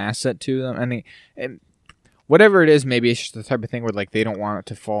was an asset to them, and whatever it is, maybe it's just the type of thing where they don't want it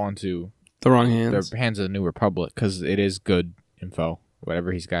to fall into the wrong hands. The hands of the New Republic, because it is good info,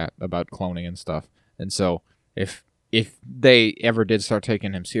 whatever he's got about cloning and stuff. And so if they ever did start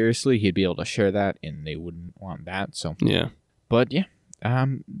taking him seriously, he'd be able to share that, and they wouldn't want that. So yeah, but yeah.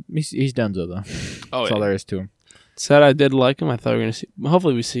 He's donezo though. That's all there is to him. Said I did like him. I thought we were gonna see.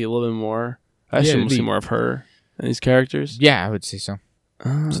 Hopefully, we see a little bit more. I assume we'll see more of her and these characters. Yeah, I would say so.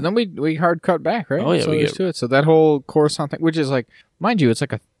 So then we hard cut back, right? Oh yeah, so we get to it. So that whole Coruscant thing, which is mind you, it's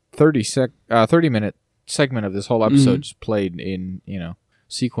a 30-minute segment of this whole episode just played in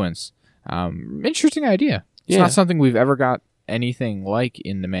sequence. Interesting idea. It's not something we've ever got anything like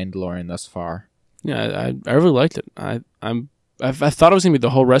in The Mandalorian thus far. Yeah, I really liked it. I thought it was gonna be the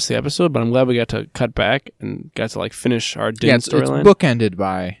whole rest of the episode, but I'm glad we got to cut back and got to like finish our Din storyline. It's bookended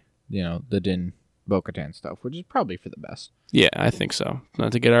by the Din Bo-Katan stuff, which is probably for the best. Yeah, I think so.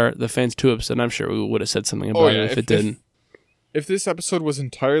 Not to get the fans too upset. I'm sure we would have said something about it if it didn't. If this episode was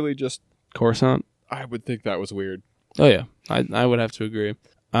entirely just Coruscant, I would think that was weird. Oh yeah, I would have to agree.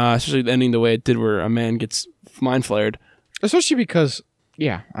 Especially ending the way it did, where a man gets mind flared. Especially because,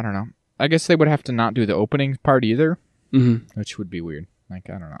 I don't know. I guess they would have to not do the opening part either, which would be weird. Like,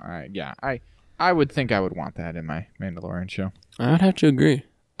 I don't know. I would think I would want that in my Mandalorian show. I would have to agree.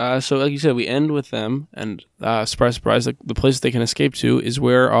 So, like you said, we end with them, and surprise, surprise, the place they can escape to is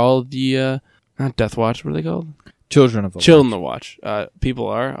where all the not Death Watch. What are they called? Children of the Watch. People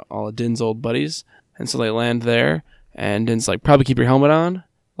are all of Din's old buddies, and so they land there. And Din's like, probably keep your helmet on.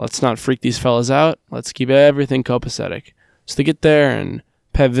 Let's not freak these fellas out. Let's keep everything copacetic. So they get there, and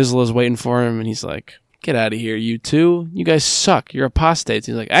Pet Vizsla's waiting for him, and he's like, get out of here, you two. You guys suck. You're apostates.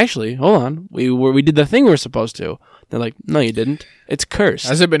 He's like, actually, hold on. We did the thing we're supposed to. They're like, no, you didn't. It's cursed.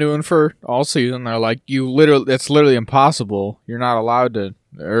 As they've been doing for all season, they're like, it's literally impossible. You're not allowed to,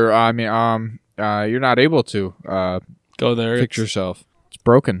 you're not able to go there. Fix yourself. It's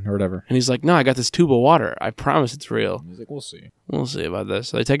broken or whatever. And he's like, no, I got this tube of water. I promise it's real. And he's like, we'll see. We'll see about this.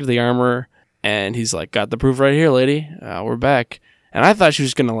 So they take it to the armorer, and he's like, got the proof right here, lady. We're back. And I thought she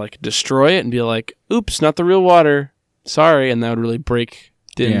was going to like destroy it and be like, oops, not the real water. Sorry. And that would really break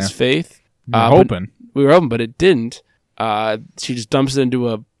Din's faith. We were hoping. But it didn't. She just dumps it into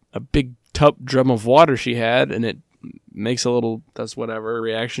a big drum of water she had, and it makes does whatever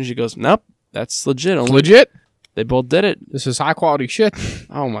reaction. She goes, nope, that's legit. Legit? They both did it. This is high quality shit.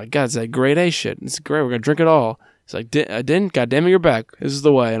 Oh my God, it's that grade A shit. It's great. We're going to drink it all. It's like, Din, goddamn it, you're back. This is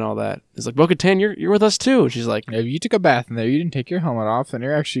the way and all that. It's like, Bo-Katan, you're with us too. And she's like, if you took a bath in there, you didn't take your helmet off, then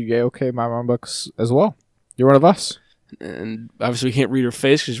you're actually gay, okay, my mom books as well. You're one of us. And obviously we can't read her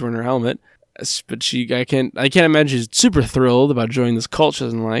face because she's wearing her helmet. But I can't imagine she's super thrilled about joining this cult she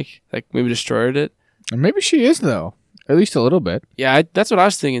doesn't like. Like, maybe destroyed it. And maybe she is, though. At least a little bit. Yeah, that's what I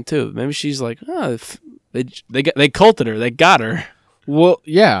was thinking, too. Maybe she's like, they culted her. They got her. Well,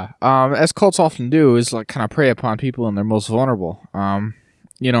 yeah. As cults often do, is like kind of prey upon people when they're most vulnerable.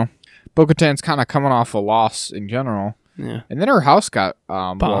 Bo-Katan's kind of coming off a loss in general. Yeah. And then her house got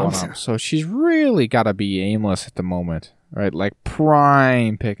blown up. So she's really got to be aimless at the moment. Right? Like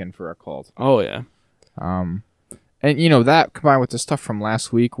prime picking for a cult. Oh, yeah. And, that combined with the stuff from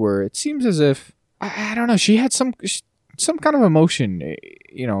last week where it seems as if, I don't know, she had some kind of emotion,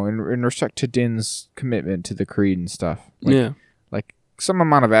 in respect to Din's commitment to the creed and stuff. Like some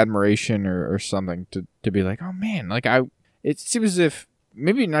amount of admiration or something to be like, oh man, it seems as if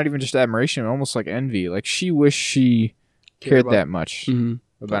maybe not even just admiration, almost like envy. Like she wished she cared that much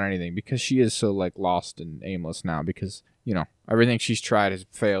about anything because she is so like lost and aimless now because, everything she's tried has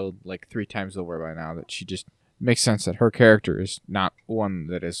failed like 3 times over by now that she just makes sense that her character is not one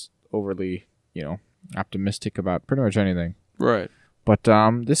that is overly, optimistic about pretty much anything. Right. But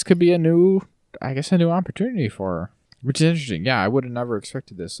this could be a new opportunity for her, which is interesting. Yeah, I would have never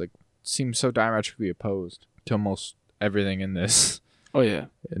expected this. Like, it seems so diametrically opposed to almost everything in this. Oh yeah,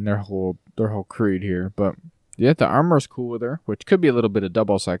 in their whole creed here. But yeah, the armor's cool with her, which could be a little bit of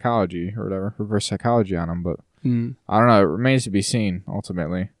double psychology or whatever, reverse psychology on them. But I don't know. It remains to be seen.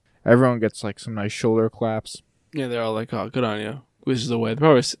 Ultimately, everyone gets like some nice shoulder claps. Yeah, they're all like, "Oh, good on you." This is the way.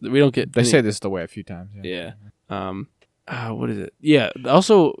 We don't get. They say this is the way a few times. Yeah. What is it? Yeah.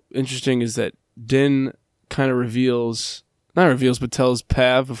 Also interesting is that Din kind of but tells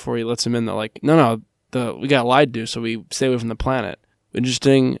Pav before he lets him in that like, no, we got lied to, so we stay away from the planet.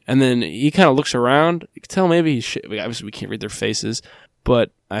 Interesting. And then he kind of looks around. You can tell maybe obviously we can't read their faces,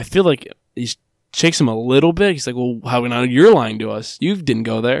 but I feel like he shakes him a little bit. He's like, well, how now you're lying to us? You didn't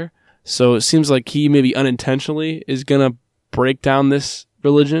go there. So it seems like he maybe unintentionally is going to break down this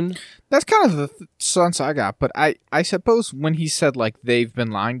religion. That's kind of the sense I got. But I suppose when he said like they've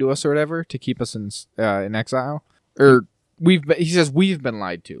been lying to us or whatever to keep us in exile, or he says we've been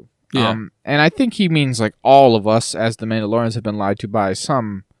lied to. Yeah. And I think he means like all of us as the Mandalorians have been lied to by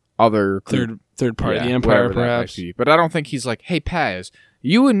some other third party, the Empire perhaps. But I don't think he's like, hey Paz,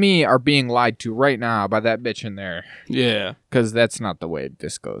 you and me are being lied to right now by that bitch in there. Yeah. Because that's not the way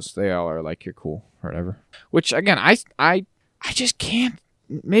this goes. They all are like, you're cool or whatever. Which again, I just can't.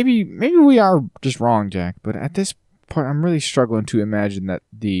 Maybe we are just wrong, Jack. But at this point, I'm really struggling to imagine that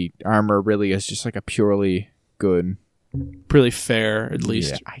the armor really is just like a purely good. Really fair, at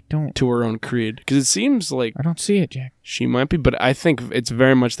least. Yeah, I don't. To her own creed. Because it seems like. I don't see it, Jack. She might be, but I think it's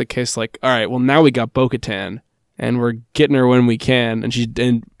very much the case like, all right, well, now we got Bo-Katan, and we're getting her when we can,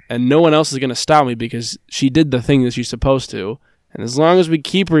 and no one else is gonna stop me because she did the thing that she's supposed to. And as long as we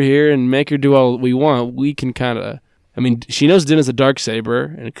keep her here and make her do all we want, we can kind of. I mean, she knows Din is a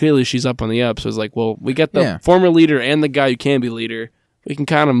Darksaber, and clearly she's up on the up. So it's like, well, we got the former leader and the guy who can be leader. We can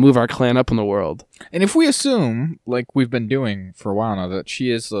kind of move our clan up in the world. And if we assume, like we've been doing for a while now, that she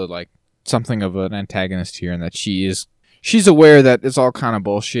is like something of an antagonist here, and that she's aware that it's all kind of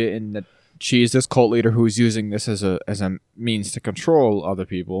bullshit, and that she is this cult leader who's using this as a means to control other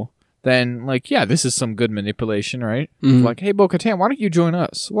people, then like, yeah, this is some good manipulation, right? Mm-hmm. Like, hey, Bo-Katan, why don't you join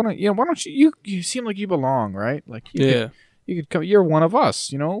us? Why don't you seem like you belong, right? Like, you could come. You're one of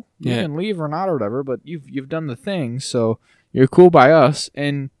us, you know. You can leave or not or whatever, but you've done the thing, so you're cool by us.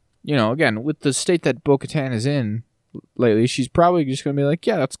 And you know, again, with the state that Bo-Katan is in lately, she's probably just gonna be like,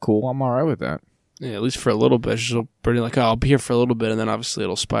 yeah, that's cool. I'm all right with that. Yeah, at least for a little bit. She'll pretty like, oh, I'll be here for a little bit, and then obviously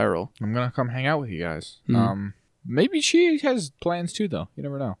it'll spiral. I'm gonna come hang out with you guys. Mm-hmm. Maybe she has plans too, though. You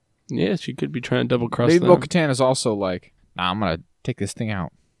never know. Yeah, she could be trying to double cross. Maybe Bo-Katan is also like, nah, I'm gonna take this thing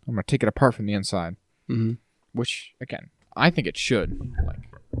out. I'm gonna take it apart from the inside. Mm-hmm. Which, again, I think it should. Like,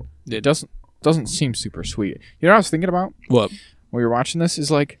 it doesn't seem super sweet. You know what I was thinking about? What? When you're watching this,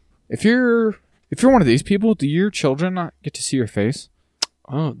 is like, if you're one of these people, do your children not get to see your face?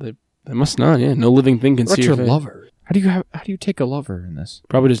 Oh, they must not. Yeah, no living thing can see your face. Lover? How do you take a lover in this?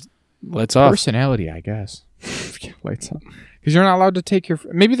 Probably just lights off. Personality, I guess. Lights off. Because you're not allowed to take your...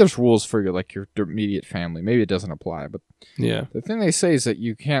 Maybe there's rules for your immediate family. Maybe it doesn't apply, but... Yeah. The thing they say is that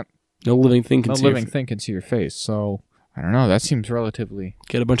you can't... No living thing can see your face, so... I don't know, that seems relatively...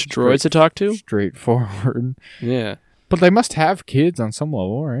 Get a bunch of droids to talk to? Straightforward. Yeah. But they must have kids on some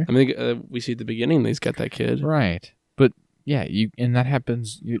level, right? I mean, we see at the beginning he's got that kid. Right. But, yeah, and that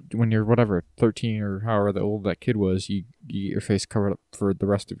happens when you're, 13 or however old that kid was, you get your face covered up for the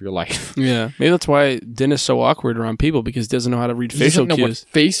rest of your life. Yeah. Maybe that's why Din is so awkward around people, because he doesn't know how to read facial cues. He doesn't know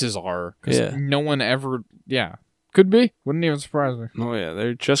what faces are. Yeah. No one ever... Yeah. Could be. Wouldn't even surprise me. Oh, yeah.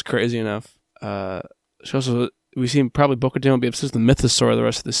 They're just crazy enough. She also... We see probably Bo-Katan will be obsessed with the Mythosaur the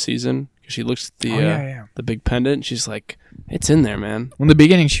rest of the season, because she looks at the big pendant, and she's like, it's in there, man. In the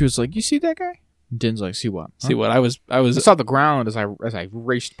beginning, she was like, you see that guy? And Din's like, see what? Huh? See what? I saw the ground as I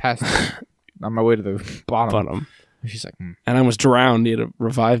raced past it on my way to the bottom. And she's like, And I almost drowned. He had to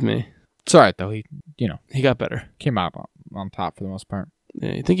revive me. It's all right, though. He got better. Came out on top for the most part.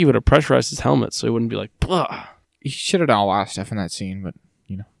 Yeah, you think he would have pressurized his helmet so he wouldn't be like, blah. He should have done a lot of stuff in that scene, but,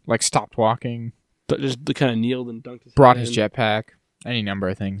 like stopped walking. Just kind of kneeled and dunked his brought his jetpack, any number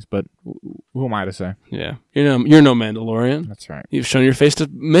of things, but who am I to say? Yeah. You're no Mandalorian. That's right. You've shown your face to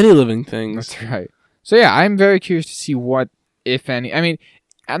many living things. That's right. So yeah, I'm very curious to see what, if any, I mean,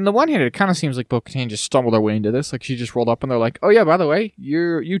 on the one hand, it kind of seems like Bo-Katan just stumbled her way into this. Like, she just rolled up and they're like, oh yeah, by the way,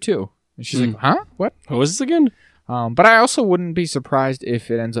 you too. And she's like, huh? What was this again? But I also wouldn't be surprised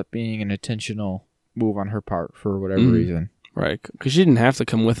if it ends up being an intentional move on her part for whatever reason. Right, because she didn't have to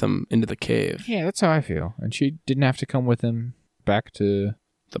come with him into the cave. Yeah, that's how I feel. And she didn't have to come with him back to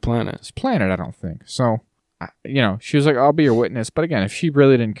the planet. This planet, I don't think. So, she was like, I'll be your witness. But again, if she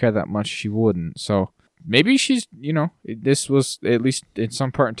really didn't care that much, she wouldn't. So maybe she's, this was at least in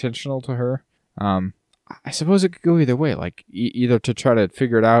some part intentional to her. I suppose it could go either way. Like, either to try to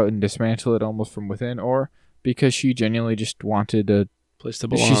figure it out and dismantle it almost from within, or because she genuinely just wanted a place to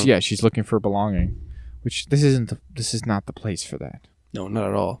belong. She's looking for belonging. Which this is not the place for that. No, not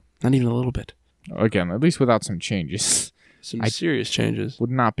at all. Not even a little bit. Again, at least without some changes. Some serious changes.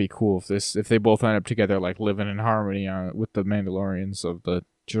 Would not be cool if they both end up together, like living in harmony with the Mandalorians of the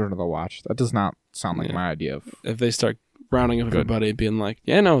Children of the Watch. That does not sound like my idea of. If they start rounding up everybody and being like,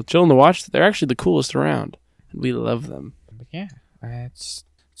 yeah, no, Children of the Watch, they're actually the coolest around, and we love them. But yeah, it's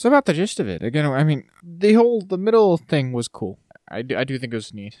about the gist of it. Again, I mean, the middle thing was cool. I do think it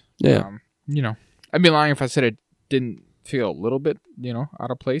was neat. Yeah. I'd be lying if I said it didn't feel a little bit,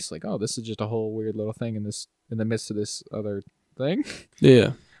 out of place. Like, oh, this is just a whole weird little thing in the midst of this other thing.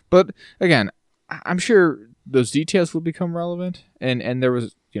 Yeah. But again, I'm sure those details will become relevant, and there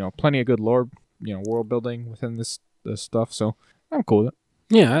was, plenty of good lore, world building within this stuff. So I'm cool with it.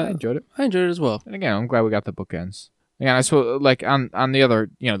 Yeah, I enjoyed it. I enjoyed it as well. And again, I'm glad we got the bookends. Again, I suppose, like on the other,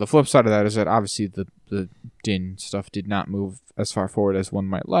 the flip side of that is that obviously the Din stuff did not move as far forward as one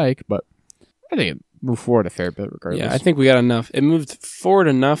might like, but I think it moved forward a fair bit regardless. Yeah, I think we got enough. It moved forward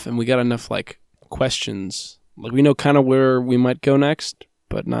enough, and we got enough, questions. Like, we know kind of where we might go next,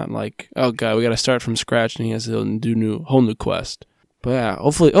 but not like, oh, God, we got to start from scratch, and he has to do whole new quest. But, yeah,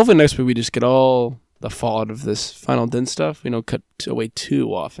 hopefully next week we just get all the fallout of this final Din stuff. We don't cut away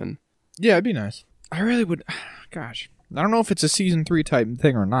too often. Yeah, it'd be nice. I really would... Gosh. I don't know if it's a Season 3 type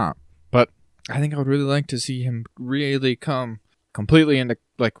thing or not, but I think I would really like to see him really come completely into,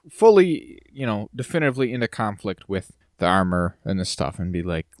 like, fully, definitively into conflict with the armor and the stuff and be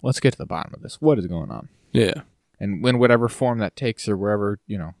like, let's get to the bottom of this. What is going on? Yeah. And in whatever form that takes or wherever,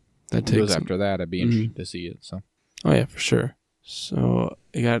 That goes takes after that, I'd be interested to see it. So. Oh, yeah, for sure. So,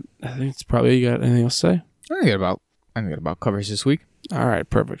 you got anything else to say? I think it about covers this week. All right,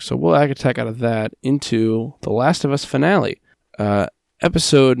 perfect. So we'll attack out of that into The Last of Us finale.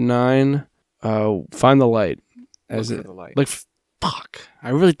 Episode 9, Find the Light. Fuck. I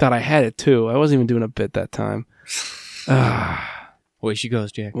really thought I had it, too. I wasn't even doing a bit that time. Away she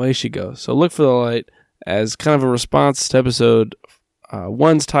goes, Jack. Away she goes. So look for the light as kind of a response to episode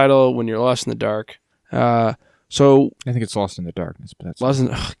 1's title, When You're Lost in the Dark. So I think it's Lost in the Darkness, but that's... God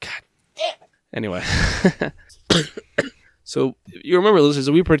damn it. Anyway. So you remember,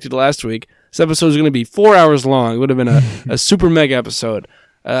 listeners, we predicted last week this episode was going to be 4 hours long. It would have been a super mega episode.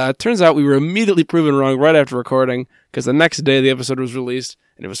 Turns out we were immediately proven wrong right after recording because the next day the episode was released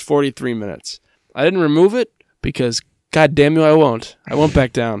and it was 43 minutes. I didn't remove it because, god damn you, I won't. I won't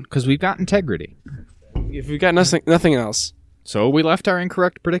back down. Because we've got integrity. If we've got nothing else. So we left our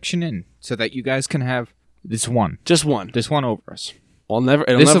incorrect prediction in so that you guys can have this one. Just one. This one over us.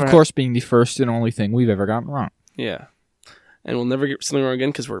 Of course, being the first and only thing we've ever gotten wrong. Yeah. And we'll never get something wrong again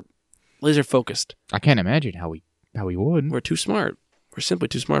because we're laser focused. I can't imagine how we would. We're too smart. We're simply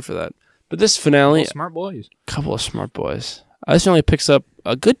too smart for that. But this finale... Smart boys. Couple of smart boys. This finale picks up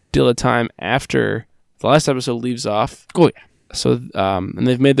a good deal of time after the last episode leaves off. Oh, yeah. So, and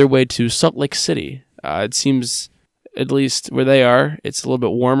they've made their way to Salt Lake City. It seems, at least where they are, it's a little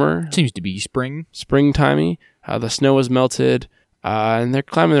bit warmer. It seems to be springtimey. The snow has melted, and they're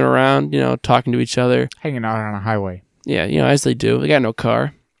climbing around, talking to each other. Hanging out on a highway. Yeah, as they do. They got no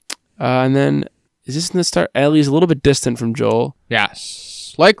car. And then, is this in the start? Ellie's a little bit distant from Joel.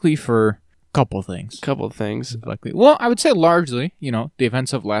 Yes. Likely for a couple things. Likely. Well, I would say largely, the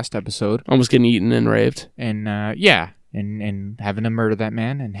events of last episode. Almost getting eaten and raped. And, and having to murder that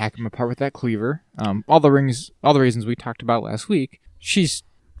man and hack him apart with that cleaver. All the reasons we talked about last week. She's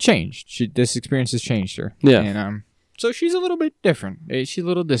changed. This experience has changed her. Yeah. And so she's a little bit different. She's a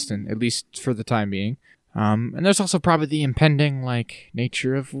little distant, at least for the time being. And there's also probably the impending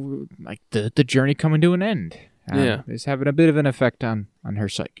nature of the journey coming to an end. It's having a bit of an effect on her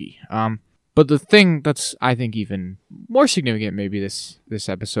psyche. But the thing that's, I think, even more significant maybe this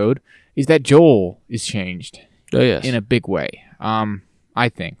episode is that Joel is changed. Oh, yes. In a big way. I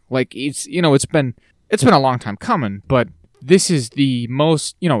think. It's it's been a long time coming, but this is the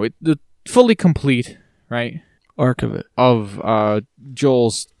most, the fully complete, right? Arc of it. Of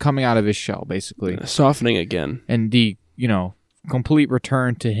Joel's coming out of his shell, basically. Softening again. And the, complete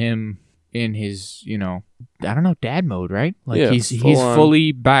return to him in his, dad mode, right? He's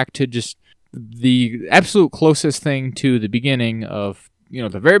fully back to just the absolute closest thing to the beginning of, the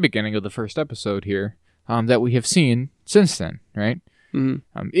very beginning of the first episode here that we have seen since then, right?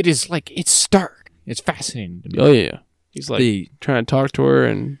 Mm-hmm. It is it's stark. It's fascinating to me. Oh, yeah. He's trying to talk to her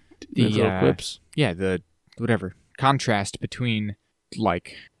and the little quips. Yeah, the whatever contrast between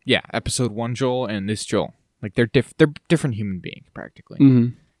episode 1 Joel and this Joel. They're different human beings practically.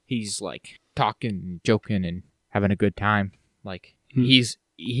 Mm-hmm. He's talking and joking and having a good time. He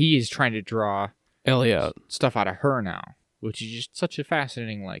is trying to draw Ellie out stuff out of her now, which is just such a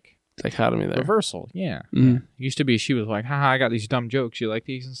fascinating dichotomy there. Reversal. Yeah. Mm-hmm. Yeah. Used to be she was haha, I got these dumb jokes. You like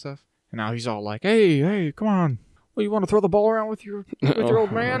these and stuff. And now he's all hey, come on. Well, you want to throw the ball around with your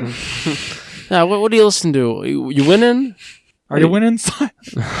old man? Now, what do you listen to? You winning? Are you winning?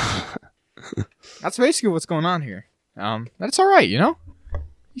 That's basically what's going on here. That's all right,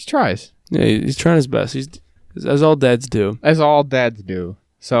 He tries. Yeah, he's trying his best. He's as all dads do.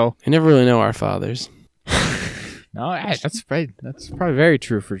 So I never really know our fathers. No, that's probably very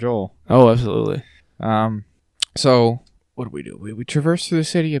true for Joel. Oh, absolutely. So what do? We traverse through the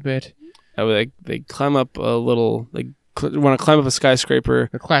city a bit. They climb up a little. They want to climb up a skyscraper.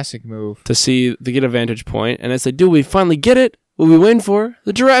 The classic move to get a vantage point. And as they do, we finally get it. What we waiting for?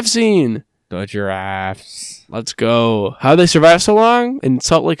 The giraffe scene. The giraffes. Let's go. How they survive so long in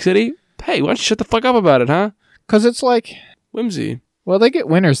Salt Lake City? Hey, why don't you shut the fuck up about it, huh? Because it's whimsy. Well, they get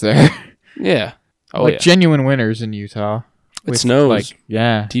winners there. Yeah. Oh, yeah. Genuine winners in Utah. It snows.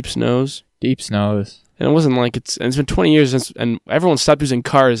 Yeah. Deep snows. And it wasn't it's been 20 years since, and everyone stopped using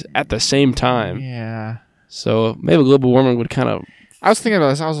cars at the same time. Yeah. So maybe global warming would kind of... I was thinking about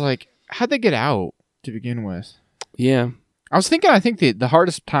this. I was like, how'd they get out to begin with? Yeah. I think the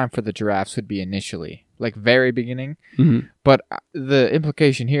hardest time for the giraffes would be initially, very beginning. Mm-hmm. But the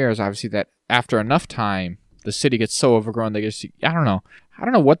implication here is obviously that after enough time, the city gets so overgrown, they just, I don't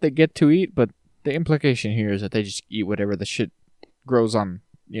know what they get to eat, but the implication here is that they just eat whatever the shit grows on,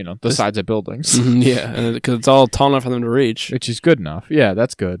 the sides of buildings. Yeah, because it's all tall enough for them to reach. Which is good enough. Yeah,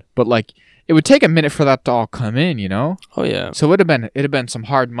 that's good. But like, it would take a minute for that to all come in, Oh yeah. So it'd have been some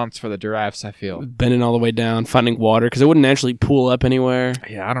hard months for the giraffes, I feel. Bending all the way down, finding water, because it wouldn't actually pool up anywhere.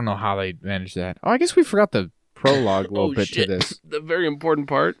 Yeah, I don't know how they managed that. Oh, I guess we forgot the prologue a little bit shit. to this. The very important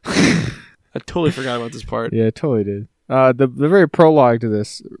part. I totally forgot about this part. Yeah, I totally did. The very prologue to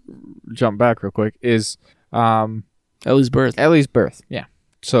this, jump back real quick, is Ellie's birth. Ellie's birth, yeah.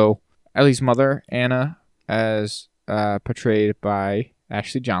 So, Ellie's mother, Anna, as portrayed by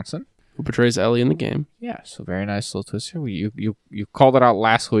Ashley Johnson. Who portrays Ellie in the game. Yeah, so very nice little twist here. You called it out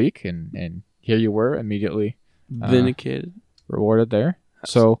last week, and here you were immediately Vindicated. Rewarded there.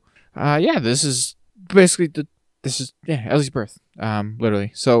 So, this is basically Ellie's birth,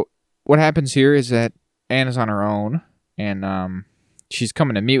 literally. So, what happens here is that Anna's on her own, and she's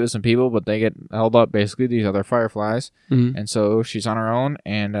coming to meet with some people, but they get held up, basically, these other fireflies. Mm-hmm. And so she's on her own,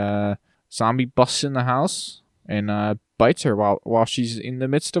 and zombie busts in the house and bites her while she's in the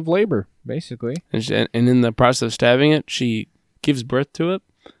midst of labor, basically. And in the process of stabbing it, she gives birth to it,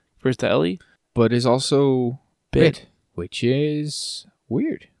 birth to Ellie. But is also bit, which is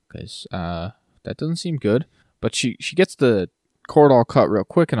weird, because that doesn't seem good. But she gets the cord all cut real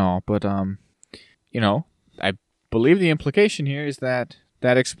quick and all, but I believe the implication here is that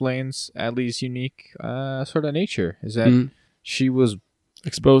explains Ellie's unique sort of nature, is that she was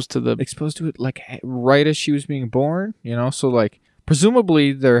exposed to it like right as she was being born, so like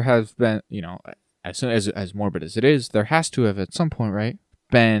presumably there has been, as morbid as it is, there has to have at some point, right,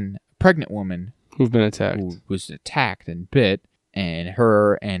 been a pregnant woman who was attacked and bit, and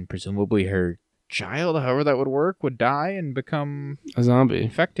her and presumably her child, however that would work, would die and become a zombie,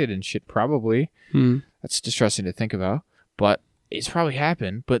 infected and shit, probably. That's distressing to think about, but it's probably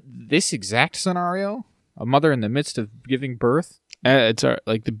happened. But this exact scenario, a mother in the midst of giving birth, it's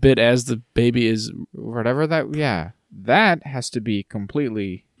like the bit as the baby is whatever that has to be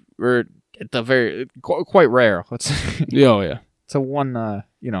completely, or at the very quite rare, let's say. Yeah. It's a one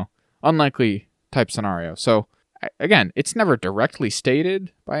unlikely type scenario. So again, it's never directly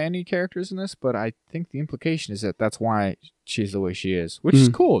stated by any characters in this, but I think the implication is that that's why she's the way she is, which is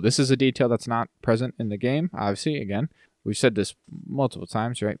cool. This is a detail that's not present in the game, obviously. Again, we've said this multiple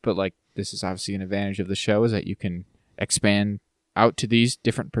times, right? But like, this is obviously an advantage of the show, is that you can expand out to these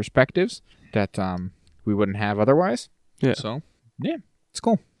different perspectives that we wouldn't have otherwise. Yeah. So, yeah, it's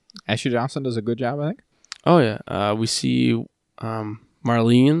cool. Ashley Johnson does a good job, I think. Oh, yeah. We see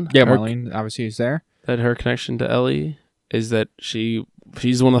Marlene. Yeah, Marlene obviously is there. That her connection to Ellie is that she's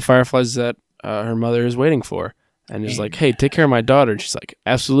one of the fireflies that her mother is waiting for. And is like, hey, take care of my daughter. And she's like,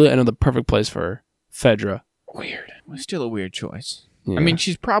 absolutely, I know the perfect place for her. Phaedra. Weird. Well, still a weird choice. Yeah. I mean,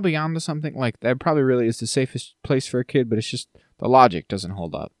 she's probably onto something. Like, that probably really is the safest place for a kid, but it's just the logic doesn't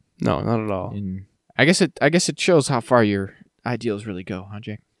hold up. No, not at all. And I guess it shows how far your ideals really go, huh,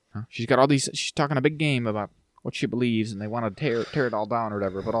 Jake? Huh? She's got all these. She's talking a big game about what she believes, and they want to tear it all down or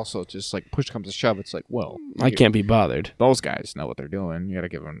whatever. But also, it's just like push comes to shove. It's like, well, I can't be bothered. Those guys know what they're doing. You gotta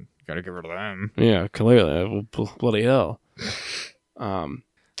give rid of them. Yeah, clearly, bloody hell. So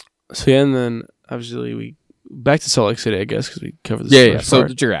yeah, and then obviously we back to Salt Lake City, I guess, because we covered this. Yeah. So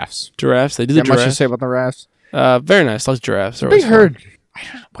the giraffes. They do the giraffes. Much to say about the giraffes? Very nice. Like giraffes. Big herd. I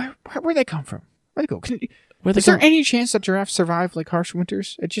don't know where they come from. Where'd they go? Is there any chance that giraffes survive like harsh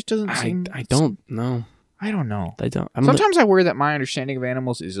winters? It just doesn't seem. I don't know. I don't know. They don't. Sometimes I worry that my understanding of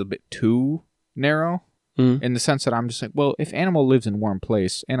animals is a bit too narrow, in the sense that I'm just like, well, if animal lives in warm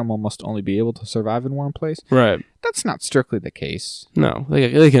place, animal must only be able to survive in warm place. Right. That's not strictly the case. No,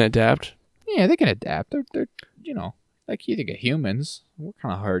 they can adapt. Yeah, they can adapt. They're like you think of humans, we're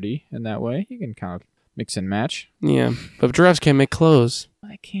kind of hardy in that way. You can kind of mix and match. Yeah, but giraffes can't make clothes.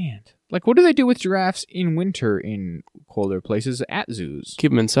 I can't. Like, what do they do with giraffes in winter in colder places at zoos?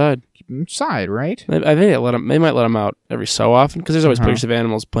 Keep them inside. Keep them inside, right? I think they might let them out every so often, because there's always pictures of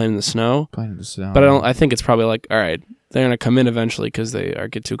animals playing in the snow. But I think it's probably like, all right, they're gonna come in eventually because they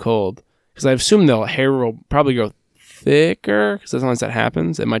get too cold. Because I assume their hair will probably grow thicker, because as long as that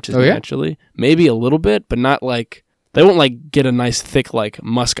happens, it might just naturally, maybe a little bit, but not like. They won't like get a nice thick like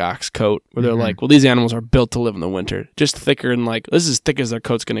muskox coat where they're like, well, these animals are built to live in the winter. Just thicker, and like this is as thick as their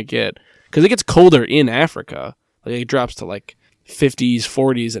coat's gonna get, because it gets colder in Africa. Like it drops to like 50s,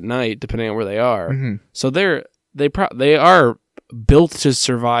 40s at night, depending on where they are. So they are built to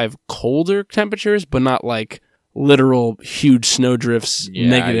survive colder temperatures, but not like literal huge snow drifts,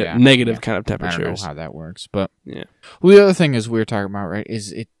 negative kind of temperatures. I don't know how that works, but yeah. Well, the other thing is we were talking about, right?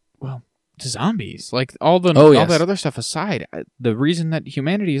 Is it zombies, like all that other stuff aside, the reason that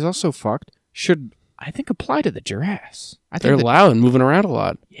humanity is also fucked, should, I think, apply to the giraffes. They're loud and moving around a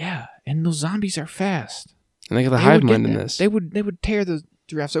lot. Yeah, and those zombies are fast. And they got the hive mind in this. They would tear the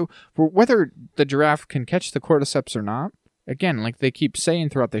giraffe. So whether the giraffe can catch the cordyceps or not, again, like they keep saying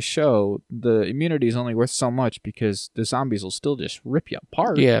throughout the show, the immunity is only worth so much because the zombies will still just rip you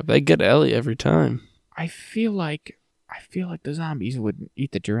apart. Yeah, they get Ellie every time. I feel like the zombies would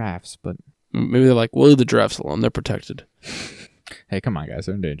eat the giraffes, but maybe they're like, we'll leave the giraffes alone. They're protected. Hey, come on, guys,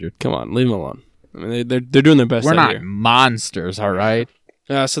 they're endangered. Come on, leave them alone. I mean, they're doing their best. We're not here. monsters, all right.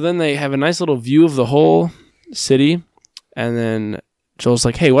 So then they have a nice little view of the whole city, and then Joel's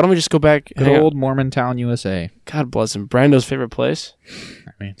like, "Hey, why don't we just go back?" Good old Mormontown, USA. God bless him. Brando's favorite place.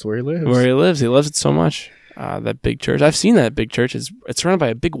 I mean, it's where he lives. Where he lives. He loves it so much. That big church. I've seen that big church. It's surrounded by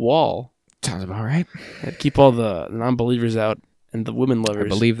a big wall. Sounds about right. They keep all the non-believers out and the women lovers. I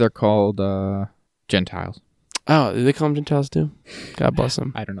believe they're called Gentiles. Oh, do they call them Gentiles too? God bless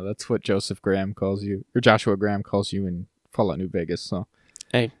them. I don't know. That's what Joseph Graham calls you, or Joshua Graham calls you in Fallout New Vegas. So,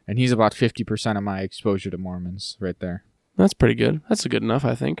 hey, and he's about 50% of my exposure to Mormons, right there. That's pretty good. That's good enough,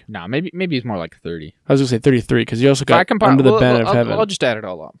 I think. No, maybe he's more like 30. I was gonna say 33 because you also got Under the Banner of Heaven. I'll just add it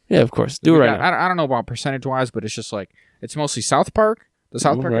all up. Yeah, of course. Do it right now. I don't know about percentage wise, but it's just like it's mostly South Park. The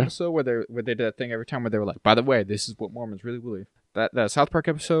South Park episode where they did that thing every time where they were like, by the way, this is what Mormons really believe. That South Park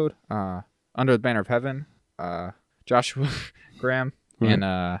episode, Under the Banner of Heaven, Joshua Graham,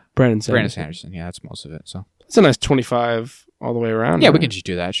 and Brandon Sanderson. Yeah, that's most of it. So it's a nice 25 all the way around. Yeah, we can just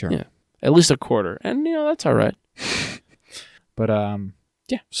do that, sure. Yeah, at least a quarter, and that's all right. But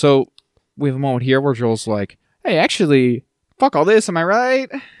yeah. So we have a moment here where Joel's like, "Hey, actually, fuck all this. Am I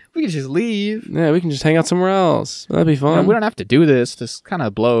right? We can just leave. Yeah, we can just hang out somewhere else. That'd be fun. We don't have to do this. This kind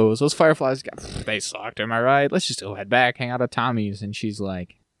of blows. Those fireflies, they sucked. Am I right? Let's just go head back, hang out at Tommy's." And she's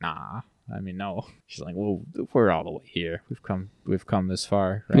like, "Nah. I mean, no." She's like, "Well, we're all the way here. We've come this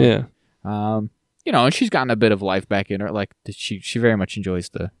far." Right? Yeah. And she's gotten a bit of life back in her. Like she very much enjoys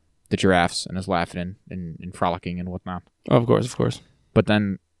the giraffes and is laughing and frolicking and whatnot. Oh, of course. But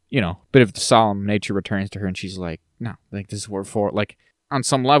then, a bit of the solemn nature returns to her, and she's like, "No, like this is what we're for." Like on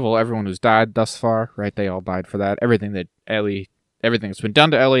some level, everyone who's died thus far, right? They all died for that. Everything that's been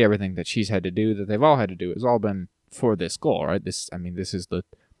done to Ellie, everything that she's had to do, that they've all had to do, has all been for this goal, right? This is the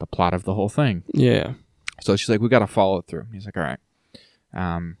plot of the whole thing. Yeah. So she's like, "We got to follow it through." He's like, "All right."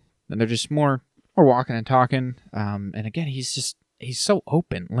 And they're just more walking and talking. And again, he's so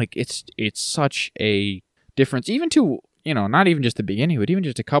open. Like it's such a difference, even to, not even just the beginning, but even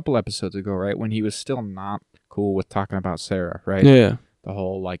just a couple episodes ago, right? When he was still not cool with talking about Sarah, right? Yeah. The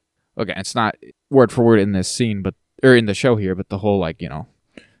whole, like, okay, it's not word for word in this scene, or in the show here, but the whole, like,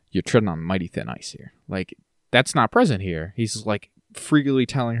 you're treading on mighty thin ice here. Like, that's not present here. He's, like, freely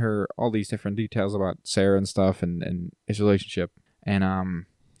telling her all these different details about Sarah and stuff and his relationship. And, how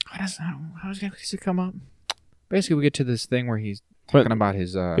does it come up? Basically, we get to this thing where he's talking about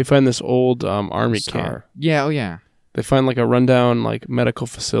his, we find this old army camp. Yeah, oh yeah. They find like a rundown like medical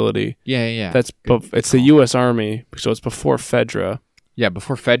facility. Yeah. It's the U.S. Army, so it's before Fedra. Yeah,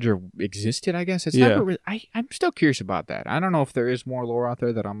 before Fedra existed, I guess. It's never really, I'm still curious about that. I don't know if there is more lore out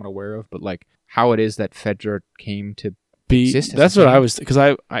there that I'm unaware of, but like how it is that Fedra came to exist. That's what I was, because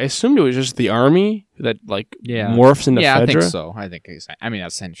I assumed it was just the army that like morphs into Fedra. Yeah, I think so.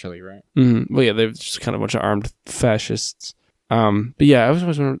 That's essentially right. Mm-hmm. Well, yeah, they're just kind of a bunch of armed fascists. But yeah,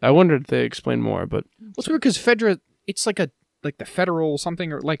 I wondered if they explained more, but what's weird because Fedra, it's like the federal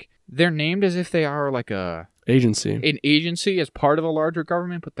something, or like they're named as if they are like an agency as part of a larger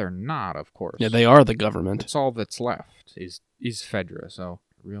government, but they're not, of course. Yeah, they are the government. That's all that's left is Fedra. So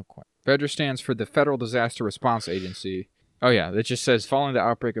real quick, Fedra stands for the Federal Disaster Response Agency. Oh yeah, it just says following the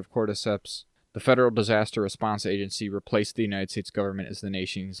outbreak of cordyceps, the Federal Disaster Response Agency replaced the United States government as the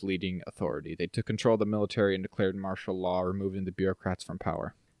nation's leading authority. They took control of the military and declared martial law, removing the bureaucrats from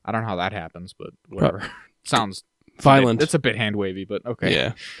power. I don't know how that happens, but whatever. Sounds violent. It's a bit hand wavy, but okay.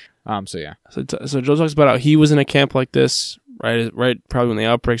 Yeah. So yeah. So Joe talks about how he was in a camp like this, right probably when the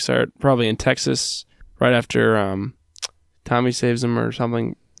outbreak started, probably in Texas, right after Tommy saves him or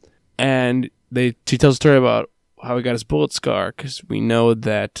something. And she tells a story about how he got his bullet scar, because we know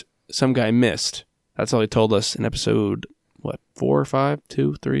that some guy missed. That's all he told us in episode, 4 or 5,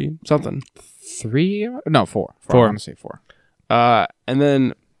 2, 3, something. 3? No, 4. 4. I want to say 4. And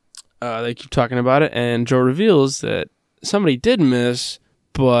then they keep talking about it, and Joe reveals that somebody did miss,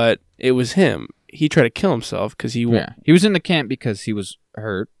 but it was him. He tried to kill himself because he was in the camp because he was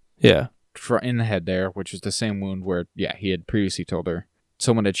hurt. Yeah. In the head there, which was the same wound where, he had previously told her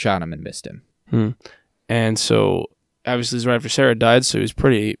someone had shot him and missed him. And so, obviously, this is right after Sarah died, so he was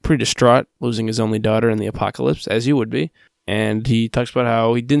pretty distraught, losing his only daughter in the apocalypse, as you would be. And he talks about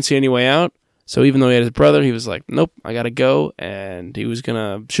how he didn't see any way out, So even though he had his brother, he was like, nope, I gotta go, and he was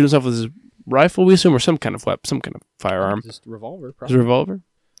gonna shoot himself with his rifle, we assume, or some kind of firearm. Just revolver, His revolver?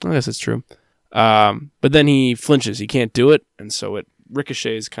 I guess it's true. But then he flinches. He can't do it, and so it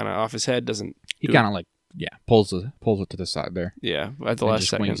ricochets kind of off his head. He kind of pulls it to the side there. Yeah, at the last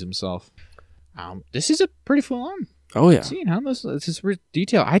second. Swings himself. This is a pretty full on. Oh yeah. Scene, huh? This is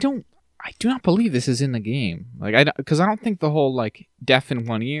detail. I do not believe this is in the game. Because I don't think the whole deaf in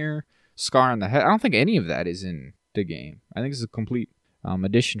one ear, scar on the head. I don't think any of that is in the game. I think it's a complete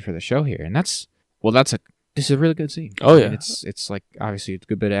addition for the show here, and this is a really good scene. Oh yeah. It's obviously it's a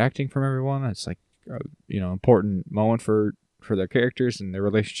good bit of acting from everyone. It's important moment for their characters and their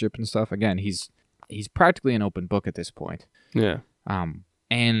relationship and stuff. Again, he's practically an open book at this point. Yeah.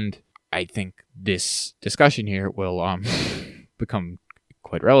 And I think this discussion here will become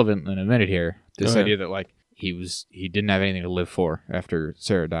quite relevant in a minute here. This idea that he didn't have anything to live for after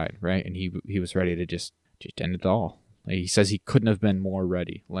Sarah died, right? And he was ready to just end it all. He says he couldn't have been more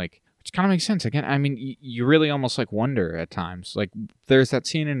ready. Which kind of makes sense. Again, I mean, you really almost wonder at times. There's that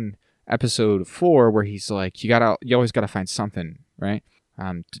scene in episode 4 where he's like, you always gotta find something, right?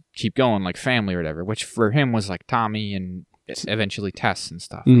 To keep going, like family or whatever. Which for him was Tommy and eventually Tess and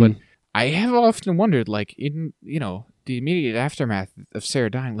stuff. Mm. But I have often wondered, in the immediate aftermath of Sarah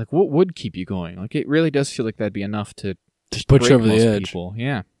dying, what would keep you going? It really does feel like that'd be enough to just put you over the most edge. People.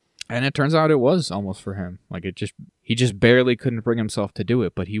 Yeah. And it turns out it was almost for him. He just barely couldn't bring himself to do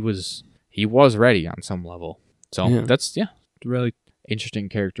it, but he was ready on some level. So that's really interesting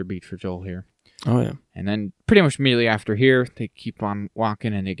character beat for Joel here. Oh yeah. And then pretty much immediately after here, they keep on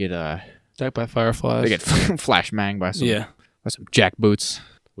walking and they get attacked by fireflies. They get flash banged by some jackboots,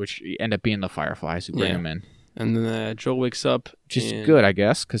 which end up being the fireflies who bring him in. And then Joel wakes up. Which is good, I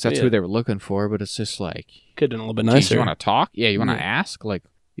guess, because that's who they were looking for. But it's just could have done a little bit nicer. You want to talk? Yeah, you want to ask?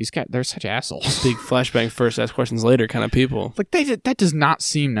 They're such assholes. Big flashbang first, ask questions later kind of people. That does not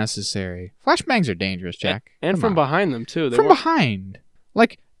seem necessary. Flashbangs are dangerous, Jack. And from behind them, too. Behind.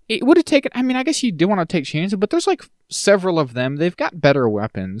 It would have taken... I mean, I guess you do want to take chances, but there's several of them. They've got better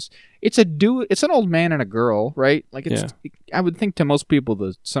weapons. It's an old man and a girl, right? I would think to most people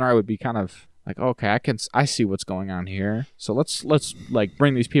the scenario would be kind of okay, I see what's going on here. So let's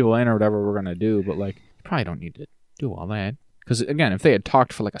bring these people in or whatever we're going to do, but you probably don't need to do all that. Because, again, if they had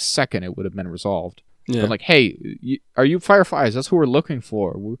talked for a second, it would have been resolved. Yeah. But hey, are you fireflies? That's who we're looking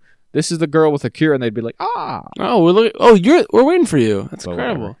for. This is the girl with the cure, and they'd be like, ah. Oh, we're waiting for you. That's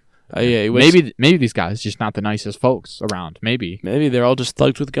incredible. Yeah. Maybe these guys just not the nicest folks around. Maybe they're all just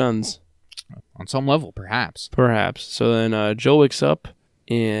thugs with guns. On some level, perhaps. So then Joel wakes up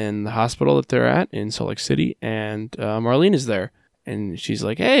in the hospital that they're at in Salt Lake City, and Marlene is there. And she's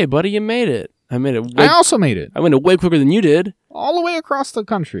like, hey, buddy, you made it. I also made it. I went way quicker than you did. All the way across the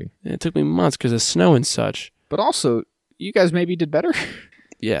country. It took me months because of snow and such. But also, you guys maybe did better.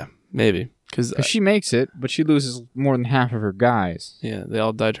 Yeah, maybe. Because she makes it, but she loses more than half of her guys. Yeah, they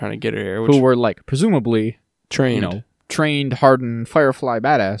all died trying to get her here. Who were, presumably... trained. Trained, hardened Firefly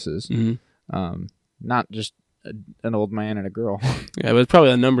badasses. Mm-hmm. Not just an old man and a girl. Yeah, but it's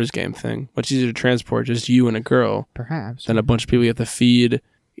probably a numbers game thing. Much easier to transport just you and a girl. Perhaps. Than a bunch of people you have to feed.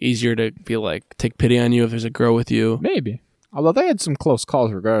 Easier to feel take pity on you if there's a girl with you. Maybe. Although they had some close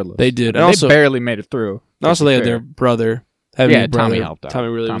calls regardless. They did. And also, they barely made it through. Also, they had their brother. Tommy helped out. Tommy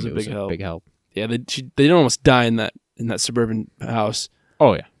really was a big help. Yeah, they did almost die in that suburban house.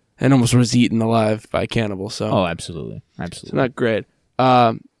 Oh, yeah. And almost was eaten alive by cannibals. So. Oh, absolutely. It's not great.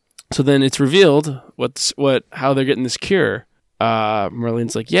 So then it's revealed how they're getting this cure.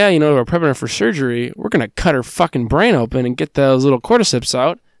 Marlene's like, yeah, we're prepping her for surgery. We're going to cut her fucking brain open and get those little cordyceps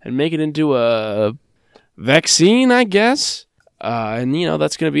out and make it into a vaccine, I guess. And,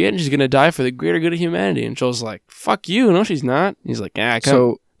 that's going to be it. And she's going to die for the greater good of humanity. And Joel's like, fuck you. No, she's not. And he's like, not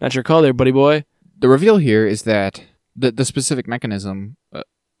your call there, buddy boy. The reveal here is that the specific mechanism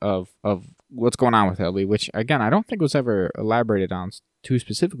of what's going on with Ellie, which, again, I don't think was ever elaborated on too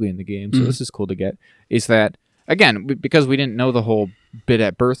specifically in the game, so this is cool to get, is that, again, because we didn't know the whole bit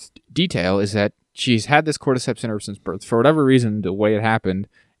at birth detail, is that she's had this cordyceps in her since birth. For whatever reason, the way it happened,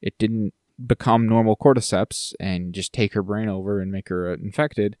 it didn't become normal cordyceps and just take her brain over and make her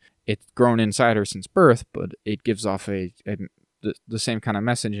infected. It's grown inside her since birth, but it gives off the same kind of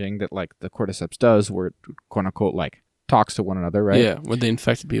messaging that the cordyceps does, where it quote unquote talks to one another, right? Yeah, what the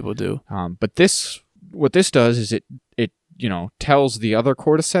infected people do. But what this does is it tells the other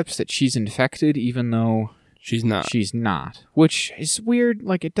cordyceps that she's infected, even though she's not. Which is weird.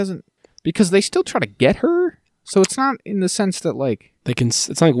 It doesn't, because they still try to get her. So it's not in the sense that like they can. It's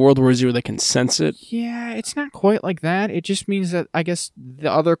not like World War Z where they can sense it. Yeah, it's not quite like that. It just means that I guess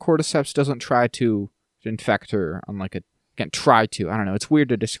the other cordyceps doesn't try to infect her on like a can't try to. I don't know. It's weird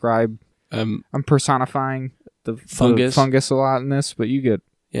to describe. I'm personifying the fungus a lot in this, but you get.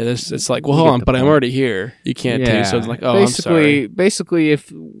 Yeah, it's like, well, hold on, but I'm already here. You can't do so. It's like, oh, I'm sorry. Basically,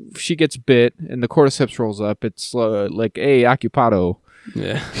 if she gets bit and the cordyceps rolls up, it's like, hey, occupado.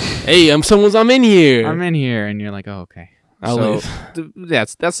 Yeah. Hey, I'm in here. I'm in here, and you're like, oh, okay. I'll leave.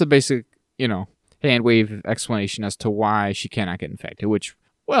 That's the basic, hand wave explanation as to why she cannot get infected. Which,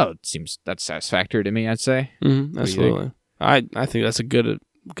 well, it seems that's satisfactory to me. I'd say. Absolutely. I think that's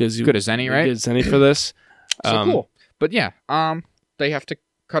good as any, right? Good as any for this. So cool. But yeah, they have to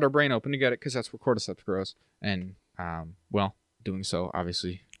cut her brain open to get it because that's where cordyceps grows, and doing so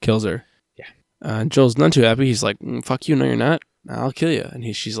obviously kills her. Yeah. And Joel's none too happy. He's like, "Fuck you, no, you're not. I'll kill you."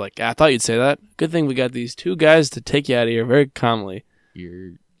 And she's like, "I thought you'd say that. Good thing we got these two guys to take you out of here very calmly."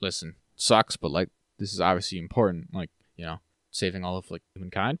 Listen, sucks, but like this is obviously important. Like saving all of like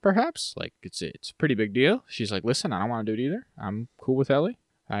humankind, perhaps. Like it's a pretty big deal. She's like, "Listen, I don't want to do it either. I'm cool with Ellie."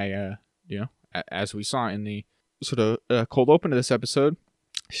 As we saw in the sort of cold open to this episode.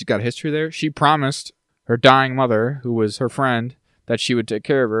 She's got a history there. She promised her dying mother, who was her friend, that she would take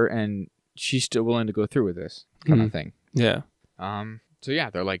care of her, and she's still willing to go through with this kind of thing. Yeah. So yeah,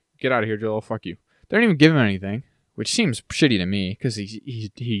 they're like, "Get out of here, Joel. Fuck you." They don't even give him anything, which seems shitty to me because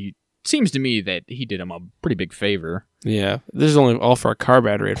he seems to me that he did him a pretty big favor. Yeah. This is only all for a car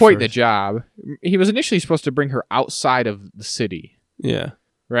battery. Quite the job. He was initially supposed to bring her outside of the city. Yeah.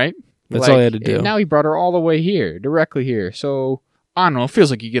 Right. That's all he had to do. And now he brought her all the way here, directly here. So. I don't know. It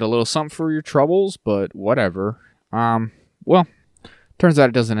feels like you get a little something for your troubles, but whatever. Well, turns out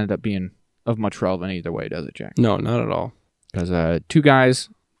it doesn't end up being of much relevant either way, does it, Jack? No, not at all. Because two guys,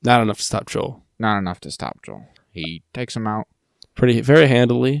 not enough to stop Joel. Not enough to stop Joel. He takes him out very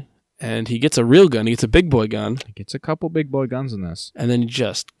handily, and he gets a real gun. He gets a big boy gun. He gets a couple big boy guns in this, and then he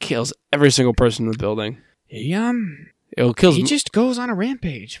just kills every single person in the building. He just goes on a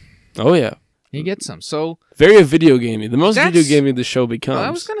rampage. Oh yeah. He gets them. So very video gamey. The most video gamey the show becomes. Well, I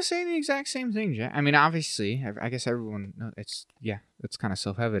was gonna say the exact same thing, Jack. I mean, obviously, I guess everyone. It's kind of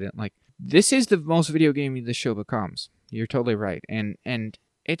self-evident. Like this is the most video gamey the show becomes. You're totally right, and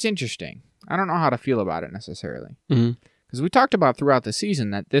it's interesting. I don't know how to feel about it necessarily because we talked about throughout the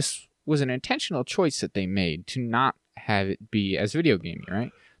season that this was an intentional choice that they made to not have it be as video gamey.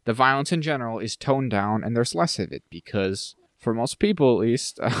 Right? The violence in general is toned down, and there's less of it because. For most people, at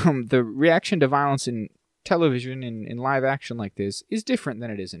least, the reaction to violence in television and in live action like this is different than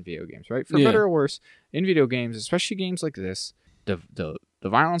it is in video games, right? For better or worse, in video games, especially games like this, the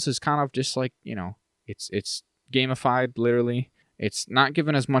violence is kind of just like it's gamified, literally. It's not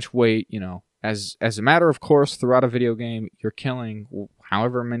given as much weight, as a matter of course. Throughout a video game, you're killing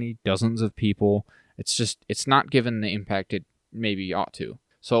however many dozens of people. It's not given the impact it maybe ought to.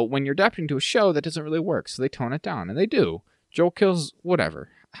 So when you're adapting to a show, that doesn't really work. So they tone it down, and they do. Joel kills whatever.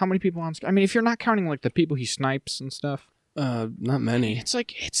 How many people on screen? I mean, if you're not counting like the people he snipes and stuff. Not many.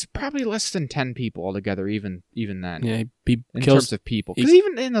 It's probably less than 10 people altogether, even then. Yeah, in terms of people. Because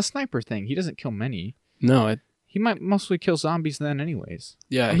even in the sniper thing, he doesn't kill many. No, he might mostly kill zombies then, anyways.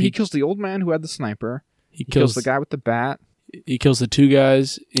 Yeah, I mean, he kills the old man who had the sniper. He kills the guy with the bat. He kills the two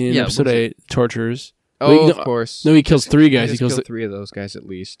guys in episode 8, torturers. Oh, of course. No, he kills 3 guys. He kills 3 of those guys at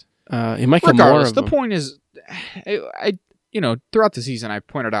least. He might kill more of them. The point is, throughout the season, I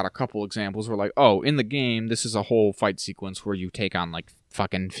pointed out a couple examples where, like, oh, in the game, this is a whole fight sequence where you take on, like,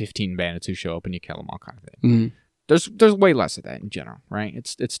 fucking 15 bandits who show up and you kill them all kind of thing. There's way less of that in general, right?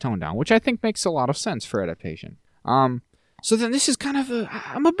 It's toned down, which I think makes a lot of sense for adaptation. So then this is kind of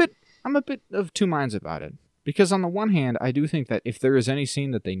I'm a bit of two minds about it. Because on the one hand, I do think that if there is any scene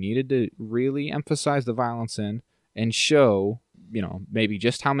that they needed to really emphasize the violence in and show, maybe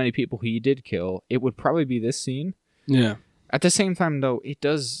just how many people he did kill, it would probably be this scene. Yeah. At the same time, though,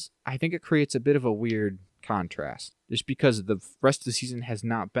 I think it creates a bit of a weird contrast. Just because the rest of the season has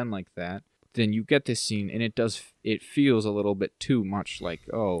not been like that, then you get this scene, and it feels a little bit too much like,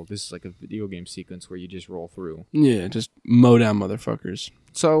 oh, this is like a video game sequence where you just roll through. Yeah, just mow down motherfuckers.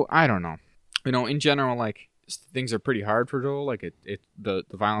 So, I don't know. In general, like, things are pretty hard for Joel. Like, the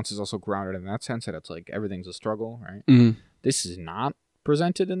violence is also grounded in that sense that it's like everything's a struggle, right? Mm-hmm. This is not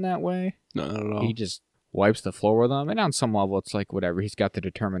presented in that way. No, not at all. He just wipes the floor with them, and on some level it's like whatever, he's got the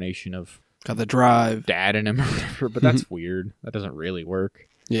determination of got the drive dad in him or whatever, but that's weird. That doesn't really work.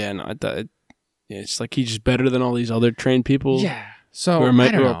 Yeah, no, it's like he's just better than all these other trained people. Yeah, so who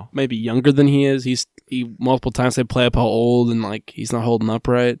I don't know, maybe younger than he is. He multiple times they play up how old and like he's not holding up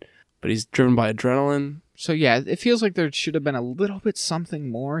right, but he's driven by adrenaline. So yeah, it feels like there should have been a little bit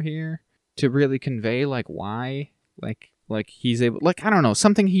something more here to really convey like why, like he's able, like I don't know,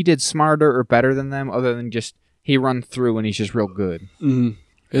 something he did smarter or better than them, other than just he run through and he's just real good,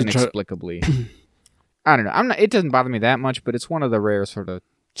 inexplicably. I don't know. It doesn't bother me that much, but it's one of the rare sort of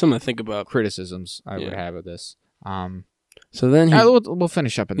something to think about criticisms I would have of this. So then we'll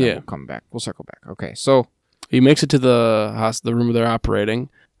finish up and then we'll come back. We'll circle back. Okay, so he makes it to the room where they're operating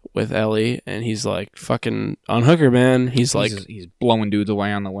with Ellie, and he's like, fucking unhook her, man. He's blowing dudes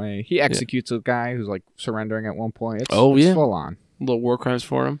away on the way. He executes a guy who's like surrendering at one point. It's full on. Little war crimes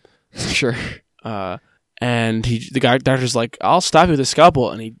for him. Sure. And the doctor's like, I'll stop you with a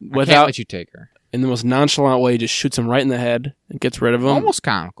scalpel, and I can't let you take her. In the most nonchalant way, he just shoots him right in the head and gets rid of him. Almost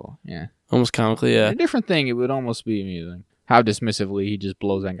comical, yeah. Almost comically, yeah. A different thing, it would almost be amusing. How dismissively he just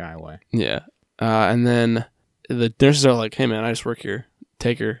blows that guy away. Yeah. And then the nurses are like, hey, man, I just work here.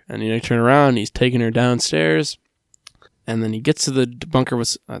 Take her. And you turn around, and he's taking her downstairs. And then he gets to the bunker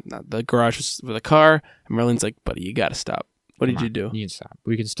with the garage with a car. And Marlene's like, buddy, you got to stop. What did you do? You can stop.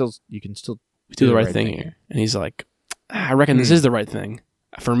 You can still do the right thing here. And he's like, I reckon this is the right thing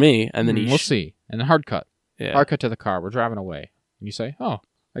for me. And then we'll see. And then hard cut. Yeah. Hard cut to the car. We're driving away. And you say, oh,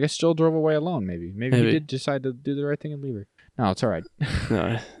 I guess Joel drove away alone, maybe. Maybe he did decide to do the right thing and leave her. No, it's all right.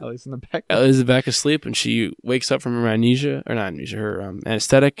 No. Ellie's in the back. Ellie's in the back asleep, and she wakes up from her amnesia, or not amnesia, her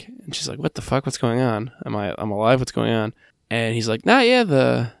anesthetic, and she's like, what the fuck? What's going on? I'm alive? What's going on? And he's like,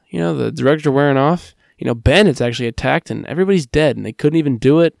 the director wearing off. Bandits actually attacked, and everybody's dead, and they couldn't even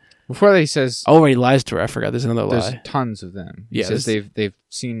do it. Before he says... Oh, he lies to her. I forgot. There's another lie. There's tons of them. He says they've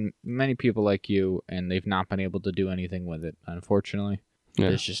seen many people like you, and they've not been able to do anything with it, unfortunately. Yeah.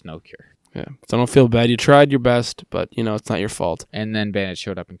 There's just no cure. Yeah. So don't feel bad. You tried your best, but, it's not your fault. And then bandits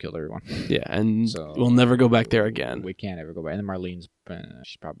showed up and killed everyone. Yeah, and we'll never go back there again. We can't ever go back. And then Marlene's...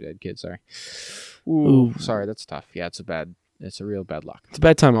 she's probably a dead kid, sorry. Ooh. Sorry, that's tough. Yeah, it's a real bad luck. It's a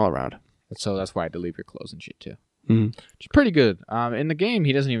bad time all around. So that's why I had to leave your clothes and shit, too. Mm-hmm. Which is pretty good. In the game,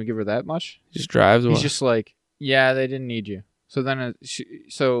 he doesn't even give her that much. He just drives away. He's just like, yeah, they didn't need you. So then,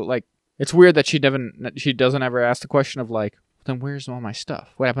 it's weird that she doesn't ever ask the question of like, then where's all my stuff?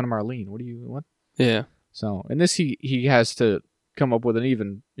 What happened to Marlene? What? Yeah. So in this, he has to come up with an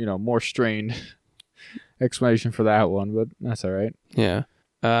even, more strained explanation for that one, but that's all right. Yeah.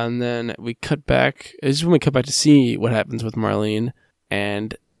 And then we cut back. This is when we cut back to see what happens with Marlene.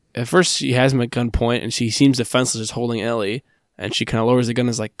 And at first, she has him at gunpoint, and she seems defenseless, just holding Ellie. And she kind of lowers the gun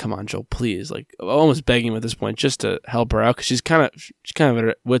and is like, come on, Joel, please. Like, almost begging him at this point just to help her out, because she's kind of at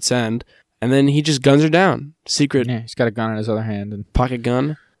her wit's end. And then he just guns her down. Secret. Yeah, he's got a gun in his other hand. And pocket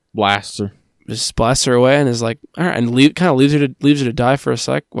gun. Blasts her. Just blasts her away and is like, all right. And kind of leaves her to die for a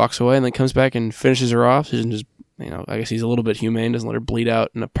sec, walks away, and then comes back and finishes her off. She just, I guess he's a little bit humane, doesn't let her bleed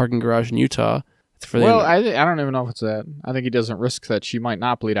out in a parking garage in Utah. I don't even know if it's that. I think he doesn't risk that she might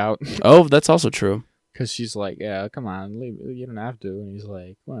not bleed out. Oh, that's also true. Because she's like, yeah, come on, leave. You don't have to. And he's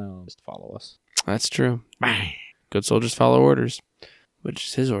like, well, just follow us. That's true. Good soldiers follow orders, which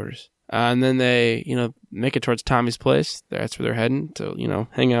is his orders. And then they, make it towards Tommy's place. That's where they're heading to,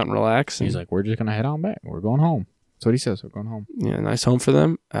 hang out and relax. And he's like, we're just going to head on back. We're going home. That's what he says. We're going home. Yeah, nice home for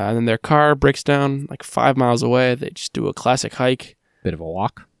them. And then their car breaks down like 5 miles away. They just do a classic hike. Bit of a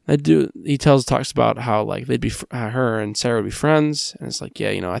walk. He talks about how like they'd be her and Sarah would be friends, and it's like,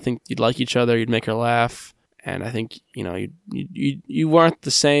 yeah, I think you'd like each other, you'd make her laugh, and I think you weren't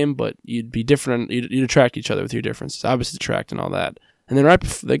the same, but you'd be different. You'd attract each other with your differences, obviously attract and all that. And then right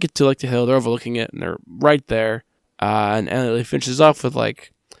before they get to like the hill, they're overlooking it, and they're right there. And Ellie finishes off with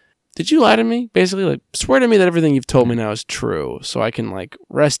like, "Did you lie to me?" Basically, like, swear to me that everything you've told me now is true, so I can like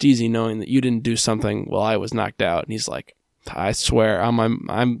rest easy knowing that you didn't do something while I was knocked out. And he's like, I swear, I'm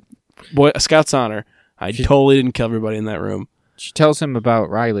a Scout's honor. I totally didn't kill everybody in that room. She tells him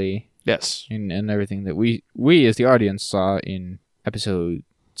about Riley. Yes. And everything that we as the audience saw in episode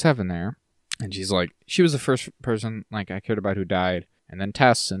 7 there. And she's like, she was the first person like I cared about who died. And then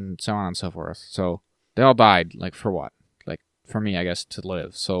Tess and so on and so forth. So they all died. Like for what? Like for me, I guess, to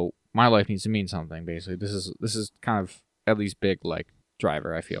live. So my life needs to mean something, basically. This is kind of at least big like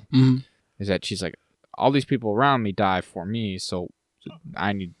driver, I feel. Mm-hmm. Is that she's like, all these people around me die for me, so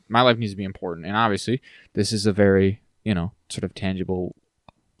my life needs to be important. And obviously, this is a very, sort of tangible,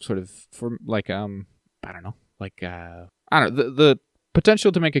 sort of for like the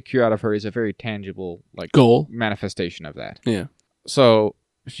potential to make a cure out of her is a very tangible like goal manifestation of that. Yeah. So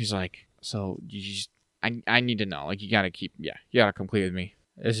she's like, I need to know, like you gotta come clean with me.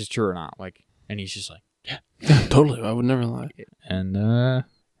 Is this true or not? Like, and he's just like, yeah, totally. I would never lie.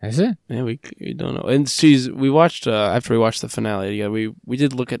 That's it. Yeah, we don't know. And we watched after we watched the finale. Yeah, we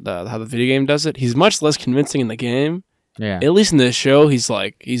did look at how the video game does it. He's much less convincing in the game. Yeah. At least in this show, he's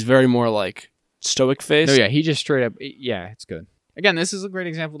very more like stoic face. No, yeah, he just straight up. Yeah, it's good. Again, this is a great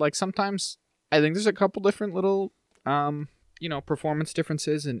example. Like sometimes I think there's a couple different little, performance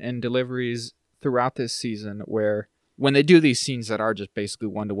differences and deliveries throughout this season where when they do these scenes that are just basically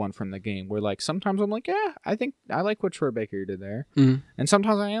 1-to-1 from the game, where like sometimes I'm like, yeah, I think I like what Troy Baker did there, and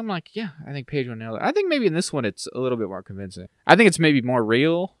sometimes I am like, yeah, I think Pedro nailed it. I think maybe in this one it's a little bit more convincing. I think it's maybe more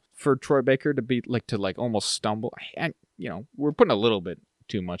real for Troy Baker to be like to almost stumble. And we're putting a little bit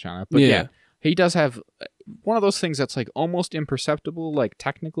too much on it, but yeah, he does have one of those things that's like almost imperceptible, like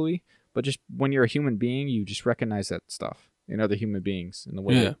technically, but just when you're a human being, you just recognize that stuff in other human beings in the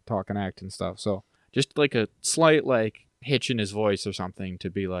way they talk and act and stuff. So just like a slight like hitch in his voice or something to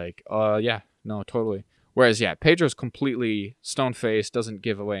be like, yeah, no, totally. Whereas Pedro's completely stone faced, doesn't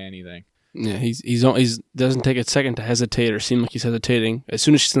give away anything. Yeah, he's doesn't take a second to hesitate or seem like he's hesitating. As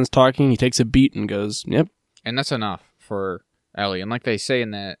soon as she starts talking, he takes a beat and goes, "Yep." And that's enough for Ellie. And like they say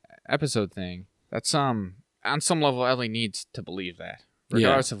in that episode thing, that's on some level Ellie needs to believe that.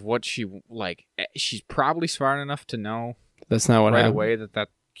 Regardless of what she's probably smart enough to know that's not what happened. Away that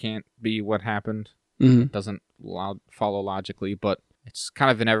can't be what happened. Doesn't follow logically, but it's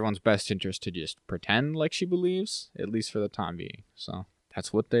kind of in everyone's best interest to just pretend like she believes, at least for the time being. So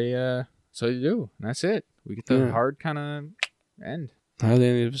that's what they do. And that's it. We get the hard kind of end. How the end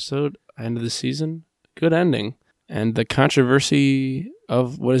of the episode, end of the season, good ending. And the controversy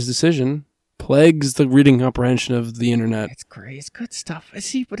of what his decision plagues the reading comprehension of the internet. It's great. It's good stuff.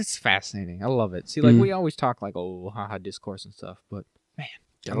 See, but it's fascinating. I love it. See, like we always talk like, haha, discourse and stuff, but man,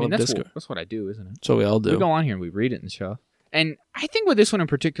 that's what I do, isn't it? That's what we all do. We go on here and we read it and stuff. And I think with this one in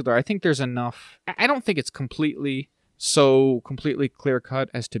particular, I think there's enough. I don't think it's completely clear cut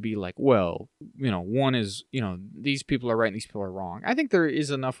as to be like, well, one is, these people are right and these people are wrong. I think there is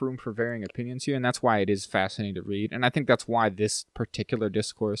enough room for varying opinions here, and that's why it is fascinating to read. And I think that's why this particular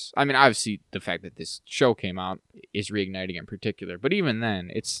discourse, I mean, obviously the fact that this show came out is reigniting in particular, but even then,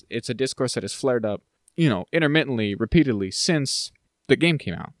 it's a discourse that has flared up, intermittently, repeatedly since the game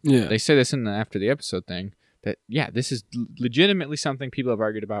came out. Yeah. They say this in the after the episode thing, that, this is legitimately something people have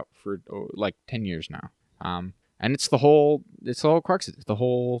argued about for like 10 years now. And it's the whole crux of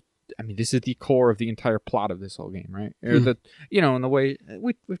it. This is the core of the entire plot of this whole game, right? Or in the way,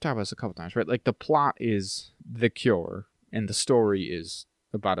 we've talked about this a couple times, right? Like the plot is the cure, and the story is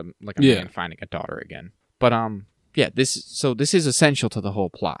about a man finding a daughter again. But this is essential to the whole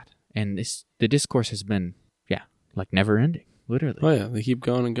plot. And the discourse has been, never ending. Literally. Oh yeah, they keep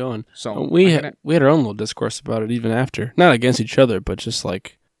going and going. So we had our own little discourse about it even after. Not against each other, but just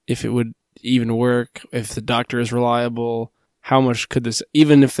like if it would even work, if the doctor is reliable, how much could this,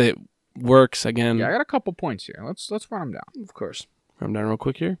 even if it works again. Yeah, I got a couple points here. Let's run them down. Of course. Run them down real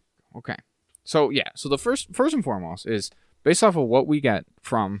quick here. Okay. So the first and foremost is based off of what we get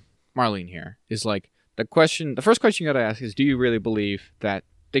from Marlene here is like the first question you got to ask is, do you really believe that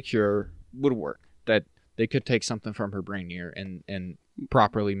the cure would work? That they could take something from her brain here and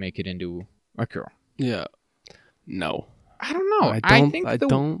properly make it into a cure? Yeah. No. I don't know. I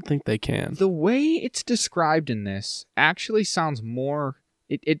don't think they can. The way it's described in this actually sounds more.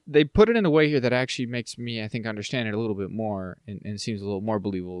 They put it in a way here that actually makes me, I think, understand it a little bit more and seems a little more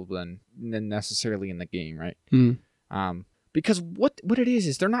believable than necessarily in the game, right? Because what it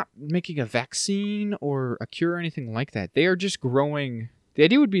is they're not making a vaccine or a cure or anything like that. They are just growing. The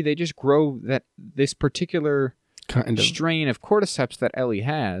idea would be they just grow this particular kind of strain of cordyceps that Ellie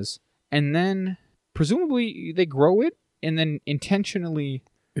has, and then presumably they grow it and then intentionally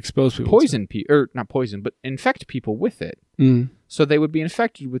expose people, not poison, but infect people with it. So they would be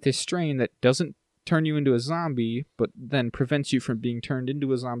infected with this strain that doesn't turn you into a zombie, but then prevents you from being turned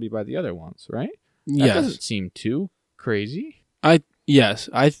into a zombie by the other ones, right? That doesn't seem too crazy.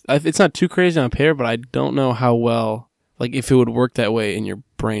 It's not too crazy on paper, but I don't know how well, like if it would work that way in your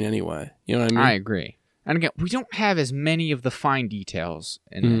brain anyway. You know what I mean? I agree. And again, we don't have as many of the fine details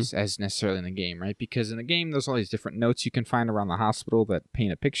in this as necessarily in the game, right? Because in the game, there's all these different notes you can find around the hospital that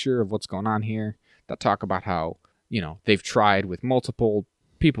paint a picture of what's going on here, that talk about how, they've tried with multiple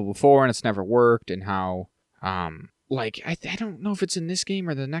people before and it's never worked, and how, I don't know if it's in this game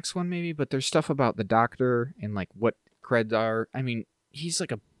or the next one maybe, but there's stuff about the doctor and like what creds are. I mean, he's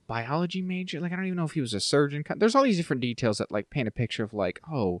like a biology major. Like, I don't even know if he was a surgeon. There's all these different details that like paint a picture of like,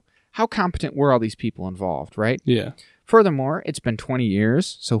 how competent were all these people involved, right? Yeah. Furthermore, it's been 20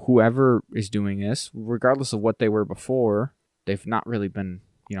 years, so whoever is doing this, regardless of what they were before, they've not really been,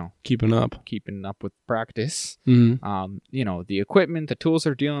 keeping up with practice. Mm-hmm. The equipment, the tools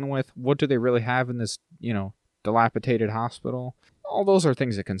they're dealing with, what do they really have in this, dilapidated hospital? All those are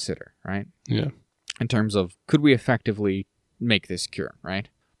things to consider, right? Yeah. In terms of, could we effectively make this cure, right?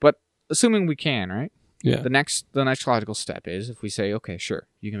 But assuming we can, right? Yeah. The next logical step is, if we say, okay, sure,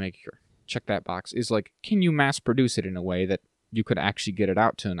 you can make a cure, check that box, is like, can you mass produce it in a way that you could actually get it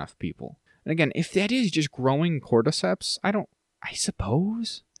out to enough people? And again, if the idea is just growing cordyceps, I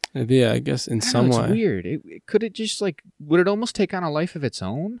suppose. Yeah, I guess in some way. It's weird. Could it just would it almost take on a life of its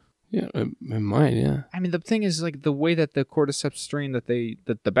own? Yeah, it might, yeah. I mean, the thing is, the way that the cordyceps strain that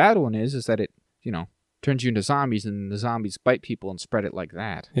the bad one is that it, turns you into zombies, and the zombies bite people and spread it like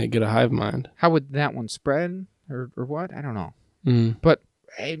that. Yeah, get a hive mind. How would that one spread? Or what? I don't know. Mm. But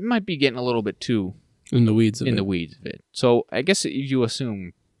it might be getting a little bit too in the weeds of it. So I guess you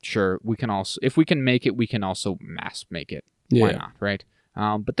assume, sure, we can also, if we can make it, we can also mass make it. Yeah. Why not, right?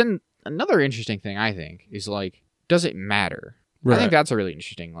 But then another interesting thing, I think, is does it matter? Right. I think that's a really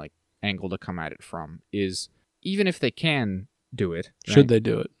interesting angle to come at it from, is even if they can do it, right, should they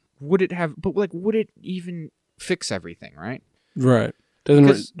do it? Would it have, but would it even fix everything, right? Right.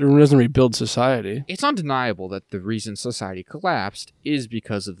 Doesn't rebuild society. It's undeniable that the reason society collapsed is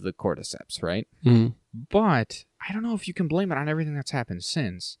because of the cordyceps, right? Mm-hmm. But I don't know if you can blame it on everything that's happened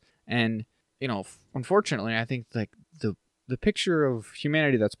since. And, unfortunately, I think the picture of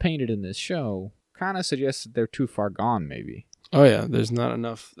humanity that's painted in this show kind of suggests that they're too far gone, maybe. Oh yeah, there's not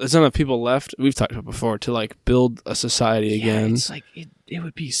enough people left. We've talked about before to build a society again. It's it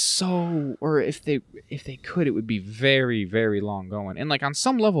would be so, or if they could, it would be very, very long going. And on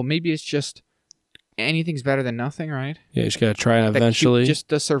some level, maybe it's just anything's better than nothing, right? Yeah, you just gotta try and eventually. Just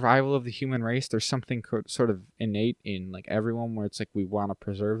the survival of the human race. There's something sort of innate in everyone where it's we want to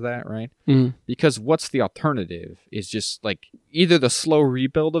preserve that, right? Mm-hmm. Because what's the alternative is just either the slow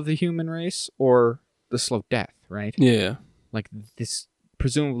rebuild of the human race or the slow death, right? Yeah. This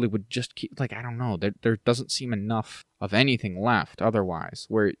presumably would just keep, I don't know, there doesn't seem enough of anything left otherwise,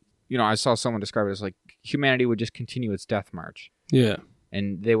 where, I saw someone describe it as humanity would just continue its death march. Yeah.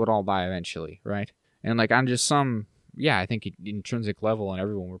 And they would all die eventually, right? And on just some, I think intrinsic level, and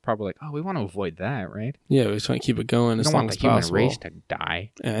everyone we're probably oh, we want to avoid that, right? Yeah, we just want to keep it going as long as possible. We don't want the human race to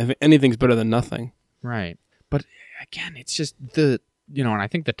die. Yeah, anything's better than nothing. Right. But again, it's just the... and I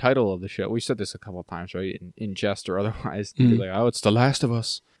think the title of the show, we said this a couple of times, right? In jest or otherwise, to be oh, it's The Last of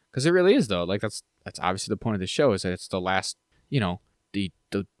Us. Because it really is, though. That's obviously the point of the show, is that it's the last, the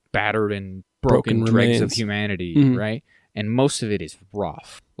battered and broken dregs remains of humanity, right? And most of it is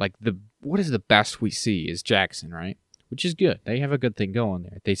rough. What is the best we see is Jackson, right? Which is good. They have a good thing going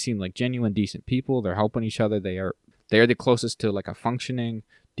there. They seem like genuine, decent people. They're helping each other. They are the closest to a functioning,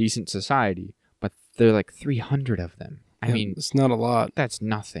 decent society. But there are 300 of them. I mean, it's not a lot. That's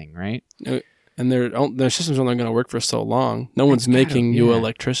nothing, right? And their systems aren't going to work for so long. No one's making new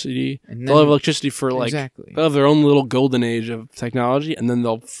electricity. They'll have electricity for exactly. They'll have their own little golden age of technology, and then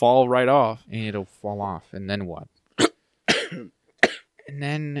they'll fall right off. And it'll fall off, and then what?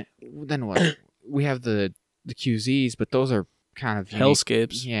 And then what? We have the QZs, but those are kind of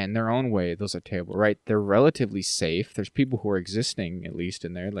hellscapes. Yeah, in their own way, those are terrible, right? They're relatively safe. There's people who are existing, at least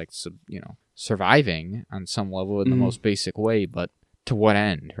in there, surviving on some level in the most basic way, but to what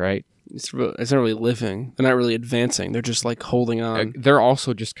end, right? It's not really living. They're not really advancing. They're just holding on. They're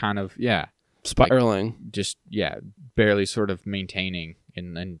also just kind of, spiraling. Just, barely sort of maintaining,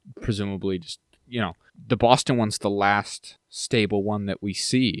 and then presumably just, the Boston one's the last stable one that we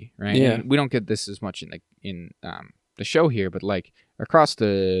see, right? Yeah. And we don't get this as much in the show here, but across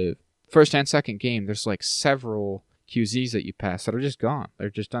the first and second game, there's several QZs that you pass that are just gone. They're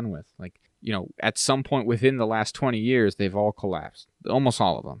just done with. At some point within the last 20 years, they've all collapsed. Almost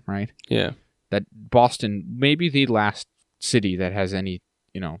all of them, right? Yeah. That Boston may be the last city that has any,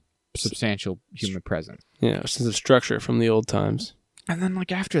 substantial human presence. Yeah, a sense of structure from the old times. And then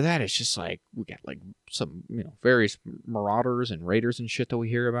after that, it's just we got some various marauders and raiders and shit that we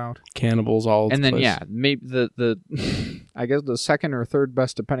hear about. Cannibals all. And then maybe the I guess the second or third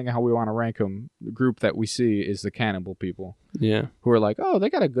best, depending on how we want to rank them, group that we see is the cannibal people. Yeah. Who are oh,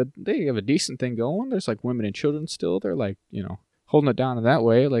 they have a decent thing going. There's women and children still. They're holding it down in that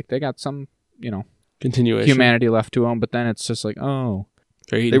way. They got some continuation humanity left to them. But then it's just oh,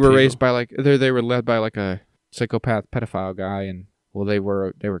 they were raised by they were led by a psychopath pedophile guy, and well, they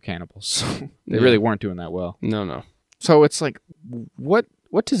were cannibals. So they really weren't doing that well. No. So it's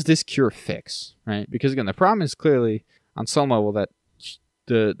what does this cure fix, right? Because again, the problem is clearly on some level that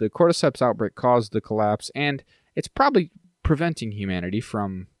the cordyceps outbreak caused the collapse, and it's probably preventing humanity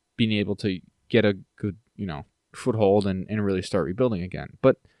from being able to get a good, foothold and really start rebuilding again.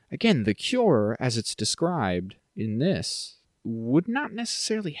 But again, the cure, as it's described in this, would not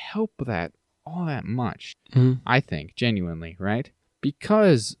necessarily help that all that much, I think, genuinely, right?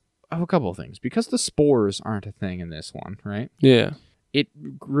 Because of a couple of things. Because the spores aren't a thing in this one, right? Yeah. It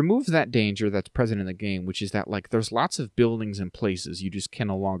removes that danger that's present in the game, which is that, like, there's lots of buildings and places you just can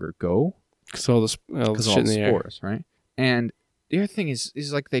no longer go. Because all the shit in the spores, right? And the other thing is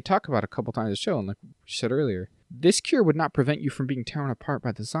like they talk about a couple times in the show, and like you said earlier, this cure would not prevent you from being torn apart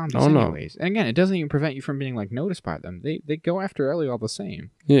by the zombies anyways. No. And again, it doesn't even prevent you from being, like, noticed by them. They go after Ellie all the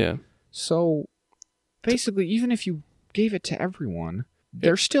same. Yeah. So basically, even if you gave it to everyone,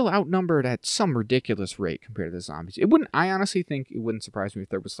 they're still outnumbered at some ridiculous rate compared to the zombies. I honestly think it wouldn't surprise me if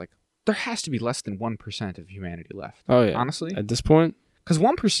there was, like, there has to be less than 1% of humanity left. Oh, yeah. Honestly. At this point? Because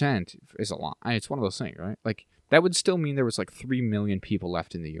 1% is a lot. It's one of those things, right? Like, that would still mean there was, like, 3 million people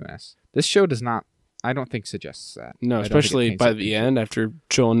left in the U.S. This show does not, I don't think, suggests that. No, especially by the end, after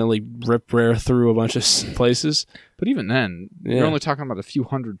Joel and Ellie rip Rare through a bunch of places. But even then, you're only talking about a few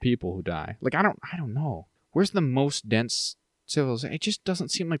hundred people who die. Like, I don't know. Where's the most dense civilization? It just doesn't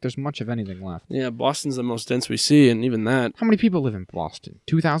seem like there's much of anything left. Yeah, Boston's the most dense we see, and even that. How many people live in Boston?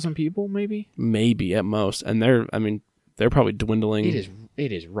 2,000 people, maybe? Maybe, at most. And they're probably dwindling.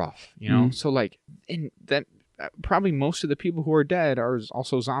 It is rough, you know? So, like, in that, probably most of the people who are dead are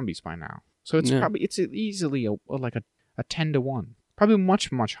also zombies by now. So it's easily a 10 to 1. Probably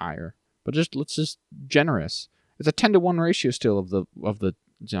much, much higher. But let's just generous. It's a 10 to 1 ratio still of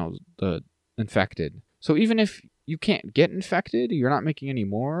the infected. So even if you can't get infected, you're not making any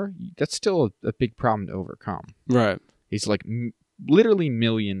more, that's still a big problem to overcome. Right. It's like literally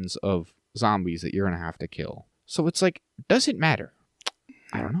millions of zombies that you're going to have to kill. So it's like, does it matter?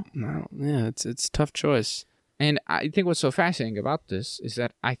 I don't know. No. Yeah, it's a tough choice. And I think what's so fascinating about this is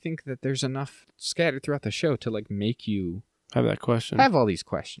that I think that there's enough scattered throughout the show to, like, make you have that question. Have all these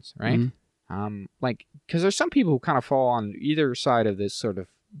questions, right? Mm-hmm. Like, because there's some people who kind of fall on either side of this sort of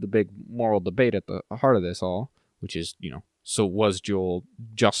the big moral debate at the heart of this all, which is, you know, so was Joel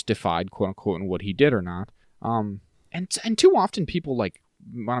justified, quote unquote, in what he did or not? And too often people, like,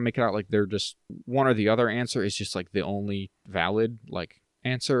 want to make it out like they're just one or the other answer is just, like, the only valid, like,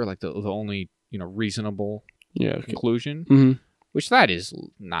 answer, like the only, you know, reasonable conclusion, which that is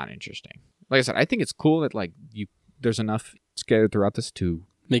not interesting. Like I said, I think it's cool that, like, there's enough scattered throughout this to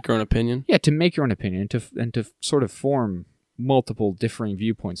make your own opinion. Yeah, to make your own opinion and to sort of form multiple differing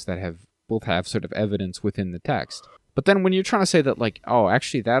viewpoints that both have sort of evidence within the text. But then when you're trying to say that, like, oh,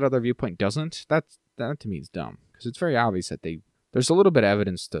 actually that other viewpoint doesn't, that to me is dumb, because it's very obvious that there's a little bit of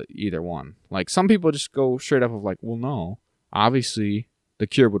evidence to either one. Like, some people just go straight up of, like, well, no, obviously the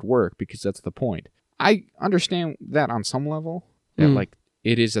cure would work because that's the point. I understand that on some level, that, like,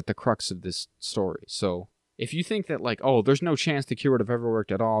 it is at the crux of this story. So if you think that, like, oh, there's no chance the cure would have ever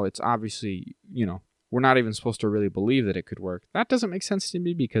worked at all, it's obviously, you know, we're not even supposed to really believe that it could work. That doesn't make sense to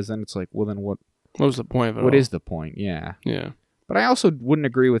me, because then it's like, well, then what was the point of it? What is the point? Yeah. Yeah. But I also wouldn't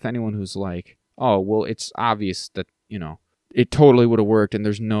agree with anyone who's like, oh, well, it's obvious that, you know, it totally would have worked and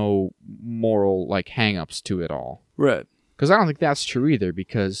there's no moral, like, hang-ups to it all. Right. Because I don't think that's true either,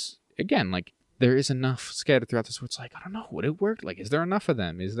 because, again, like, there is enough scattered throughout this where it's like, I don't know, would it work? Like, is there enough of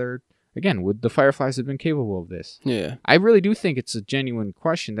them? Again, would the Fireflies have been capable of this? Yeah. I really do think it's a genuine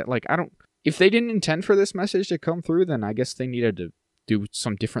question that, like, if they didn't intend for this message to come through, then I guess they needed to do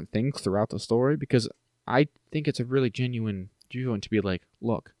some different things throughout the story, because I think it's a really genuine to be like,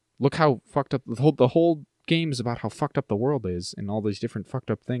 look how fucked up the whole game is about, how fucked up the world is and all these different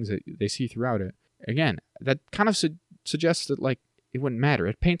fucked up things that they see throughout it. Again, that kind of suggests that, like, it wouldn't matter.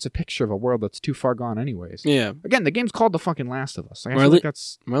 It paints a picture of a world that's too far gone anyways. Yeah. Again, the game's called The fucking Last of Us. Like, I feel like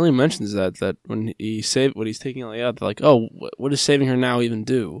that's... Marlene mentions that when he's taking Ellie out, they're like, oh, what does saving her now even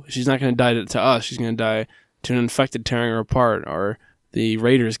do? She's not going to die to us. She's going to die to an infected tearing her apart, or the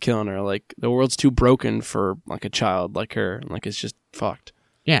raiders killing her. Like, the world's too broken for, like, a child like her. Like, it's just fucked.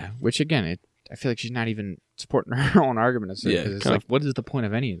 Yeah, which, again, I feel like she's not even supporting her own argument. It's like, what is the point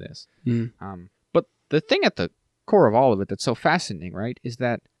of any of this? Mm-hmm. But the thing at the core of all of it that's so fascinating, right, is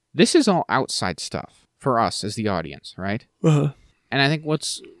that this is all outside stuff for us as the audience, right? Uh-huh. And I think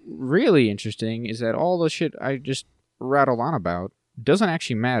what's really interesting is that all the shit I just rattled on about doesn't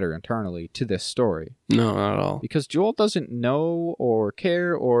actually matter internally to this story. No, not at all. Because Joel doesn't know or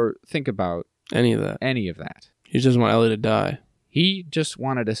care or think about any of that. He just want Ellie to die. He just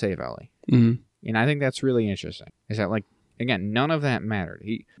wanted to save Ellie. Mm-hmm. And I think that's really interesting. Is that, like, again, none of that mattered.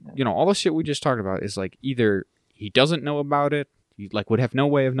 All the shit we just talked about is, like, either he doesn't know about it, he, like, would have no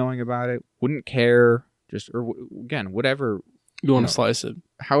way of knowing about it, wouldn't care, or again, whatever you want to slice it.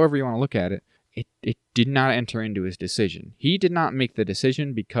 However you want to look at it. it did not enter into his decision. He did not make the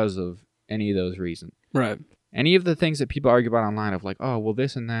decision because of any of those reasons. Right. Any of the things that people argue about online of like, oh, well,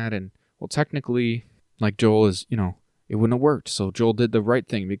 this and that, and well, technically, like Joel is, it wouldn't have worked. So Joel did the right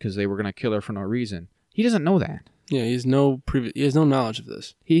thing because they were going to kill her for no reason. He doesn't know that. Yeah, he has no knowledge of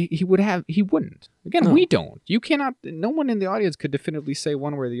this. He wouldn't. Again, no. We don't. You cannot. No one in the audience could definitively say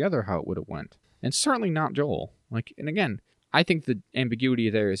one way or the other how it would have went, and certainly not Joel. And again, I think the ambiguity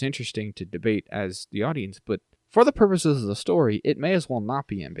there is interesting to debate as the audience, but for the purposes of the story, it may as well not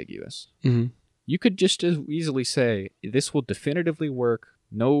be ambiguous. Mm-hmm. You could just as easily say this will definitively work,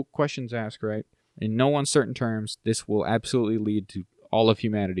 no questions asked, right? In no uncertain terms, this will absolutely lead to all of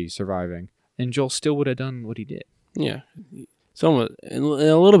humanity surviving, and Joel still would have done what he did. Yeah, it's almost in a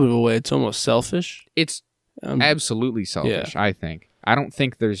little bit of a way. It's almost selfish. It's absolutely selfish. Yeah. I think. I don't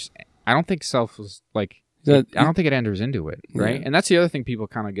think self is like. I don't think it enters into it, right? Yeah. And that's the other thing people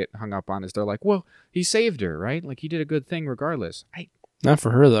kind of get hung up on is they're like, well, he saved her, right? Like he did a good thing regardless. Not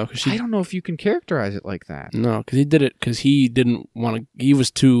for her though. I don't know if you can characterize it like that. No, because he did it because he didn't want to. He was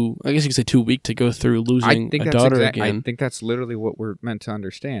too. I guess you could say too weak to go through losing a daughter again. I think that's literally what we're meant to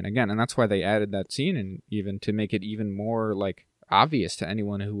understand again, and that's why they added that scene, and even to make it even more like obvious to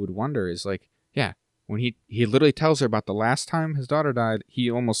anyone who would wonder is like, yeah, when he literally tells her about the last time his daughter died,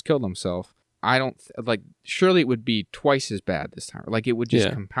 he almost killed himself. I don't surely it would be twice as bad this time. Like it would just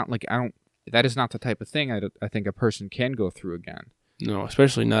compound. Like that is not the type of thing I think a person can go through again. No,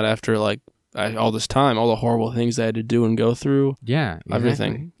 especially not after all this time, all the horrible things I had to do and go through. Yeah, exactly.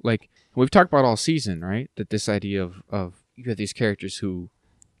 Everything. Like we've talked about all season, right? That this idea of you have these characters who,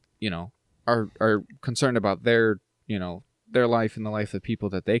 are concerned about their life and the life of the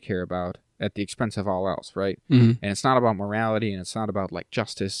people that they care about at the expense of all else, right? Mm-hmm. And it's not about morality and it's not about like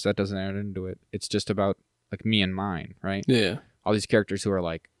justice. That doesn't enter into it. It's just about like me and mine, right? Yeah. All these characters who are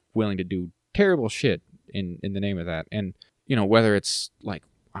like willing to do terrible shit in the name of that, and whether it's like,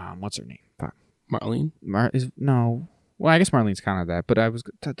 what's her name? Marlene? No. Well, I guess Marlene's kind of that, but I was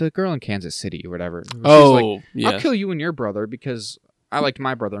the girl in Kansas City or whatever. Yes. I'll kill you and your brother because I liked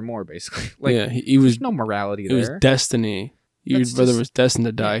my brother more, basically. Like, yeah, he was. There's no morality there. It was destiny. Your brother was destined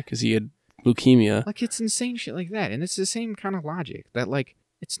to die because he had leukemia. Like, it's insane shit like that, and it's the same kind of logic that like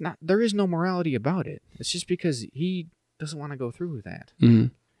it's not. There is no morality about it. It's just because he doesn't want to go through with that.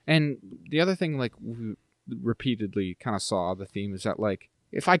 Mm-hmm. And the other thing, like, we repeatedly kind of saw the theme is that like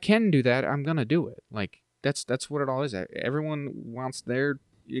if I can do that, I'm gonna do it. Like that's what it all is. Everyone wants to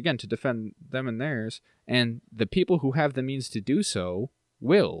defend them and theirs, and the people who have the means to do so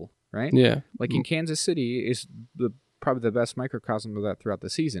will, right? Yeah. Like in Kansas City is probably the best microcosm of that throughout the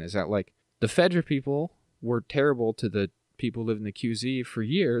season. Is that like the Fedra people were terrible to the people who lived in the QZ for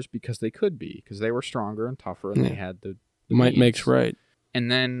years because they could be, because they were stronger and tougher and they had the might means. Makes right. And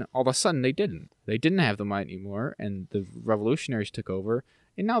then all of a sudden they didn't. They didn't have the might anymore, and the revolutionaries took over,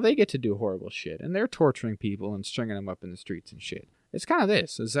 and now they get to do horrible shit, and they're torturing people and stringing them up in the streets and shit. It's kind of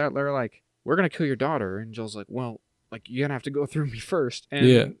this, is that they're like, we're going to kill your daughter, and Joel's like, well, like, you're going to have to go through me first. And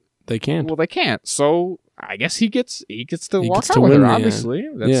yeah, they can't. Well, they can't, so I guess he gets to walk out with her, obviously.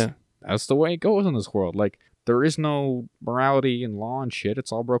 That's the way it goes in this world. Like, there is no morality and law and shit.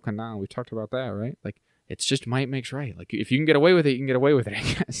 It's all broken down. We talked about that, right? Like, it's just might makes right. Like, if you can get away with it, you can get away with it, I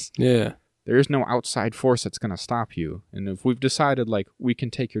guess. Yeah. There is no outside force that's going to stop you. And if we've decided, like, we can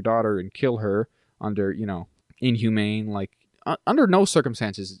take your daughter and kill her under, inhumane, like, under no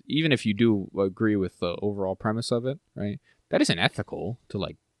circumstances, even if you do agree with the overall premise of it, right? That isn't ethical to,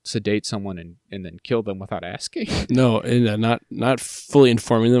 like, sedate someone and then kill them without asking. No, and not fully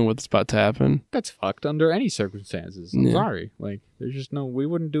informing them what's about to happen. That's fucked under any circumstances. I'm sorry. Like, there's just we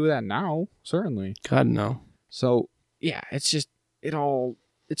wouldn't do that now, certainly. God, no. So, yeah, it's just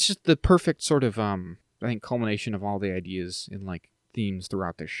the perfect sort of, I think, culmination of all the ideas and, like, themes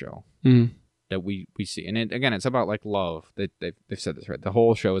throughout this show that we see. And it's about, like, love. They've said this, right? The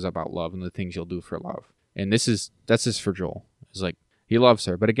whole show is about love and the things you'll do for love. And that's just for Joel. It's like, he loves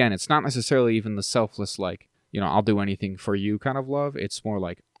her. But again, it's not necessarily even the selfless, like, I'll do anything for you kind of love. It's more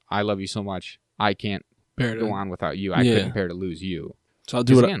like, I love you so much, I can't go on without you. I couldn't bear to lose you. So I'll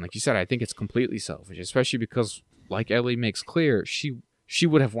do it. Again, like you said, I think it's completely selfish, especially because, like Ellie makes clear, she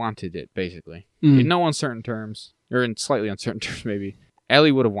would have wanted it, basically. In no uncertain terms, or in slightly uncertain terms, maybe.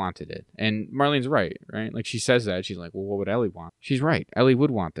 Ellie would have wanted it. And Marlene's right? Like, she says that. She's like, well, what would Ellie want? She's right. Ellie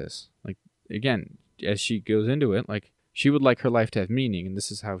would want this. Like, again, as she goes into it, like, she would like her life to have meaning, and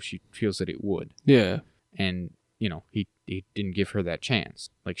this is how she feels that it would. Yeah. And, he didn't give her that chance.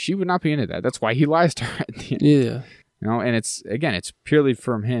 Like, she would not be into that. That's why he lies to her at the end. Yeah. And it's purely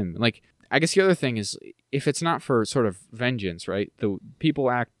from him. Like, I guess the other thing is, if it's not for sort of vengeance, right? The people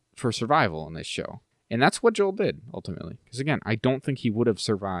act for survival in this show. And that's what Joel did, ultimately. Because, again, I don't think he would have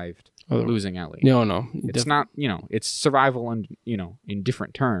survived losing Ellie. No. It's not, it's survival in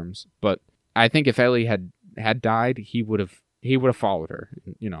different terms. But I think if Ellie had died, he would have followed her,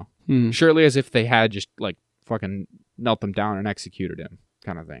 Surely as if they had just, like, fucking knelt them down and executed him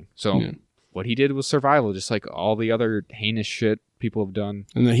kind of thing. So what he did was survival, just like all the other heinous shit people have done.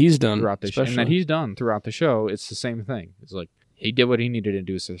 And that he's done throughout the show. And that he's done throughout the show. It's the same thing. It's like he did what he needed to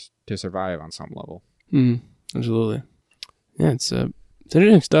do to survive on some level. Absolutely. Yeah, it's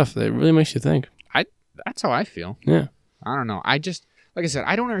interesting stuff that really makes you think. That's how I feel. Yeah. I don't know. I just, like I said,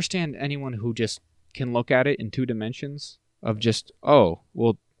 I don't understand anyone who just can look at it in two dimensions of just, oh,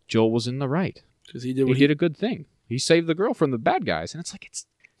 well, Joel was in the right. Because he did a good thing. He saved the girl from the bad guys. And it's like,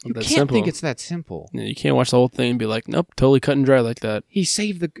 you can't think it's that simple. Yeah, you can't watch the whole thing and be like, nope, totally cut and dry like that. He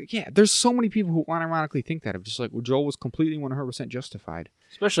saved there's so many people who unironically think that of just like, well, Joel was completely 100% justified.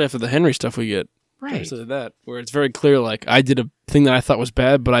 Especially after the Henry stuff we get. Right. So that, where it's very clear, like, I did a thing that I thought was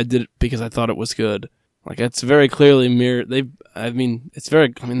bad, but I did it because I thought it was good. Like, it's very clearly mirror. They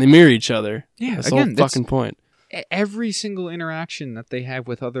mirror each other. Yeah, that's the whole fucking point. Every single interaction that they have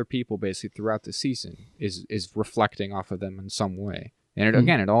with other people, basically throughout the season, is reflecting off of them in some way. And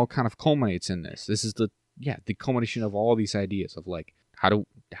it all kind of culminates in this. This is the culmination of all these ideas of like how do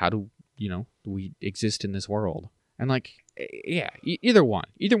we exist in this world. And like, either one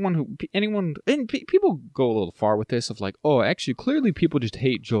anyone, and people go a little far with this of like, oh, actually, clearly people just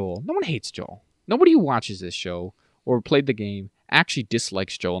hate Joel. No one hates Joel. Nobody who watches this show or played the game actually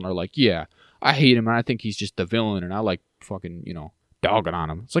dislikes Joel and are like, yeah, I hate him and I think he's just the villain and I like fucking, dogging on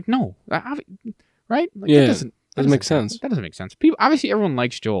him. It's like, no, right? Like, yeah, that doesn't make sense. That doesn't make sense. People, obviously, everyone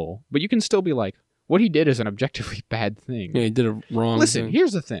likes Joel, but you can still be like, what he did is an objectively bad thing. Yeah, he did a wrong Listen, thing.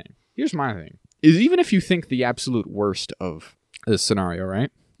 here's the thing. Here's my thing. Is even if you think the absolute worst of this scenario,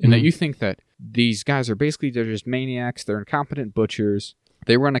 right? And that you think that these guys are basically, they're just maniacs, they're incompetent butchers,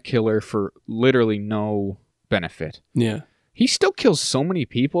 they run a killer for literally no benefit. Yeah. He still kills so many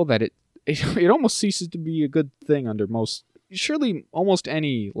people that it almost ceases to be a good thing under almost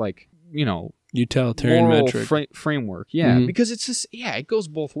any, like, utilitarian moral metric framework. Yeah, because it's just, it goes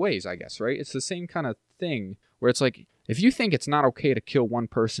both ways, I guess, right? It's the same kind of thing where it's like, if you think it's not okay to kill one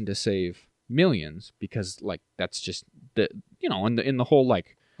person to save millions, because like that's just the in the whole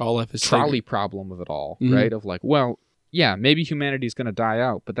like all life is trolley problem of it all, right? Of like, well, yeah, maybe humanity is going to die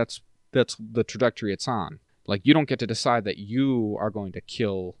out, but that's the trajectory it's on. Like, you don't get to decide that you are going to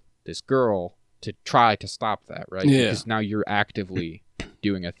kill this girl to try to stop that, right? Yeah. Because now you're actively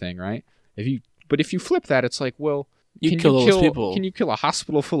doing a thing, right? But if you flip that, it's like, well, you kill all those people. Can you kill a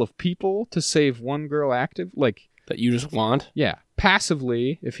hospital full of people to save one girl active? Like, that you just want? Yeah.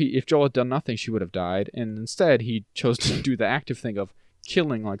 Passively, if Joel had done nothing, she would have died. And instead, he chose to do the active thing of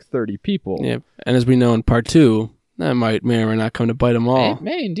killing like 30 people. Yeah. And as we know in part 2, that may or may not come to bite them all. It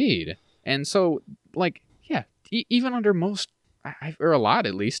may indeed. And so, like, yeah, even under most, or a lot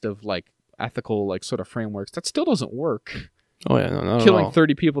at least, of like ethical like sort of frameworks, that still doesn't work. Oh yeah, no, killing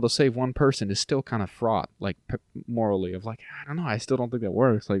 30 people to save one person is still kind of fraught, like morally. Of like, I don't know, I still don't think that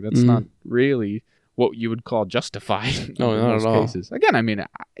works. Like, that's not really what you would call justified. No, not most at all. Cases. Again, I mean,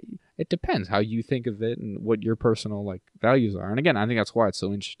 it depends how you think of it and what your personal like values are. And again, I think that's why it's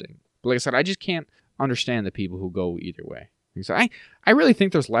so interesting. But like I said, I just can't understand the people who go either way. So I really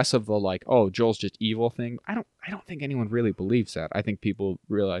think there's less of the like, oh, Joel's just evil thing. I don't think anyone really believes that. I think people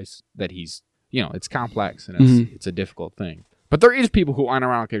realize that he's, it's complex and it's a difficult thing. But there is people who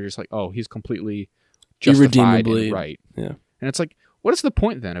unironically are just like, oh, he's completely justified and right. Yeah. And it's like, what is the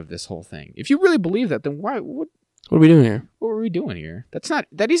point then of this whole thing? If you really believe that, then what are we doing here? What are we doing here?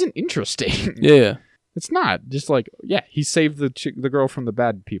 That isn't interesting. Yeah. It's not just like, yeah, he saved the girl from the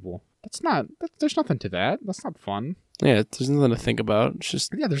bad people. There's nothing to that. That's not fun. Yeah, there's nothing to think about. It's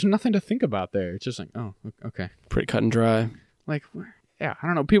just... Yeah, there's nothing to think about there. It's just like, oh, okay. Pretty cut and dry. Like, yeah, I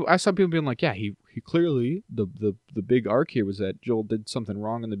don't know. I saw people being like, yeah, he clearly, the big arc here was that Joel did something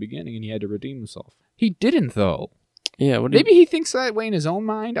wrong in the beginning and he had to redeem himself. He didn't, though. Yeah, maybe he thinks that way in his own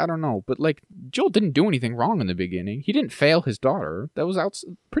mind. I don't know. But, like, Joel didn't do anything wrong in the beginning. He didn't fail his daughter. That was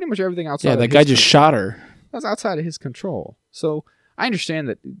pretty much everything outside. Yeah, that guy just shot her. That was outside of his control. So I understand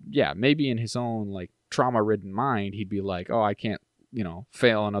that, yeah, maybe in his own, like, trauma-ridden mind, he'd be like, oh, I can't,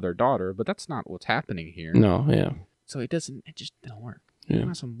 fail another daughter, but that's not what's happening here. No, yeah. So it just don't work. Yeah.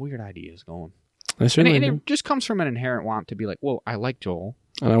 Got some weird ideas going. And it just comes from an inherent want to be like, well, I like Joel.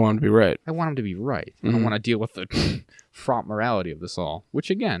 And I want him to be right. I want him to be right. I don't want to deal with the fraught morality of this all, which,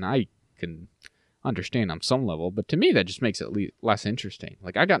 again, I can understand on some level, but to me, that just makes it less interesting.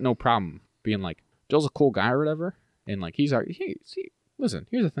 Like, I got no problem being like, Joel's a cool guy or whatever, and, like, listen,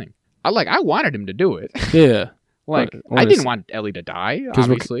 here's the thing. I wanted him to do it. Yeah. Like, I didn't want Ellie to die,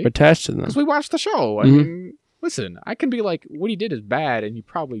 obviously. We're attached to them. Because we watched the show. I mean, listen, I can be like, what he did is bad, and he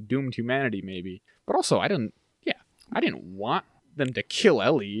probably doomed humanity, maybe. But also, I didn't want them to kill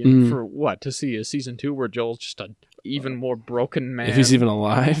Ellie and for what? To see a season 2 where Joel's just a even more broken man. If he's even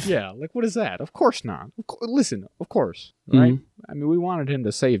alive. Yeah, like, what is that? Of course not. Listen, of course, right? I mean, we wanted him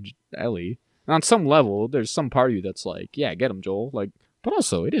to save Ellie. And on some level, there's some part of you that's like, yeah, get him, Joel. Like, but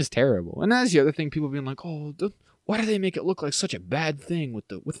also, it is terrible. And that's the other thing, people being like, oh, why do they make it look like such a bad thing with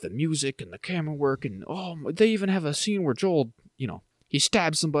the music and the camera work? And, they even have a scene where Joel, he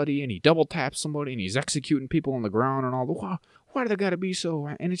stabs somebody and he double taps somebody and he's executing people on the ground and all the, why do they gotta be so?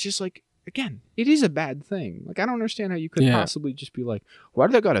 And it's just like, again, it is a bad thing. Like, I don't understand how you could possibly just be like, why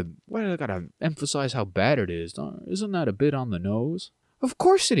do they gotta emphasize how bad it is? Isn't that a bit on the nose? Of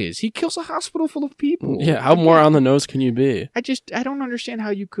course it is. He kills a hospital full of people. Yeah, how more on the nose can you be? I don't understand how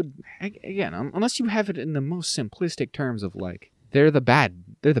you could, again, unless you have it in the most simplistic terms of like, they're the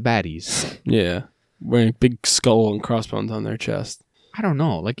baddies. Yeah, wearing big skull and crossbones on their chest. I don't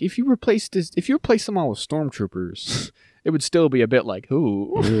know. Like, if you replace them all with stormtroopers, it would still be a bit like,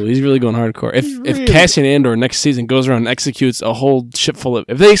 ooh, he's really going hardcore. If Cassian Andor next season goes around and executes a whole ship full of,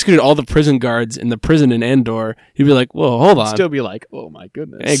 if they executed all the prison guards in the prison in Andor, he'd be like, whoa, hold on. Still be like, oh my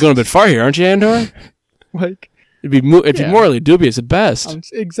goodness. Hey, going a bit far here, aren't you, Andor? Like, it'd be morally dubious at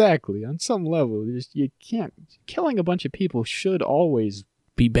best. Exactly. On some level, you can't. Killing a bunch of people should always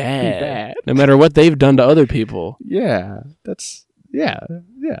be bad. No matter what they've done to other people. Yeah,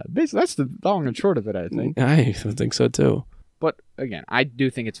 basically, that's the long and short of it, I think. I think so too. But again, I do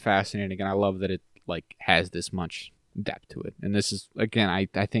think it's fascinating, and I love that it like has this much depth to it. And this is, again,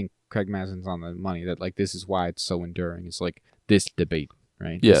 I think Craig Mazin's on the money that like this is why it's so enduring. It's like this debate,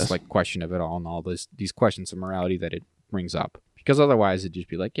 right? Yes. This like question of it all and all these questions of morality that it brings up. Because otherwise, it'd just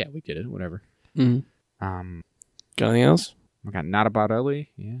be like, yeah, we did it, whatever. Mm-hmm. Got anything else? I got Not About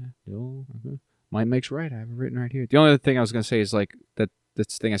Ellie. Yeah. Okay. Might makes right. I have it written right here. The only other thing I was going to say is like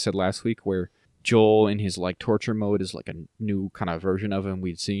that's thing I said last week where Joel in his like torture mode is like a new kind of version of him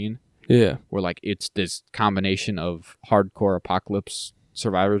we'd seen. Yeah. Where like it's this combination of hardcore apocalypse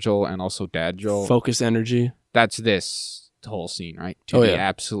survivor Joel and also dad Joel. Focus energy. That's this whole scene, right? To the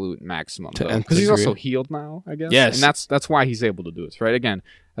absolute maximum. Because he's also healed now, I guess. Yes. And that's why he's able to do this, right? Again,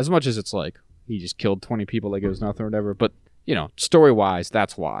 as much as it's like he just killed 20 people like it was nothing or whatever, but story-wise,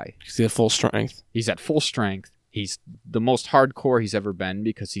 that's why. He's at full strength. He's at full strength. He's the most hardcore he's ever been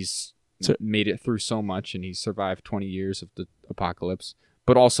because he's made it through so much and he's survived 20 years of the apocalypse.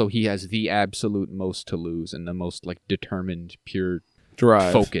 But also he has the absolute most to lose and the most like determined, pure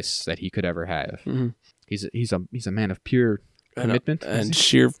drive, focus that he could ever have. Mm-hmm. He's a man of pure commitment and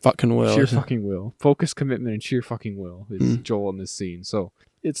sheer fucking will. Sheer fucking will. Focus, commitment, and sheer fucking will is Joel in this scene. So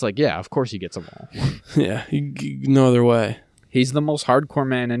it's like, yeah, of course he gets them all. Yeah, no other way. He's the most hardcore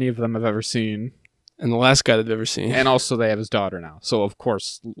man any of them have ever seen. And the last guy they've ever seen. And also they have his daughter now. So, of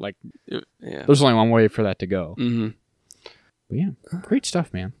course, like, there's only one way for that to go. Mm-hmm. But yeah, great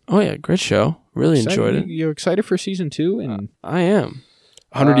stuff, man. Oh, yeah, great show. Really enjoyed it. You're excited for season 2? And I am.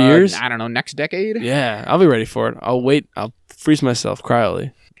 100 years? I don't know, next decade? Yeah, I'll be ready for it. I'll wait. I'll freeze myself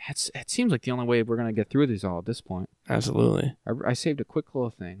cryily. It seems like the only way we're going to get through these all at this point. Absolutely. I saved a quick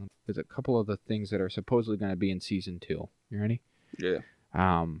little thing. There's a couple of the things that are supposedly going to be in season 2. You ready? Yeah.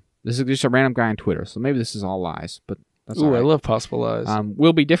 This is just a random guy on Twitter, so maybe this is all lies, but that's all right. I love possible lies.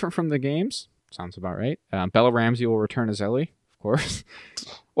 Will be different from the games. Sounds about right. Bella Ramsey will return as Ellie, of course.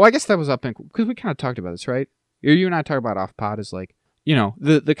 Well, I guess that was up in, because we kind of talked about this, right? You and I talked about off pod is like,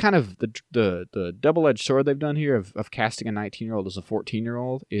 the kind of the double-edged sword they've done here of casting a 19-year-old as a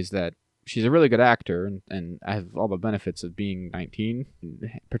 14-year-old is that she's a really good actor, and I have all the benefits of being 19.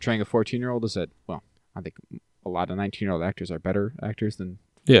 Portraying a 14-year-old is that, well, I think a lot of 19-year-old actors are better actors than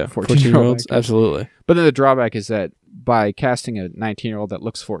 14-year-olds. Absolutely. But then the drawback is that by casting a 19-year-old that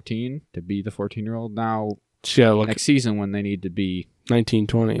looks 14 to be the 14-year-old, now next season when they need to be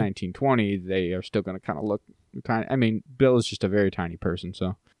 1920, they are still going to kind of look tiny. I mean, Bill is just a very tiny person,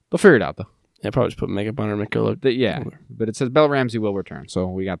 so they'll figure it out, though. Yeah, probably just put makeup on her, make her look. Yeah, but it says Bella Ramsey will return, so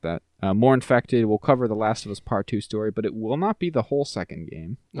we got that. More Infected will cover the Last of Us Part 2 story, but it will not be the whole second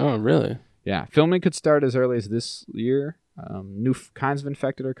game. Oh, really? Yeah, filming could start as early as this year. New kinds of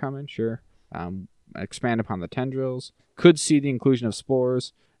infected are coming, sure. Expand upon the tendrils. Could see the inclusion of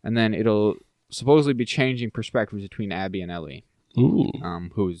spores, and then it'll supposedly be changing perspectives between Abby and Ellie. Ooh.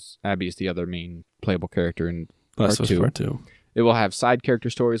 Abby is the other main playable character in Part 2. It will have side character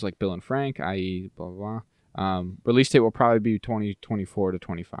stories like Bill and Frank, i.e. blah, blah, blah. Release date will probably be 2024 to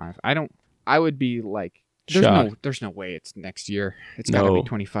 25. I would be like there's no way it's next year. It's got to be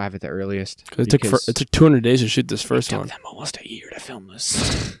 25 at the earliest. It took 200 days to shoot this first one. It took them almost a year to film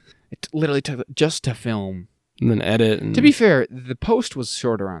this. It literally took just to film. And then edit. And... To be fair, the post was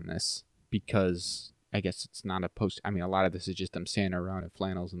shorter on this because I guess it's not a post. I mean, a lot of this is just them standing around in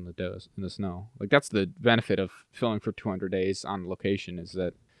flannels in the snow. Like, that's the benefit of filming for 200 days on location is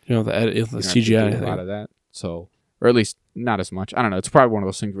that the edit, the CGI. A lot of that. So, or at least not as much. I don't know. It's probably one of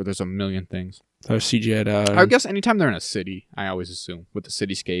those things where there's a million things. They're CGI'd out. I guess anytime they're in a city, I always assume with the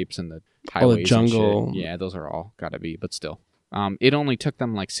cityscapes and the highways, the jungle. And shit, yeah, those are all got to be. But still, it only took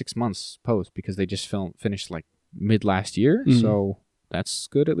them like 6 months post because they just finished like mid last year. Mm-hmm. So that's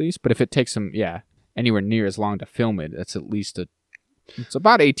good at least. But if it takes them, anywhere near as long to film it, that's at least it's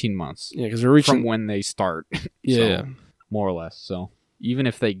about 18 months. Yeah, because we're reaching from when they start. Yeah, more or less. So even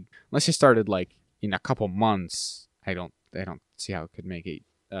if unless they started like in a couple months, I don't see how it could make it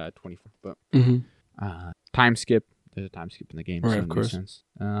 24. But time skip. There's a time skip in the game. Right, so of course. Sense.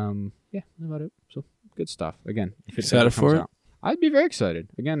 Yeah, that's about it. So good stuff. Again, if it excited for it? out, I'd be very excited.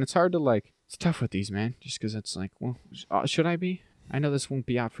 Again, it's hard to it's tough with these, man. Just because it's like, well, should I be? I know this won't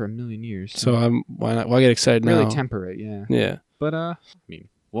be out for a million years. So why not? Why get excited now? Really temper it, yeah. Yeah. But I mean,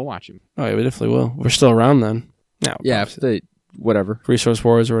 we'll watch him. Oh yeah, we definitely will. We're still around then. No. Yeah, if whatever. Resource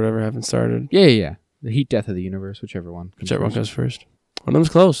Wars or whatever haven't started. Yeah. The Heat Death of the Universe, whichever one. Whichever one comes first. One of them's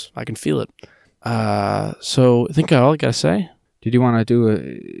close. I can feel it. So I think all I gotta say. Did you want to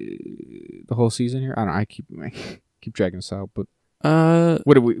do the whole season here? I don't know. I keep dragging us out, but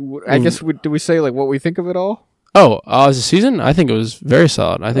what do we? I guess do we say like what we think of it all? Oh, as a season, I think it was very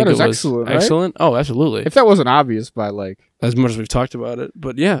solid. I think it was excellent. Excellent. Right? Oh, absolutely. If that wasn't obvious by like as much as we've talked about it,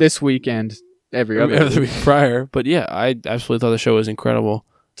 but yeah, this weekend, every other week prior. But yeah, I absolutely thought the show was incredible.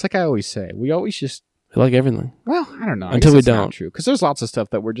 It's like I always say, we always just like everything. Well, I don't know. Until we don't. True, because there's lots of stuff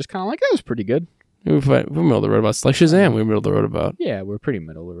that we're just kind of like that was pretty good. We're middle of the road about. It's like Shazam, we're middle of the road about. Yeah, we're pretty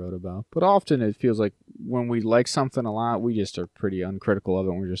middle of the road about. But often it feels like when we like something a lot, we just are pretty uncritical of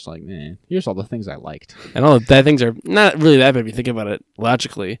it. And we're just like, man, here's all the things I liked. And all the bad things are not really that bad if you think about it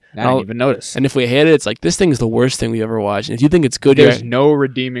logically. I didn't even notice. And if we hate it, it's like, this thing is the worst thing we ever watched. And if you think it's good, there's no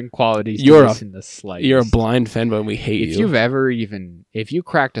redeeming qualities to this in the slightest. You're a blind fanboy and we hate you. If you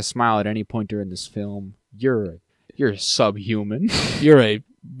cracked a smile at any point during this film, you're subhuman. You're a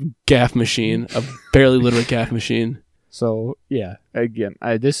gaff machine, a barely literate gaff machine. So yeah, again,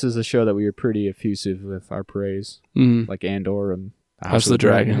 this is a show that we were pretty effusive with our praise, like Andor and House of the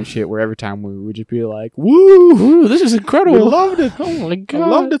Dragon and shit. Where every time we would just be like, "Woo, this is incredible! We loved it! Oh my god, I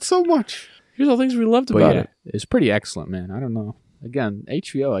loved it so much." Here's all the things we loved about it. It's pretty excellent, man. I don't know. Again,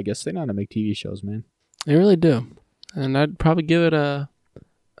 HBO, I guess they know how to make TV shows, man. They really do, and I'd probably give it an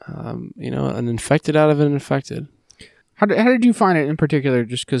infected out of an infected. How did you find it in particular?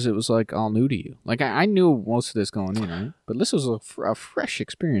 Just because it was like all new to you. Like I knew most of this going in, right? But this was a fresh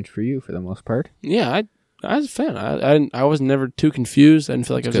experience for you for the most part. Yeah, I was a fan. I was never too confused. I didn't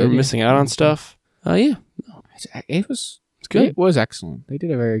feel like I was ever missing out on stuff. Yeah, no. It's good. It was excellent. They did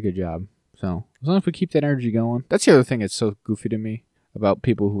a very good job. So as long as we keep that energy going, that's the other thing that's so goofy to me about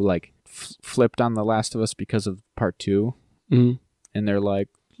people who like flipped on The Last of Us because of part 2, and they're like,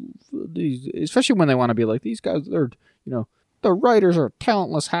 especially when they want to be like, these guys are. The writers are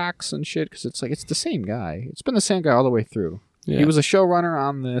talentless hacks and shit, because it's like, it's the same guy. It's been the same guy all the way through. Yeah. He was a showrunner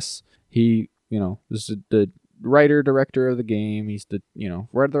on this. He, is the writer, director of the game. He's the,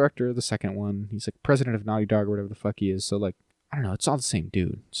 writer, director of the second one. He's like president of Naughty Dog or whatever the fuck he is. So like, I don't know. It's all the same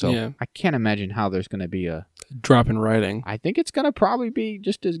dude. So I can't imagine how there's going to be a drop in writing. I think it's going to probably be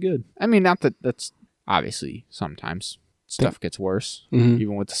just as good. I mean, not that that's obviously sometimes stuff gets worse,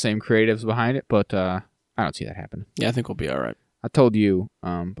 even with the same creatives behind it, but, I don't see that happening. Yeah, I think we'll be all right. I told you,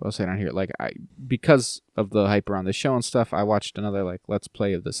 I'll say it on here, like because of the hype around the show and stuff, I watched another like Let's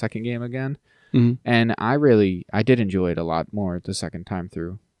Play of the second game again, and I did enjoy it a lot more the second time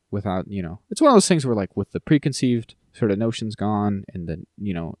through. Without, it's one of those things where like with the preconceived sort of notions gone and the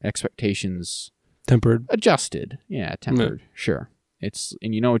expectations tempered, adjusted, tempered, sure. It's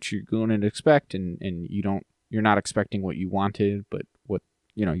and you know what you're going to expect, and you're not expecting what you wanted, but what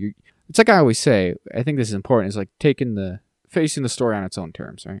you. It's like I always say, I think this is important, is like facing the story on its own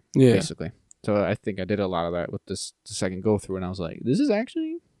terms, right? Yeah. Basically. So I think I did a lot of that with the second go through, and I was like, this is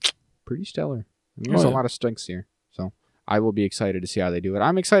actually pretty stellar. I mean, there's a lot of strengths here. So I will be excited to see how they do it.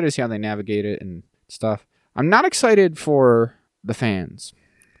 I'm excited to see how they navigate it and stuff. I'm not excited for the fans.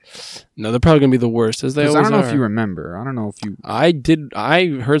 No, they're probably going to be the worst, as they always are. I don't know if you remember. I don't know if you... I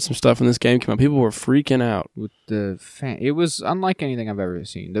heard some stuff when this game came out. People were freaking out. With the fan... It was unlike anything I've ever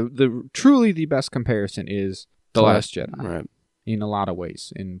seen. The truly the best comparison is The Last Jedi. Right. in a lot of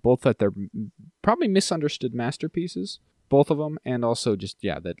ways. In both that they're probably misunderstood masterpieces, both of them, and also just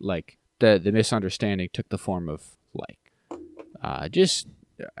that like the misunderstanding took the form of like just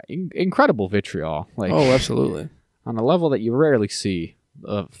incredible vitriol. Like Oh, absolutely. on a level that you rarely see.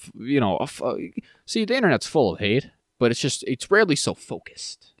 See, the internet's full of hate, but it's rarely so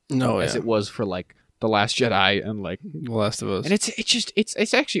focused as it was for like The Last Jedi and like The Last of Us. And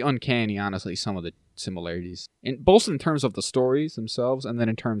it's actually uncanny, honestly, some of the similarities, both in terms of the stories themselves and then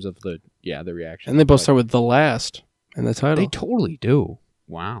in terms of the reaction. And they both start with The Last in the title. They totally do.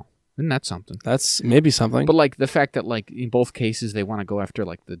 Wow, isn't that something? That's maybe something. But like the fact that like in both cases they want to go after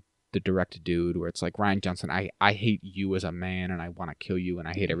like the direct dude, where it's like, Rian Johnson, I hate you as a man and I want to kill you and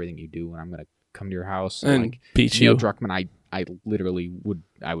I hate everything you do and I'm gonna come to your house and like, beat Neil you. Druckmann, I literally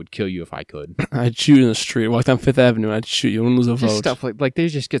would kill you if I could. I'd shoot you in the street. Walk down Fifth Avenue and I'd shoot you. Wouldn't lose a Just vote. stuff like they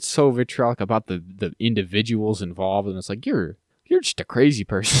just get so vitriolic about the individuals involved, and it's like you're just a crazy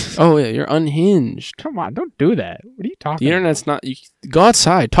person. Oh yeah, you're unhinged. Come on, don't do that. What are you talking The internet's not. You go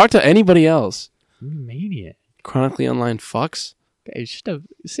outside. Talk to anybody else. about? You maniac. Chronically online fucks. Okay, it's just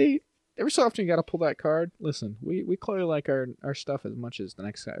see. Every so often you got to pull that card. Listen, we clearly like our stuff as much as the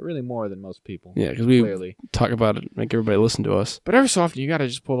next guy. Really more than most people. Yeah, because we clearly talk about it, make everybody listen to us. But every so often you got to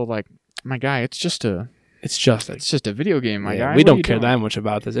just pull the like, my guy. It's just a video game, my guy. We don't care that much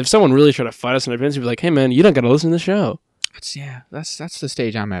about this. If someone really tried to fight us in advance, we'd be like, "Hey man, you don't got to listen to the show." That's the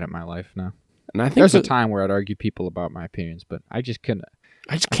stage I'm at in my life now. And I think There's a time where I'd argue people about my opinions, but I just couldn't.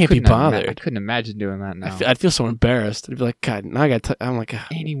 I just can't be bothered. I couldn't imagine doing that now. I'd feel so embarrassed. I'd be like, God, now I got. I'm like,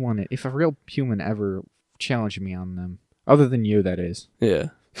 anyone, if a real human ever challenged me on them, other than you, that is, yeah.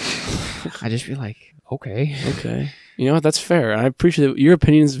 I'd just be like, okay. You know what? That's fair. I appreciate that. Your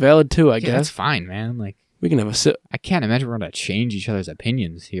opinion is valid too. I guess that's fine, man. Like we can have a sit. I can't imagine we're going to change each other's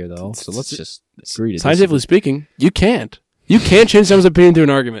opinions here, though. So let's just agree to scientifically speaking, you can't. You can't change someone's opinion through an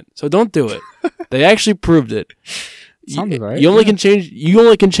argument. So don't do it. They actually proved it. Sounds right. You only can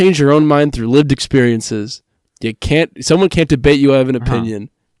change your own mind through lived experiences. You can't. Someone can't debate you out of an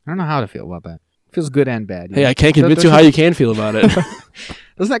opinion. I don't know how to feel about that. It feels good and bad. Hey, I can't convince you how you can feel about it.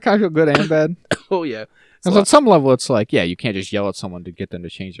 Doesn't that kind of feel good and bad? Oh yeah. So on some level, it's like, you can't just yell at someone to get them to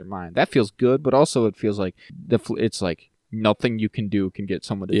change their mind. That feels good, but also it feels like it's like nothing you can do can get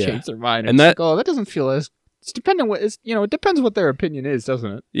someone to change their mind. And that doesn't feel as. It's depending what is, it depends what their opinion is,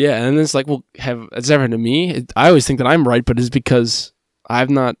 doesn't it? Yeah, and it's like, well, it's happened to me. I always think that I'm right, but it's because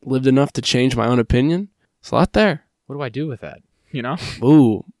I've not lived enough to change my own opinion. It's a lot there. What do I do with that?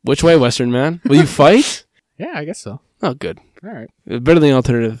 Ooh, which way, Western man? Will you fight? Yeah, I guess so. Oh, good. All right. Better than the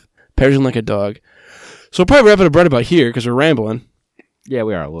alternative. Persian like a dog. So we'll probably wrap it up right about here because we're rambling. Yeah,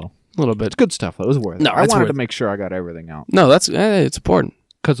 we are a little bit. It's good stuff, though. It was worth it. No, I wanted to make sure I got everything out. No, it's important.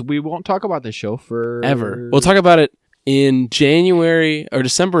 Because we won't talk about this show for... Ever. We'll talk about it in January or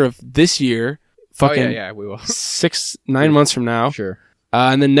December of this year. Fucking yeah, we will. 9 months from now. Sure.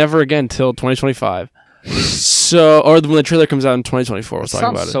 And then never again till 2025. So, or when the trailer comes out in 2024, we'll talk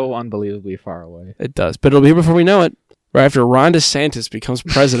about it. Sounds so unbelievably far away. It does. But it'll be here before we know it. Right after Ron DeSantis becomes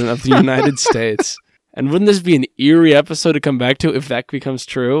president of the United States. And wouldn't this be an eerie episode to come back to if that becomes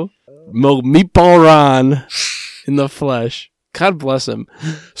true? Meatball Ron in the flesh. God bless him.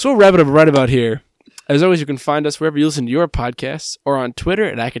 So we'll wrap it up right about here. As always, you can find us wherever you listen to your podcasts or on Twitter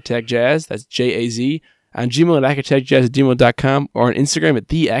at AcAttackJazz. That's J-A-Z. On Gmail at AcAttackJazz@gmail.com or on Instagram at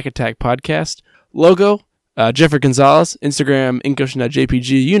The AcAttack Podcast. Logo, Jeffrey Gonzalez. Instagram,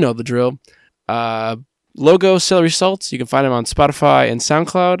 InkOcean.jpg. You know the drill. Logo, Celery Salts. You can find them on Spotify and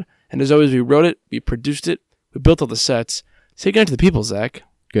SoundCloud. And as always, we wrote it, we produced it, we built all the sets. Say goodnight to the people, Zach.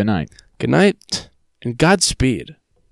 Good night. Good night, and Godspeed.